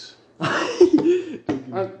secrets.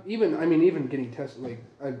 Even getting tested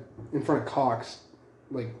in front of Cox,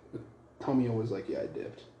 like Tomio was like, "Yeah, I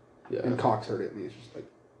dipped," Yeah. and Cox heard it and he's just like,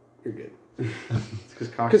 "You're good." Because Because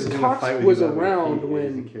Cox was around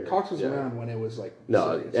when Cox. Cox was Yeah. around when it was like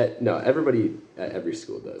No, serious. no. Everybody at every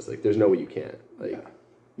school does. Like, there's no way you can't. Like, Yeah.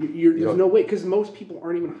 You There's don't- no way because most people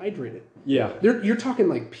aren't even hydrated. Yeah. You're talking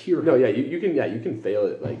like pure. no, yeah, you can fail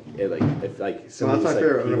it. Like, if like So that's somebody's, my like,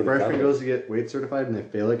 favorite. When peeing a in the freshman cup, goes to get weight certified and they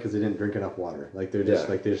fail it because they didn't drink enough water. Like they're just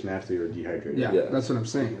Yeah. they just naturally are dehydrated. Yeah, Yeah. that's what I'm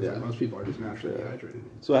saying. is Yeah. that most people are just naturally Yeah. dehydrated.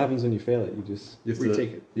 So, what happens when you fail it? You just You have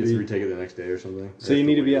Retake to, it. You have to retake it the next day or something. So, you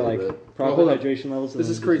need to be at wait a like little bit. proper hold on. hydration levels. and This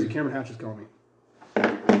then is just- crazy. Cameron Hatch is calling me.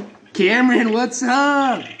 Cameron, what's up?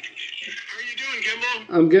 How are you doing,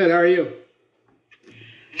 Kimball? I'm good. How are you?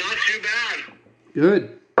 Not too bad.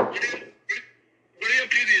 Good. What are you up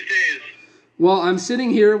to these days? Well, I'm sitting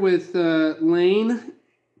here with Lane,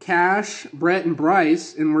 Cash, Brett, and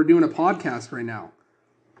Bryce, and we're doing a podcast right now.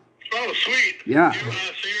 Oh, sweet. Yeah. So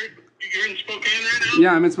you're in Spokane right now?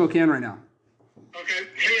 Yeah, I'm in Spokane right now. Okay.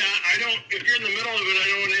 Hey, I don't. If you're in the middle of it, I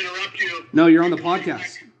don't want to interrupt you. No, you're on the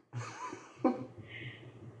podcast.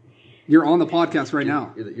 You're on the podcast right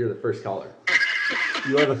now. You're the first caller.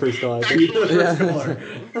 You are the first guy. What's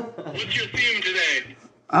your theme today?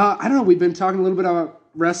 I don't know. We've been talking a little bit about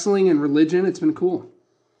wrestling and religion. It's been cool.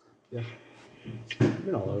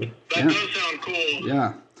 Been all over. That Yeah. does sound cool.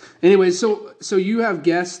 Yeah. Anyways, so you have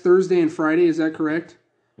guests Thursday and Friday. Is that correct?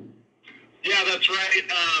 Yeah, that's right.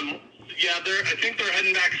 Yeah, I think they're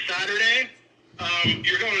heading back Saturday.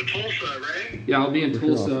 You're going to Tulsa, right? Yeah, I'll be in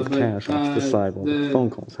Tulsa, but cash off to the side while the phone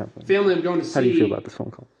call's happening. family I'm going to see. How do you feel about this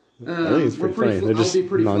phone call? I think it's pretty funny. They're just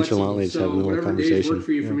nonchalantly just having a little whatever days conversation. work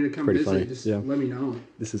for you for me to come Pretty visit, funny. just Yeah. let me know.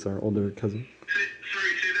 This is our older cousin. Sorry,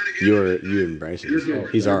 say that again. You and Bryson. You're good.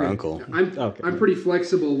 He's You're our good. uncle. I'm pretty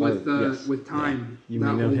flexible with yes. with time. You that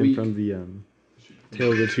may know whole him week. from the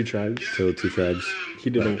Tale of the Two Tribes. So 2 tribes. He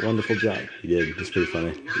did a wonderful job. He did. It's pretty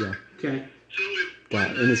funny. Yeah. Okay,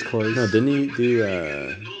 Got in his clothes. No, didn't he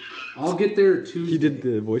do I'll get there Tuesday. He did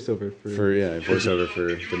the voiceover for voiceover for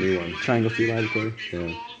the new one? Triangle Feet Library.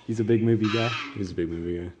 Yeah, He's a big movie guy. he's a big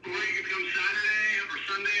movie guy. Or you can come Saturday or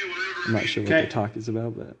Sunday or whatever. I'm not sure what Okay. the talk is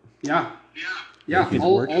about, but Yeah, Yeah. yeah.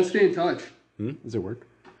 I'll stay in touch. does it work?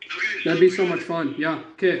 Okay. That'd be so much fun. Yeah.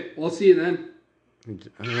 Okay, well, I'll see you then.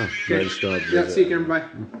 I don't know. Okay. Yeah, see you, Cameron. Bye.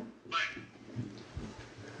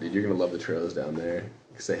 Dude, you're gonna love the trails down there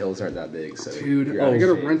because the hills aren't that big. So Dude, you're I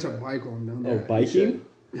gotta actually- rent a bike while I'm down there. Biking?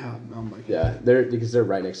 Yeah, mountain biking. Yeah, because they're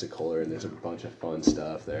right next to Kohler and there's a bunch of fun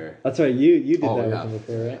stuff there. That's right. You did Oh, that yeah. with him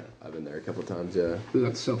before, right? I've been there a couple times. Yeah, Dude,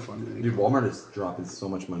 that's so fun, man. Dude, Walmart is dropping so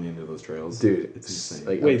much money into those trails. dude, it's insane.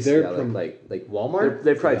 Like, Wait, they're yeah, from like Walmart?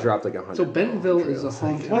 They probably dropped like 100. So Bentonville is a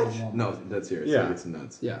hometown of Walmart. No, that's serious. Yeah. Like, it's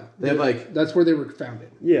nuts. Yeah. They have like That's where they were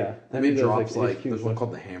founded. Yeah. they made drops like like there's one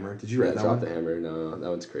called the Hammer. Did you Yeah, read that drop one? the hammer. No, that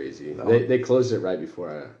one's crazy. That They, one? they closed it right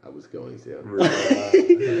before I was going to.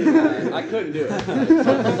 I couldn't do it.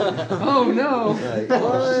 Oh no! Like,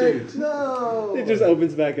 oh shoot! No. It just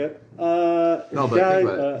opens back up. No, but guys, think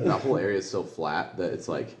about it. That whole area is so flat that it's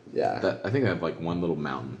like Yeah. That, I think they have like one little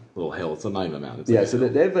mountain, little hill. It's not even a mountain. It's Yeah, like a so hill.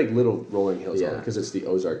 they have like little rolling hills Yeah. because it's the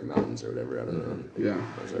Ozark Mountains or whatever. I don't know. Yeah.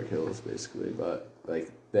 Ozark Hills basically, but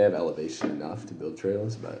like they have elevation enough to build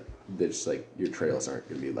trails, but they're just like your trails aren't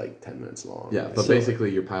gonna be like 10 minutes long. Yeah, but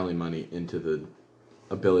basically you're piling money into the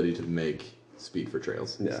ability to make speed for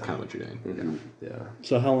trails. That's Yeah. kind of what you're doing. Mhm. Yeah.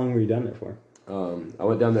 So how long were you down there for? I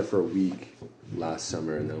went down there for a week last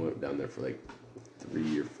summer, and then went down there for like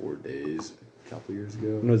 3 or 4 days a couple years ago.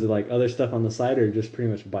 And was it like other stuff on the side or just pretty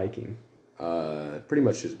much biking? Pretty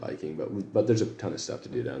much just biking, but there's a ton of stuff to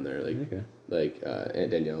do down there. Like Okay.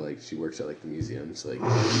 Aunt Danielle, like she works at like the museums, like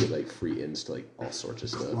you get like free ins to like all sorts of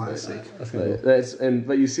stuff. Classic.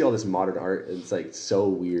 But you see all this modern art, and it's like so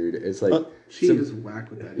weird. It's like She is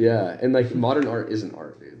whacked with that. yeah, and like modern art isn't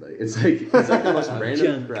art, dude. Like it's like the most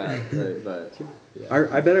random crap. But yeah.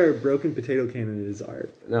 I bet our broken potato cannon is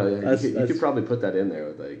art. No, yeah, That's- you that's- could probably put that in there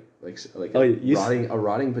with like Oh, you a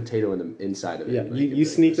rotting potato in the inside of it. Yeah, like, you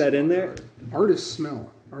it's sneak like that in modern there? art. Artist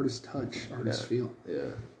smell, artist touch, artist Yeah. feel. Yeah,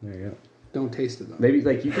 There you go. Don't taste it though. maybe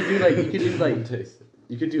like you could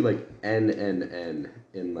do like N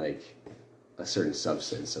in like a certain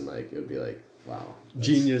substance, and like it would be like wow, that's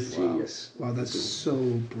Genius. genius. Wow, that's so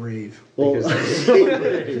brave. Well,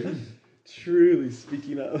 Because- truly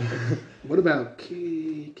speaking of. What about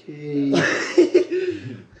KK?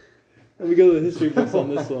 Let me go to the history books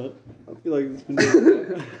on this one. I feel like it's been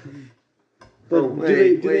doing But Oh,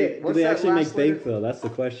 wait, do what's they that actually make last bank letter? though? That's the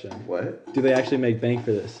question. What? Do they actually make bank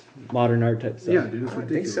for this modern art type stuff? Yeah, dude, it's I think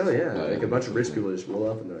ridiculous. so. Yeah, like a bunch of rich people just roll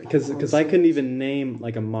up and they're like, Because I couldn't even name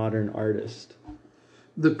like a modern artist.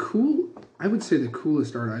 I would say the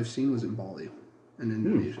coolest art I've seen was in Bali, in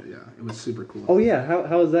Indonesia. Yeah, it was super cool. Oh yeah,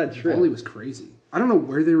 how was that trip? Bali was crazy. I don't know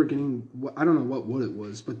where they were getting. I don't know what wood it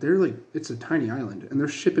was, but they're like, it's a tiny island, and they're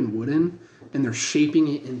shipping wood in, and they're shaping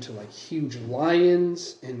it into like huge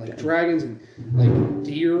lions and like dragons and like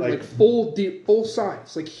deer, like full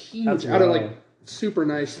size, like huge, That's out of wild. like super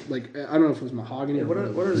nice. Like I don't know if it was mahogany. yeah,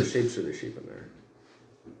 or what are the shapes of the sheep in there?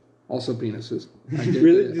 Also penises. I did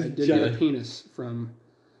Really? get, I Just did get a giant- penis from.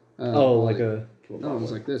 like Bali. a. No, it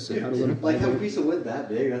was like this. It had a little. Like have a piece of wood that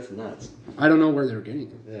big? That's nuts. I don't know where they were getting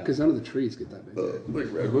it because none of the trees get that big.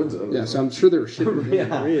 Like redwoods? Yeah, so I'm sure they were shipping it.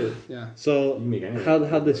 in. Really? Yeah. So make anything.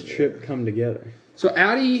 how'd this trip come together? So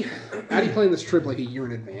Addie planned this trip like a year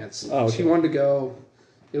in advance. Oh, okay. She wanted to go.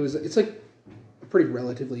 It's like a pretty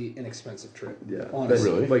relatively inexpensive trip. Yeah,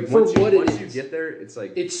 honestly. Really? Like For once you, what it once you is. get there, it's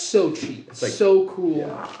like It's so cheap. It's like- so cool.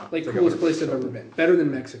 yeah. Like It's like coolest place 100%. I've ever been. Better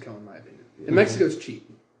than Mexico in my opinion. And Mexico's cheap.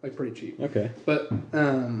 Like pretty cheap. Okay. But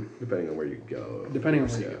depending on where you go. depending on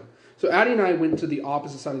where you go. So Addie and I went to the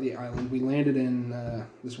opposite side of the island. We landed in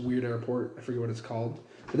this weird airport. I forget what it's called.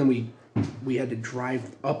 But then we had to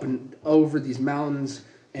drive up and over these mountains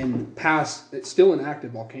and past. It's still an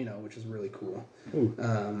active volcano, which is really cool.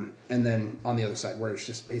 And then on the other side, where it's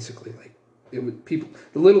just basically like it would people.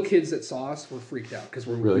 The little kids that saw us were freaked out because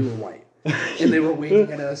we were white, and they were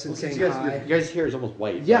waving at us and saying hi. You guys' hair is almost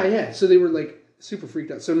white. Yeah. So they were like super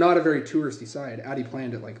freaked out. So not a very touristy side. Addie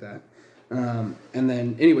planned it like that. And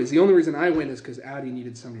then, anyways, the only reason I went is because Addie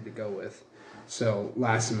needed somebody to go with. So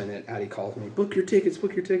last minute, Addie calls me, book your tickets.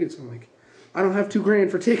 I'm like, I don't have $2,000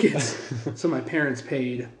 for tickets. So my parents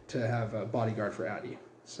paid to have a bodyguard for Addie.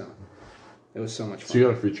 So it was so much fun. So you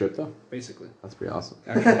got a free trip though? Basically. That's pretty awesome.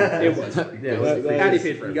 Actually, it was. Addie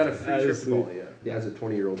paid for it. You got a free trip to sweet. Bali, yeah. As a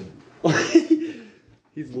 20-year-old.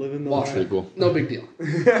 He's living the Well, life. Pretty cool. no big deal.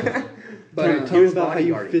 But Tell me was about how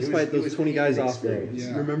you bodyguarding. fist It fight was those 20 guys off there. experience.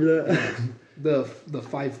 Yeah. Remember that? the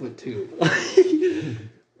 5'2".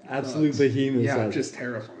 Absolute behemoth. Yeah, size. just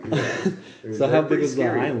terrifying. So how big pretty was the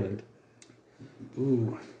scary. island?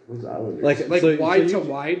 Ooh. Those islanders. Like so wide you- to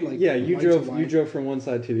wide? Like Yeah, you wide to drove. wide? You drove from one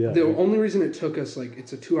side to the other. The only reason it took us like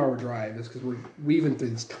it's a 2-hour drive is because we're weaving through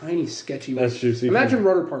this tiny sketchy. That's true. So you Imagine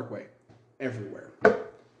Rudder Parkway, everywhere.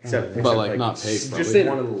 Except But like not paved. Just probably. in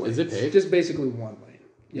one of the lanes. Is it paved? Just basically one lane.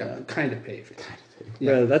 Yeah, kind of paved.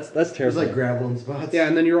 Yeah, that's There's terrifying. like gravel in spots. Yeah,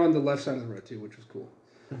 and then you're on the left side of the road too, which was cool.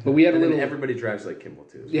 But we had a And then little. everybody drives like Kimball,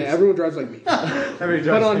 too. Yeah, everyone drives like me, Everybody but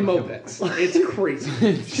drives on like mopeds. It's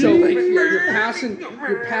crazy. So like you're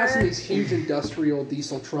passing these huge industrial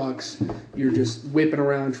diesel trucks. You're just whipping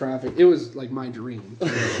around traffic. It was like my dream.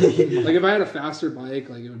 Like if I had a faster bike,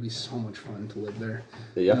 like it would be so much fun to live there.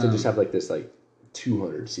 Yeah, you have to just have like this like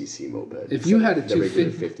 200cc moped. If you had a the regular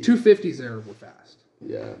 250s there were fast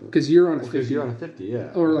Yeah. because you're on a 50 Because you're on a 50,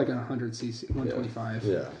 yeah. or like a 100cc 125.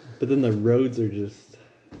 Yeah. But then the roads are just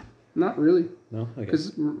Not really, no. Okay.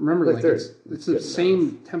 because remember, Like like they're it's the good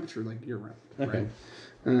same temperature like year round. Okay.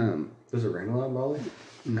 Right? Does it rain a lot in Bali?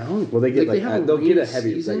 No. Well, they get they have they'll get a rainy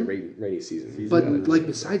heavy season, like rainy season. but like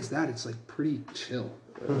besides that, it's like pretty chill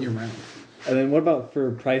year round. And then what about for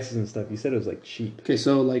prices and stuff? You said it was like cheap. Okay,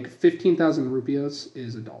 so like 15,000 rupios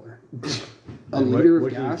is $1. A And liter what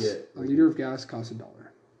of can you gas. get? A liter of gas costs $1.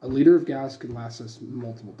 A liter of gas could last us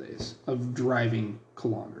multiple days of driving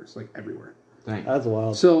kilometers, like everywhere. Dang. That's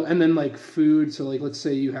wild. So and then like food. So like let's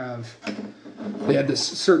say they had this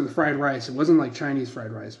certain fried rice. It wasn't like Chinese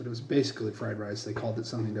fried rice, but it was basically fried rice. They called it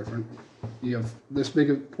something different. You have this big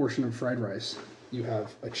a portion of fried rice. You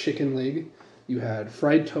have a chicken leg. You had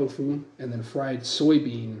fried tofu and then fried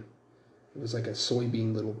soybean. It was like a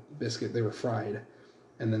soybean little biscuit. They were fried,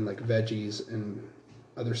 and then like veggies and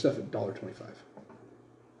other stuff at $1.25.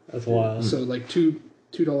 That's wild. So like $2,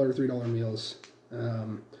 $3 meals.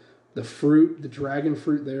 The fruit, the dragon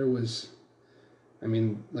fruit there was, I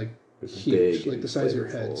mean, like huge, big like the and size of your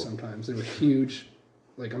head. flavorful. Sometimes they were huge,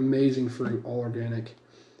 like amazing fruit, all organic.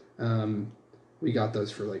 We got those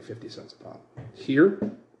for like 50 cents a pop. Here,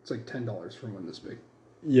 it's like $10 for one this big.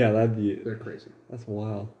 Yeah, that'd be. They're crazy. That's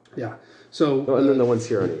wild. Yeah. So Oh, and then the ones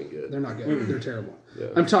here aren't even good. they're not good. They're terrible. Yeah.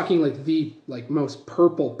 I'm talking like the most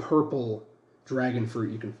purple dragon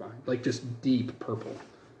fruit you can find, like just deep purple,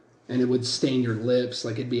 and it would stain your lips.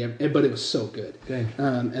 Like it'd be, but it was so good. Dang.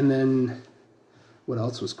 And then what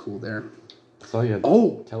else was cool there? So you had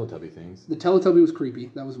Oh, Teletubby things. the Teletubby was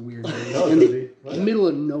creepy. That was weird. In the middle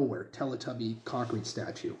of nowhere, Teletubby concrete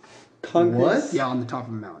statue. What? Yeah, on the top of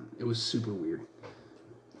a mountain. It was super weird.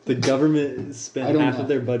 The government I spent don't half know. of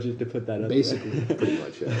their budget to put that up. Basically. Pretty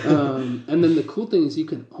much, yeah. And then the cool thing is you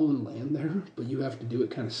can own land there, but you have to do it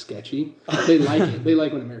kind of sketchy. They like it. They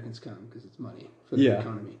like when Americans come because it's money for the Yeah.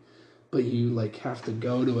 economy. But you like have to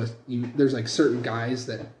go to there's like certain guys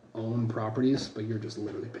that own properties, but you're just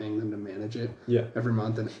literally paying them to manage it Yeah. every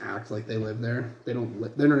month and act like they live there. They don't.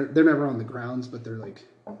 They're never on the grounds, but they're like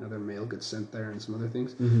their mail gets sent there and some other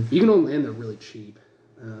things. You can own land. They're really cheap.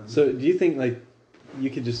 So do you think like you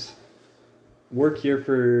could just work here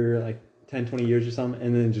for like 10, 20 years or something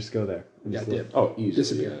and then just go there? And Yeah, just live? dip. Oh, easy.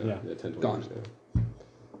 Disappear. Yeah. Yeah. 10, 20 Gone. years, yeah.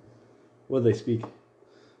 What do they speak?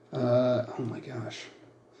 Oh my gosh,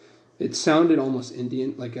 it sounded almost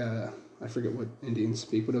Indian. Like I forget what Indians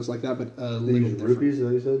speak, but it was like that. But a They little use different. rupees, is that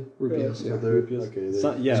what you said? Rupees, yeah. Okay. They,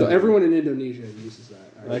 So, yeah. So everyone in Indonesia uses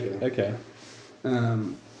that. Actually. Okay.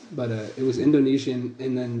 But it was Indonesian,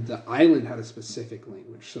 and then the island had a specific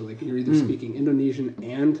language. So like you're either speaking Indonesian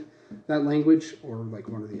and that language, or like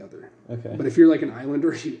one or the other. Okay. But if you're like an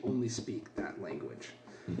islander, you only speak that language.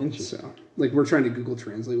 Interesting. So like we're trying to Google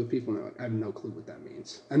Translate with people, and they're like, I have no clue what that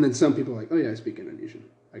means. And then some people are like, oh yeah, I speak Indonesian.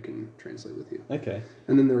 I can translate with you. Okay.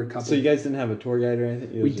 And then there were a couple. So you guys didn't have a tour guide or anything?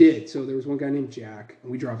 It We was did. So there was one guy named Jack,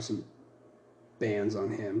 and we dropped some bands on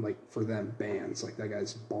him. Like for them, bands. Like that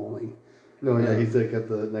guy's bawling. no, yeah, he's like got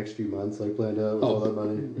the next few months like planned out with all that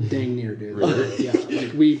money. Dang near, dude. Yeah,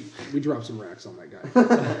 like we dropped some racks on that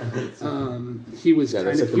guy. He was Yeah, kind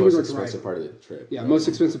that's of like the he was most our expensive driver. part of the trip. Yeah, most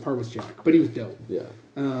expensive part was Jack, but he was dope. Yeah.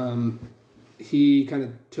 He kind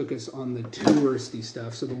of took us on the touristy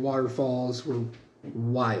stuff. So the waterfalls were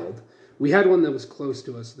wild. We had one that was close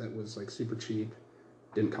to us that was like super cheap,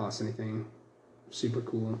 didn't cost anything, super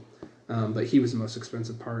cool. But he was the most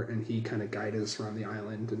expensive part, and he kind of guided us around the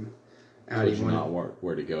island. And Told you not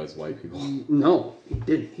where to go as white people. No, he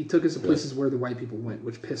didn't. He took us to places where the white people went,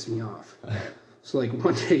 which pissed me off. So like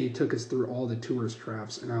one day he took us through all the tourist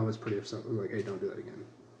traps, and I was pretty upset. I was like, "Hey, don't do that again,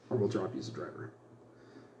 or we'll drop you as a driver."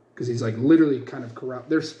 Because he's like literally kind of corral.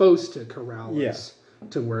 They're supposed to corral us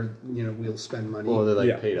to where we'll spend money. Well,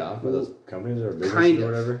 they're paid off by those companies or businesses kind or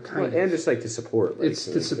whatever. Kind of. And just like to support. Like, It's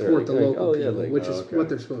to support the local people, which is okay. what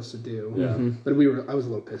they're supposed to do. Yeah. But I was a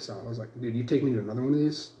little pissed off. I was like, "Dude, you take me to another one of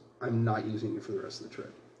these, I'm not using you for the rest of the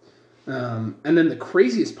trip." And then the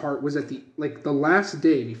craziest part was at the last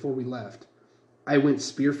day before we left, I went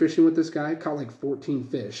spearfishing with this guy, caught like 14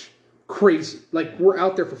 fish. Crazy. Like, we're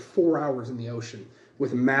out there for 4 hours in the ocean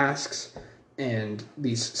with masks and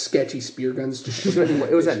these sketchy spear guns.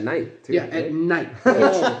 It was at night, too. Yeah, right? at night.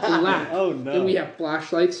 Black. Oh, no. And we have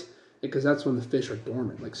flashlights because that's when the fish are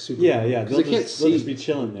dormant, like super. Yeah. Because They'll they can't they'll just see. be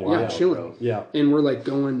chilling there. Yeah, chilling. Yeah. And we're like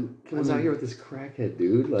going. Comes out here with this crackhead,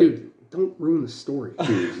 dude. Like, Dude, don't ruin the story.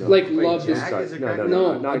 Dude, no. Like, Wait, love this Jack guy. is a crackhead?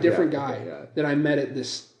 No, not a different Jack. guy Okay, yeah. that I met at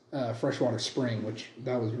this freshwater spring, which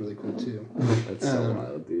that was really cool too. That's so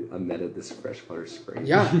wild, dude. I met at this freshwater spring.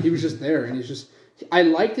 Yeah, he was just there, and I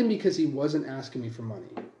liked him because he wasn't asking me for money.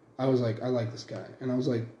 I was like, I like this guy, and I was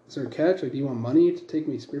like, is there a catch? Like, do you want money to take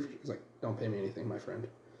me spearfishing? He's like, don't pay me anything, my friend.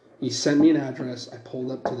 He sent me an address. I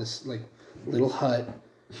pulled up to this like little hut,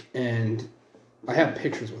 and I have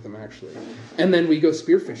pictures with him actually. And then we go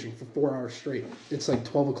spearfishing for 4 hours straight. It's like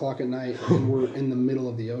 12 o'clock at night, and we're in the middle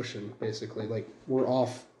of the ocean, basically. Like, we're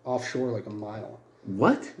offshore like a mile.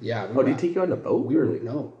 What? Yeah. Oh, did he take you on a boat?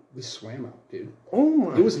 No, we swam out, dude. Oh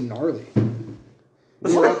my. It was gnarly.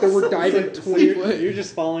 We're out there. We're diving 20. You're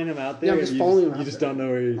just following him out there. Yeah, I'm just following him out You just there. don't know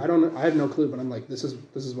where he. I don't know. I have no clue, but I'm like, this is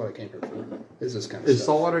what I came here for. Is this kind of Is stuff?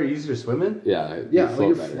 saltwater easier to swim in? Yeah. Yeah, you like float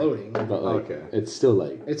you're better. floating. But like, Okay. it's still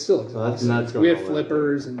like. It's still So that's exhausting. nuts going We had all that.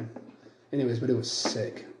 flippers and, anyways, but it was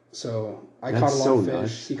sick. So I That's caught a lot so of fish.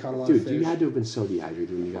 nuts. He caught a lot Dude, of fish. you had to have been so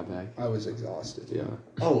dehydrated when you got back. I was exhausted. Yeah.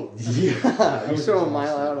 Oh, yeah. You saw a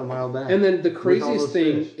mile out, a mile back. And then the With all craziest those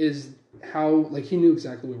thing fish. is how, like, he knew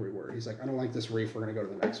exactly where we were. He's like, I don't like this reef. We're going to go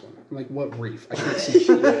to the next one. I'm like, what reef? I can't see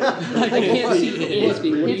shit. I can't see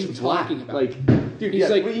anything. What are you talking about? Like, dude, He's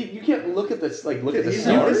like, you can't look at this. Like, look at the He's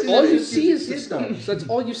stars. all you see is the stars. That's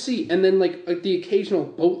all you see. And then, like the occasional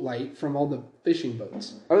boat light from all the fishing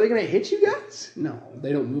boats. Are they gonna hit you guys? No,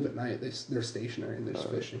 they don't move at night. They're stationary and they're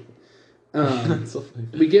just fishing. So funny.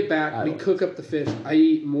 We get back, I we don't- cook up the fish. I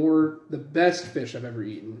eat the best fish I've ever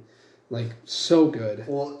eaten. Like, so good.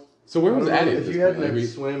 Well, So where was I don't know, Addie? at If this you had point? Like, like we-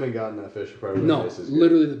 swam and gotten that fish, probably No, tastes as good.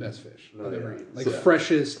 literally the best fish No, I've ever yeah. eaten. Like, So-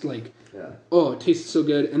 freshest, like, Yeah. oh, it tasted so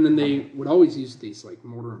good. And then they would always use these, like,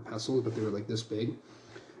 mortar and pestles, but they were, like, this big.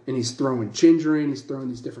 And he's throwing ginger in, he's throwing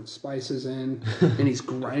these different spices in, and he's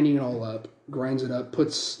grinding it all up, grinds it up,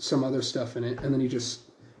 puts some other stuff in it, and then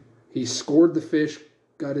he scored the fish,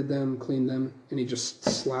 gutted them, cleaned them, and he just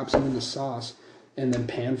slaps them in the sauce, and then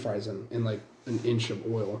pan fries them in, like, an inch of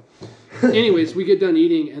oil. Anyways, we get done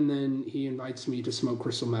eating, and then he invites me to smoke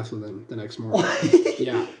crystal meth with him the next morning.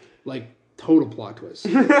 Yeah, like, total plot twist.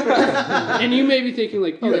 And you may be thinking,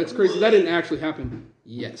 like, oh, that's crazy. That didn't actually happen.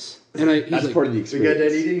 Yes. And he's That's like, part of the We experience. got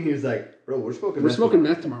done eating. He was like, "Bro, we're smoking. we're meth smoking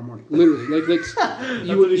tomorrow." meth tomorrow morning. Literally. Like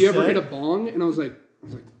what he you ever said? hit a bong? And I was like,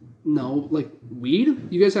 no, like, weed?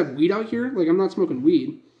 You guys have weed out here? Like, I'm not smoking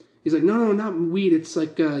weed. He's like, no, not weed. It's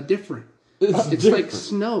like different. It's like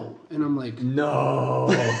snow. And I'm like, No.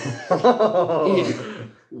 yeah.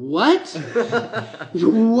 What?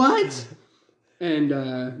 What? And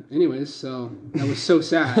anyways, so that was so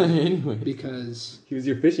sad Anyway. because He was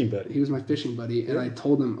your fishing buddy. he was my fishing buddy, and I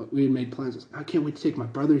told him we had made plans. I can't wait to take my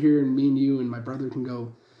brother here, and me and you and my brother can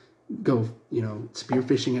go,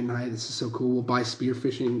 spearfishing at night. This is so cool. We'll buy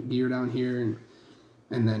spearfishing gear down here,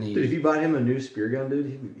 and then Dude, if you bought him a new spear gun, dude,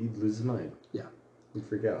 he'd lose his mind. Yeah. He'd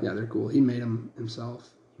freak out. yeah, they're cool. He made them himself.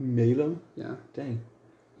 You made him? Yeah, Dang.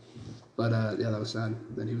 but yeah, that was sad.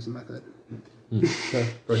 Then he was a meth head.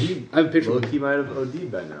 Bro, he I have a picture. Of him. he might have OD'd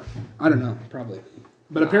by now. I don't know, probably,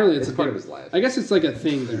 but apparently it's It's a part big- of his life. I guess it's like a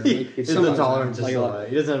thing there. Like, It's some the of tolerance is Like so a lot. high.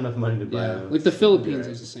 He doesn't have enough money to buy Yeah, them. like the Philippines Right.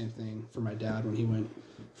 was the same thing for my dad when he went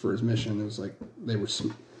for his mission. It was like they were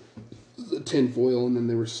the tin foil, and then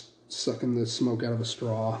they were sucking the smoke out of a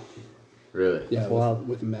straw. Really? Yeah, wild.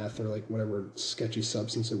 with meth or like whatever sketchy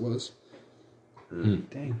substance it was.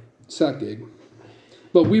 Dang. Sad gig.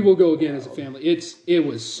 But we will go again as a family. It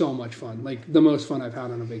was so much fun. Like the most fun I've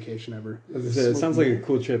had on a vacation ever. As I said, it sounds like a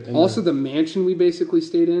cool trip. And Also, the mansion we basically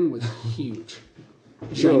stayed in was huge. So,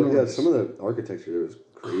 yeah, Ginormous. some of the architecture was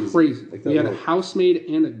crazy. Like that We had a little- housemaid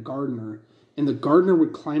and a gardener, and the gardener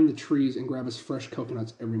would climb the trees and grab us fresh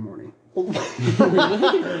coconuts every morning.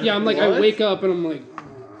 Yeah, I'm like, I wake up and I'm like,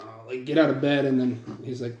 like get out of bed, and then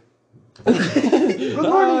he's like, good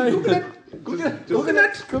morning,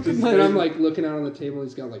 coconut. And I'm like looking out on the table.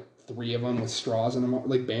 He's got like 3 of them with straws in them,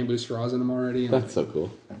 like bamboo straws in them already. And That's so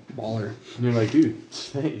cool. baller. And you're like, dude,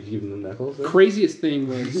 you give them the knuckles? There? Craziest thing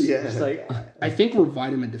was, Yeah. Just like, I think we're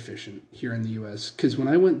vitamin deficient here in the U.S. because when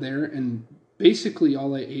I went there and basically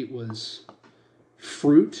all I ate was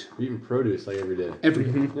fruit you're eating produce like every day. every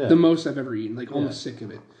day. Yeah. The most I've ever eaten, like almost sick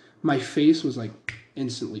of it. My face was like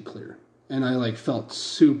instantly clear, and I like felt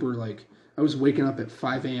super like I was waking up at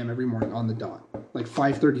 5 a.m. every morning on the dot, like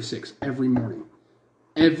 5:36 every morning,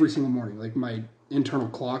 every single morning. Like my internal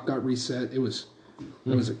clock got reset. It was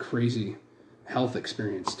a crazy health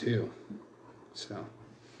experience too. So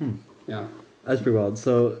yeah. That's pretty wild.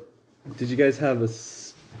 So, did you guys have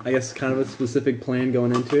I guess, kind of a specific plan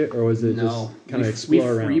going into it, or was it just kind of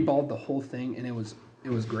explore we around? freeballed the whole thing, and it was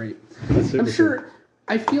great. That's super I'm cool. sure.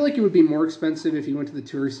 I feel like it would be more expensive if you went to the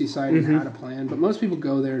touristy side and had a plan, but most people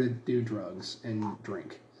go there to do drugs and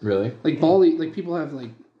drink. Really? Like Bali, like people have like,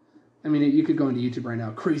 I mean, you could go into YouTube right now,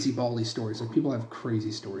 crazy Bali stories. Like people have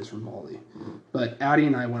crazy stories from Bali, but Addie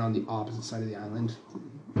and I went on the opposite side of the island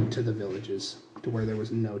to the villages, to where there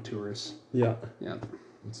was no tourists. Yeah. Yeah,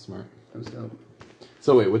 That's smart. that was dope.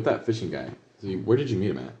 So wait, with that fishing guy, where did you meet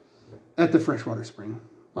him at? At the freshwater spring.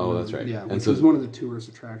 Oh, that's right. Yeah, And which so- was one of the tourist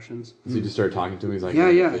attractions. So you just started talking to him. He's like, Yeah,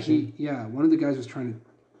 "Are you yeah, fishing?" one of the guys was trying to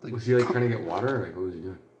like. Was he like trying to get water? Like, what was he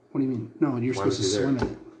doing? What do you mean? No, you're Why supposed to was he there? swim in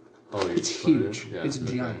it. Oh, It's huge. Yeah, It's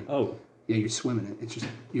okay. giant. Oh. Yeah, you're swimming in it. It's just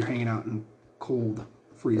you're hanging out in cold,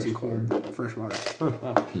 freezing cold fresh water.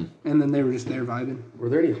 And then they were just there vibing. Were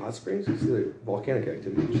there any hot springs? It's like volcanic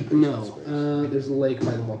activity. No, there's a lake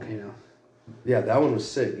by the volcano. Yeah, that one was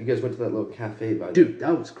sick. You guys went to that little cafe by Dude,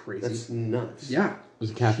 that was crazy. That's nuts. Yeah,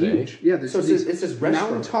 There's a cafe. huge. Yeah, there's So it's these this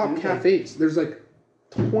restaurant. mountaintop Like- cafes. There's like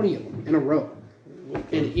 20 of them in a row,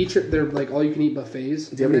 and they're like all you can eat buffets.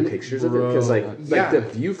 Do you have any pictures of it? Because Yeah. the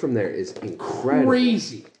view from there is incredible.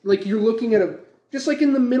 Crazy. Like you're looking at just like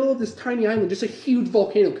in the middle of this tiny island, just a huge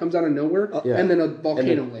volcano comes out of nowhere, Yeah. and then a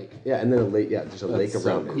volcano And lake. Yeah, and then a lake. Yeah, there's a lake so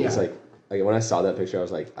around it. cool. It's Yeah. like when I saw that picture, I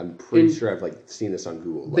was like, I'm pretty And sure I've like seen this on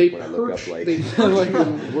Google. Like They when I look perch, up like they perch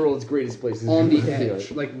them world's greatest places on the You know,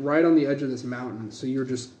 edge, like right on the edge of this mountain. So you're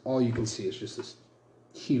just all you can see is just this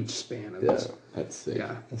huge span of Yeah, this. That's sick.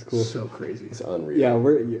 Yeah, That's cool. So crazy. it's unreal. Yeah,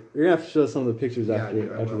 you're gonna have to show some of the pictures Yeah, after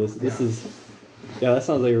dude, I after will. this. This Yeah. is, yeah, that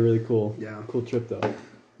sounds like a really cool, Yeah. cool trip though.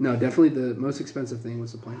 No, definitely the most expensive thing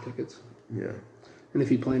was the plane tickets. Yeah. And if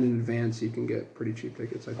you plan in advance, you can get pretty cheap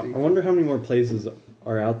tickets. I think. I wonder how many more places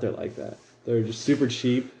are out there like that. They're just super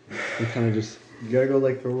cheap and kind of just. You gotta go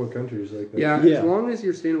like third world countries like that. Yeah, Yeah. as long as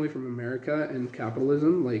you're staying away from America and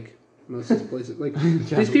capitalism, like most of these places, like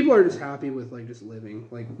these people are just happy with like just living.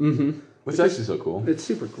 Like Mm-hmm. Which is actually so cool. it's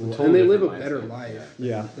super cool, Totally and they live a different better mindset. life.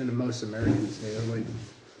 Yeah. Than most Americans do.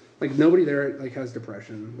 Like nobody there like has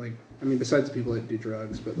depression. Like I mean, besides the people that do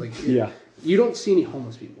drugs, but like Yeah. you don't see any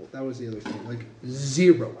homeless people. That was the other thing. Like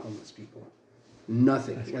zero homeless people.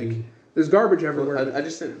 Nothing. Like there's garbage everywhere. I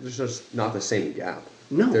just think there's just not the same gap.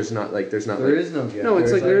 No. There's not like There like, is no gap. No,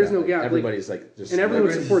 it's like there is no gap. Like, everybody's like just and everyone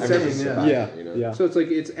everybody's- supports everybody's everyone. Yeah. surviving, Yeah. you know? Yeah. So it's like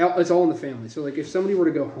it's all in the family. So like if somebody were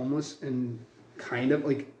to go homeless and kind of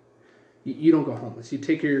like you don't go homeless. You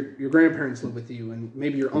take your grandparents live with you, and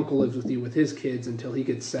maybe your uncle lives with you with his kids until he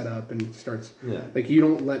gets set up and starts. Yeah. Like you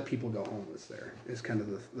don't let people go homeless. There is kind of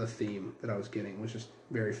the theme that I was getting, was just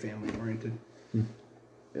very family oriented.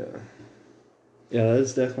 Yeah. Yeah, that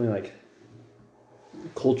is definitely like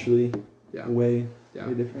culturally Yeah. way Yeah.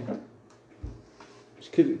 different.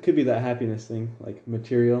 Which could be that happiness thing, like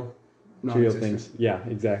material Non-existent. things. Yeah,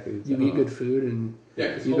 exactly. You eat good food and Yeah,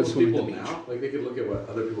 because you go most swim at people the beach. now, like they could look at what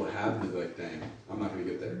other people have and be like, dang, I'm not gonna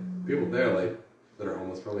get there. People there, like, that are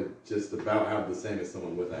homeless probably just about have the same as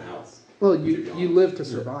someone with a house. Well, To be you honest. live to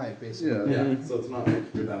survive, basically. Yeah. Yeah, so it's not like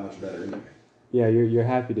you're that much better anyway. Yeah, you're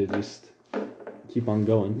happy to just keep on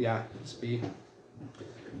going. Yeah, just be.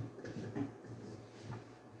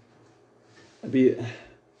 I'd be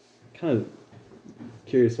kind of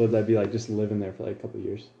curious what that'd be like just living there for like a couple of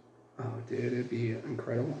years. Oh, dude, it'd be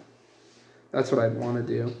incredible. That's what I'd want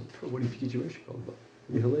to do. What if you get your wish called?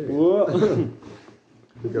 It'd be hilarious. Whoa.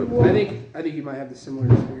 I think you might have the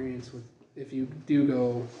similar experience with if you do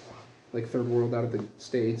go like third world out of the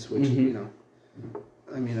States, which Mhm. you know,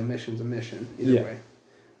 I mean, a mission's a mission either Yeah. way.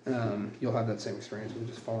 You'll have that same experience with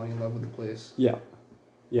just falling in love with the place. Yeah.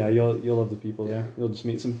 Yeah, you'll love the people there. You'll just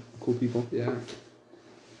meet some cool people. Yeah.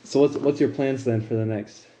 So what's your plans then for the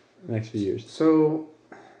next few years? So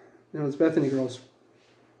this Bethany girl's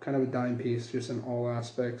kind of a dime piece, just in all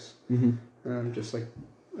aspects. Just like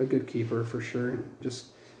a good keeper for sure. Just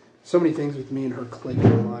so many things with me and her click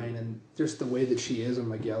in line, and just the way that she is. I'm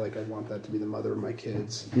like, yeah, like I want that to be the mother of my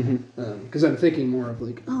kids. Because I'm thinking more of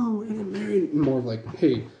like, oh, we're gonna get married. More of like,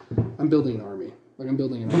 hey, I'm building an army. Like I'm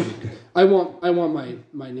building an army. I want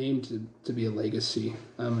my name to be a legacy.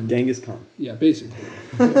 Genghis Khan. Yeah, basically.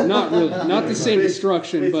 Not really, not the same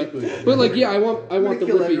destruction, but like yeah, I want the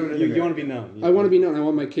Rippy. You want to be known. I want to be known. I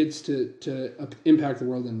want my kids to impact the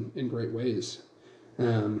world in great ways.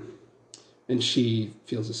 And she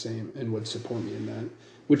feels the same and would support me in that,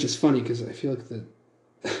 which is funny because I feel like the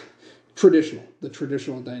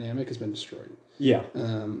traditional dynamic has been destroyed. Yeah.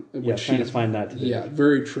 Trying to find that today. Yeah,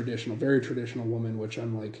 very traditional woman, which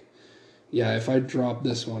I'm like, yeah, if I drop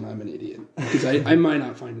this one, I'm an idiot because I might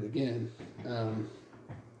not find it again.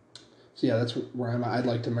 So yeah, that's where I'm at. I'd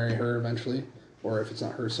like to marry her eventually, or if it's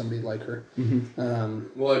not her, somebody like her. Well,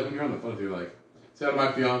 like when you're on the phone, you're like, see how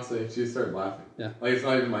my fiance, she started laughing. Yeah. Like it's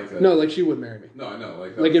not even like no, like she would marry me. No, I know.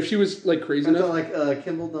 Like if she was like crazy It's enough. not like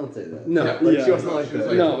Kimball, don't say that. No, She wasn't like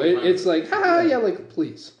that. No, it's like, haha, yeah, like,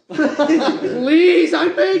 please. Please,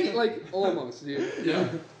 I'm begging. Like, almost, dude. Yeah.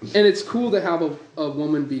 And it's cool to have a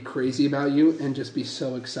woman be crazy about you and just be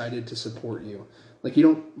so excited to support you. Like, you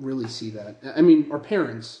don't really see that. I mean, our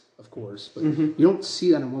parents, of course, but you don't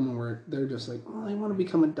see that in a woman where they're just like, oh, I want to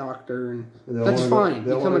become a doctor, and that's fine.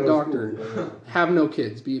 Become a doctor. Have no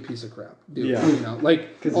kids. Be a piece of crap. Dude, Yeah. you know, like,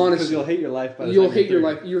 honestly. Because you'll hate your life by the You'll time hate you're your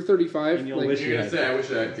 30. life. You're 35. And you'll like, wish You're gonna say, I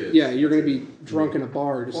wish I had kids. yeah, you're going to be drunk in a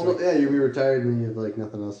bar. Just Well, like, yeah, you'll be retired and you have like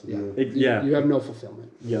nothing else to do. you have no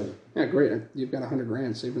fulfillment. Yeah. Yeah, great. You've got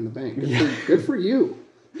 $100,000 saved in the bank. Good for you.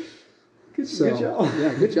 Good job.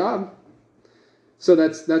 Yeah, good job. So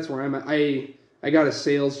that's where I'm at. I got a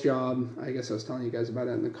sales job. I guess I was telling you guys about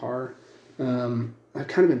it in the car. I've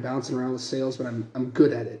kind of been bouncing around with sales, but I'm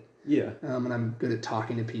good at it. Yeah. And I'm good at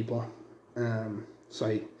talking to people. So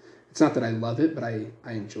it's not that I love it, but I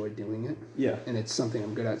enjoy doing it. Yeah. And it's something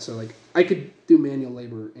I'm good at. So like I could do manual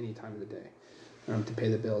labor any time of the day to pay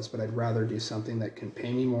the bills, but I'd rather do something that can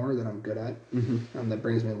pay me more, that I'm good at, that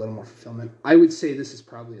brings me a little more fulfillment. I would say this is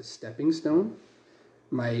probably a stepping stone.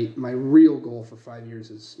 My real goal for 5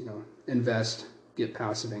 years is, invest, get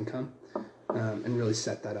passive income, and really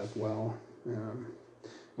set that up well.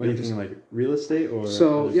 What are you thinking, like real estate or?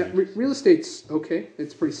 So yeah, real estate's okay.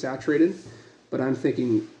 It's pretty saturated, but I'm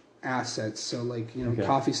thinking assets. So like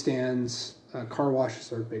coffee stands, car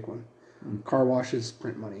washes are a big one. Car washes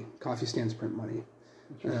print money. Coffee stands print money.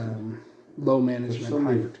 Low management, so high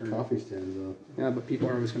many return. coffee stands though. Yeah, but people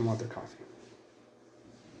are always going to want their coffee.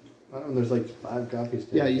 I don't know, there's like 5 coffee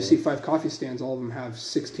stands. Yeah, you see 5 coffee stands. All of them have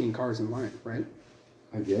 16 cars in line, right?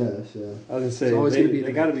 I guess, yeah. I was gonna say It's always they, gonna be they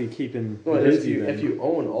the- got to be keeping. Well, busy if then. you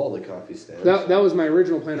own all the coffee stands. That was my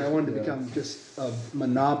original plan. I wanted to become just a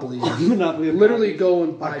monopoly. Monopoly of Literally go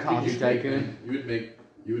and buy coffee coffee. tycoon. You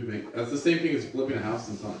would make. That's the same thing as flipping a house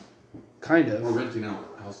in time Kind or of. renting out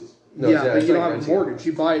houses. No, yeah, but it's you like don't have a renting. mortgage.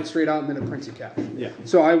 You buy it straight out and then it prints you cash. Yeah.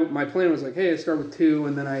 So my plan was like, hey, I start with 2,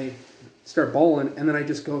 and then I start balling, and then I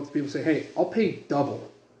just go up to people and say, hey, I'll pay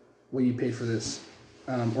double what you paid for this,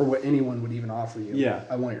 or what anyone would even offer you. Yeah.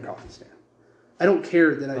 I want your coffee stand. I don't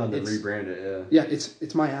care that Oh, to it's rebrand it, yeah. yeah,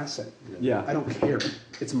 it's my asset. Yeah. I don't care.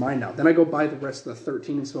 It's mine now. Then I go buy the rest of the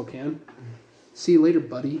 13 in Spokane. See you later,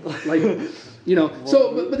 buddy. Like,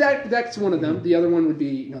 So, but that's one of them. The other one would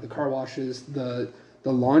be, the car washes, the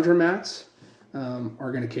laundromats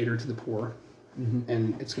are going to cater to the poor,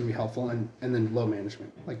 and it's going to be helpful. And then low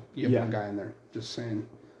management. Like you have Yeah. one guy in there just saying,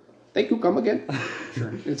 "Thank you, come again."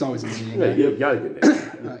 Sure, it's always an Indian Yeah, guy. you gotta get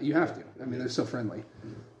it. You have to. I mean, they're so friendly.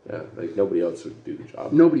 Yeah, like nobody else would do the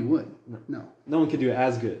job. Nobody would. No. No one could do it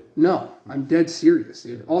as good. No, I'm dead serious,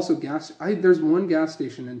 dude. Also, there's one gas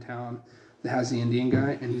station in town that has the Indian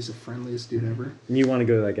guy, and he's the friendliest dude ever. And you want to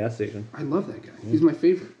go to that gas station? I love that guy. He's my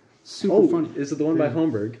favorite. Super funny. Is it the one by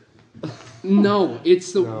Holmberg? No,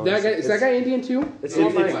 it's the No, that guy. it's- Is that guy Indian too? It's the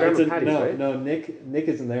one by Grandma Patty's, no, right? no. Nick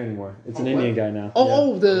isn't there anymore. It's an Indian guy now.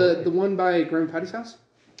 Oh, the one by Grandma Patty's house.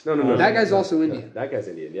 No. That guy's also Indian. That guy's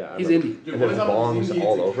Indian, yeah. I He's remember. Indian. And there's bongs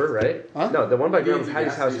all over, right? Huh? No, the one by Grandma Indian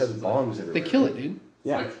Patty's gas house has stations, bongs everywhere. They kill it, dude.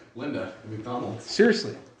 Yeah. Like Linda at McDonald's.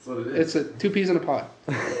 Seriously, That's what it is. it's a 2 peas in a pod.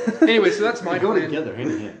 Anyway, so that's my Go plan. together,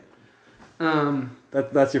 hand in hand. Um,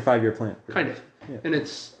 That's your 5-year plan. kind of, Yeah. and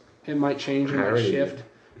it might change and I might already shift.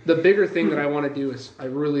 The bigger thing that I want to do is I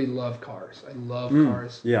really love cars. I love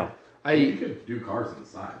cars. Yeah. You could do cars on the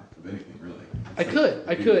side of anything, really.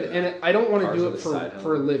 I could, and I don't want to Cars do on it the for, side, huh?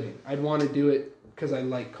 for a living. I'd want to do it because I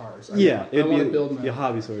like cars. I Yeah. want It'd to be build my a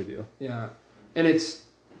hobby sort of deal. yeah, and it's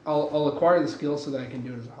I'll acquire the skill so that I can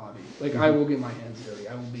do it as a hobby. Like I will get my hands dirty.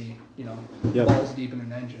 I will be, Yep. balls deep in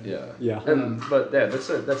an engine. Yeah. But that's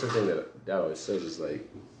the thing that Dad always says is like,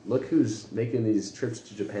 look who's making these trips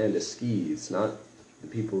to Japan to ski. It's not the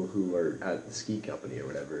people who are at the ski company or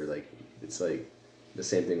whatever. Like it's like the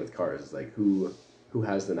same thing with cars. It's like who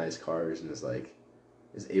has the nice cars and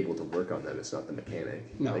is able to work on them. It's not the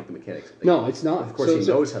mechanic. No. Like the mechanic. Like, No, it's not. Of course, he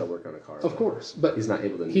knows how to work on a car. Of course, but he's not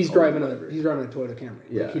able to. He's own driving whatever. a Toyota Camry.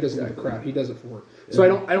 Yeah, Like, he doesn't exactly. give a crap. He does it for work. So I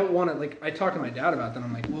don't want to like. I talked to my dad about that.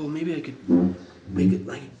 I'm like, well, maybe I could make it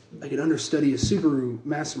like I could understudy a Subaru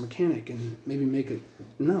master mechanic and maybe make it.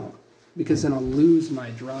 No, because then I'll lose my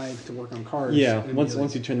drive to work on cars. Yeah. and Once be like,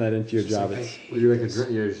 once you turn that into your just job, like, I it's hate You're like this.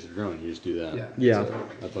 you're just a drone. You just do that. yeah.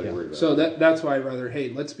 That's all you're worried about. So that's why I'd rather, hey,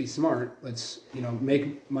 let's be smart. Let's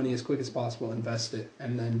make money as quick as possible, invest it,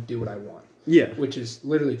 and then do what I want. Yeah. Which is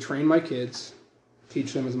literally train my kids,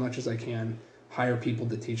 teach them as much as I can, hire people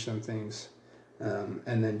to teach them things,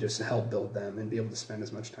 and then just help build them and be able to spend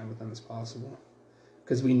as much time with them as possible.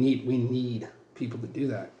 Because we need people to do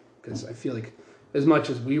that. Because I feel like as much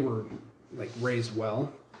as we were like raised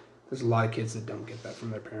well, there's a lot of kids that don't get that from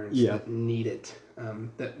their parents that need it.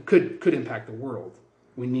 That could impact the world.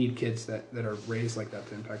 We need kids that are raised like that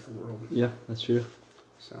to impact the world. Yeah, that's true.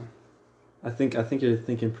 So I think you're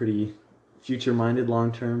thinking pretty future-minded,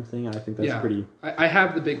 long-term thing. I think that's pretty. I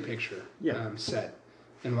have the big picture set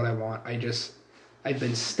and what I want. I've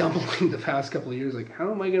been stumbling the past couple of years. Like,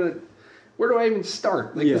 how am I gonna? Where do I even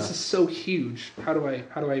start? Like, this is so huge. How do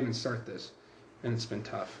I even start this? And it's been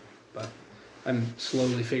tough, but I'm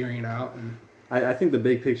slowly figuring it out. And I think the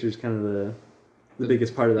big picture is kind of the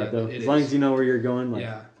biggest part of that, though. As long as you know where you're going. Like,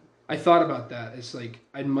 I thought about that. It's like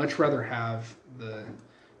I'd much rather have the,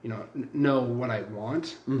 know what I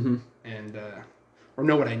want and or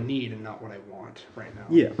know what I need and not what I want right now.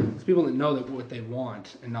 Yeah. Because people that know that what they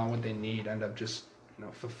want and not what they need end up just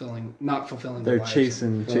not fulfilling. They're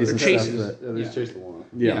chasing stuff. They chase the want.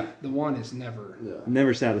 Yeah, the want is never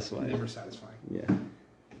satisfying. Never satisfying. Yeah.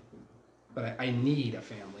 But I need a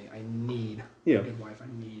family. I need a good wife. I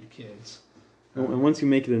need kids. And once you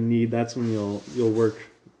make it a need, that's when you'll work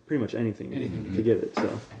pretty much anything to get it.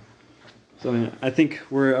 So I mean, I think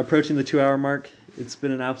we're approaching the 2-hour mark. It's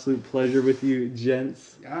been an absolute pleasure with you,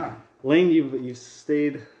 gents. Yeah. Lane, you've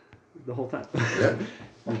stayed the whole time. Yeah.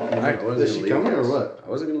 Is she coming or what? I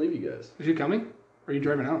wasn't gonna leave you guys. Is she coming? Or are you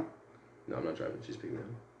driving out? No, I'm not driving. She's picking me up.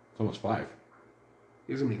 It's almost 5.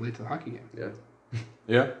 He was gonna be late to the hockey game. Yeah.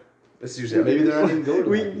 Yeah. That's usually Maybe they're not even going.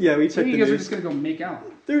 we checked Maybe the you guys are news. just gonna go make out.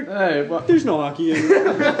 There's no hockey game.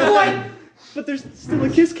 What? But there's still a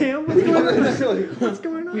kiss cam. What's going on? What's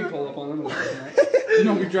going on? We pull up on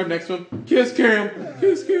them. We drive next to him. Kiss Cam.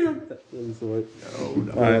 Kiss Cam. No.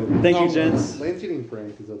 All right. Thank you, gents. Lane's getting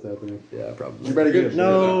pranked is what's happening. Yeah, probably. You better get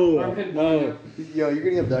No. No. Yo, you're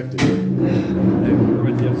getting abducted. Hey, we're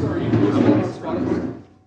with you. So are you posting on Spotify?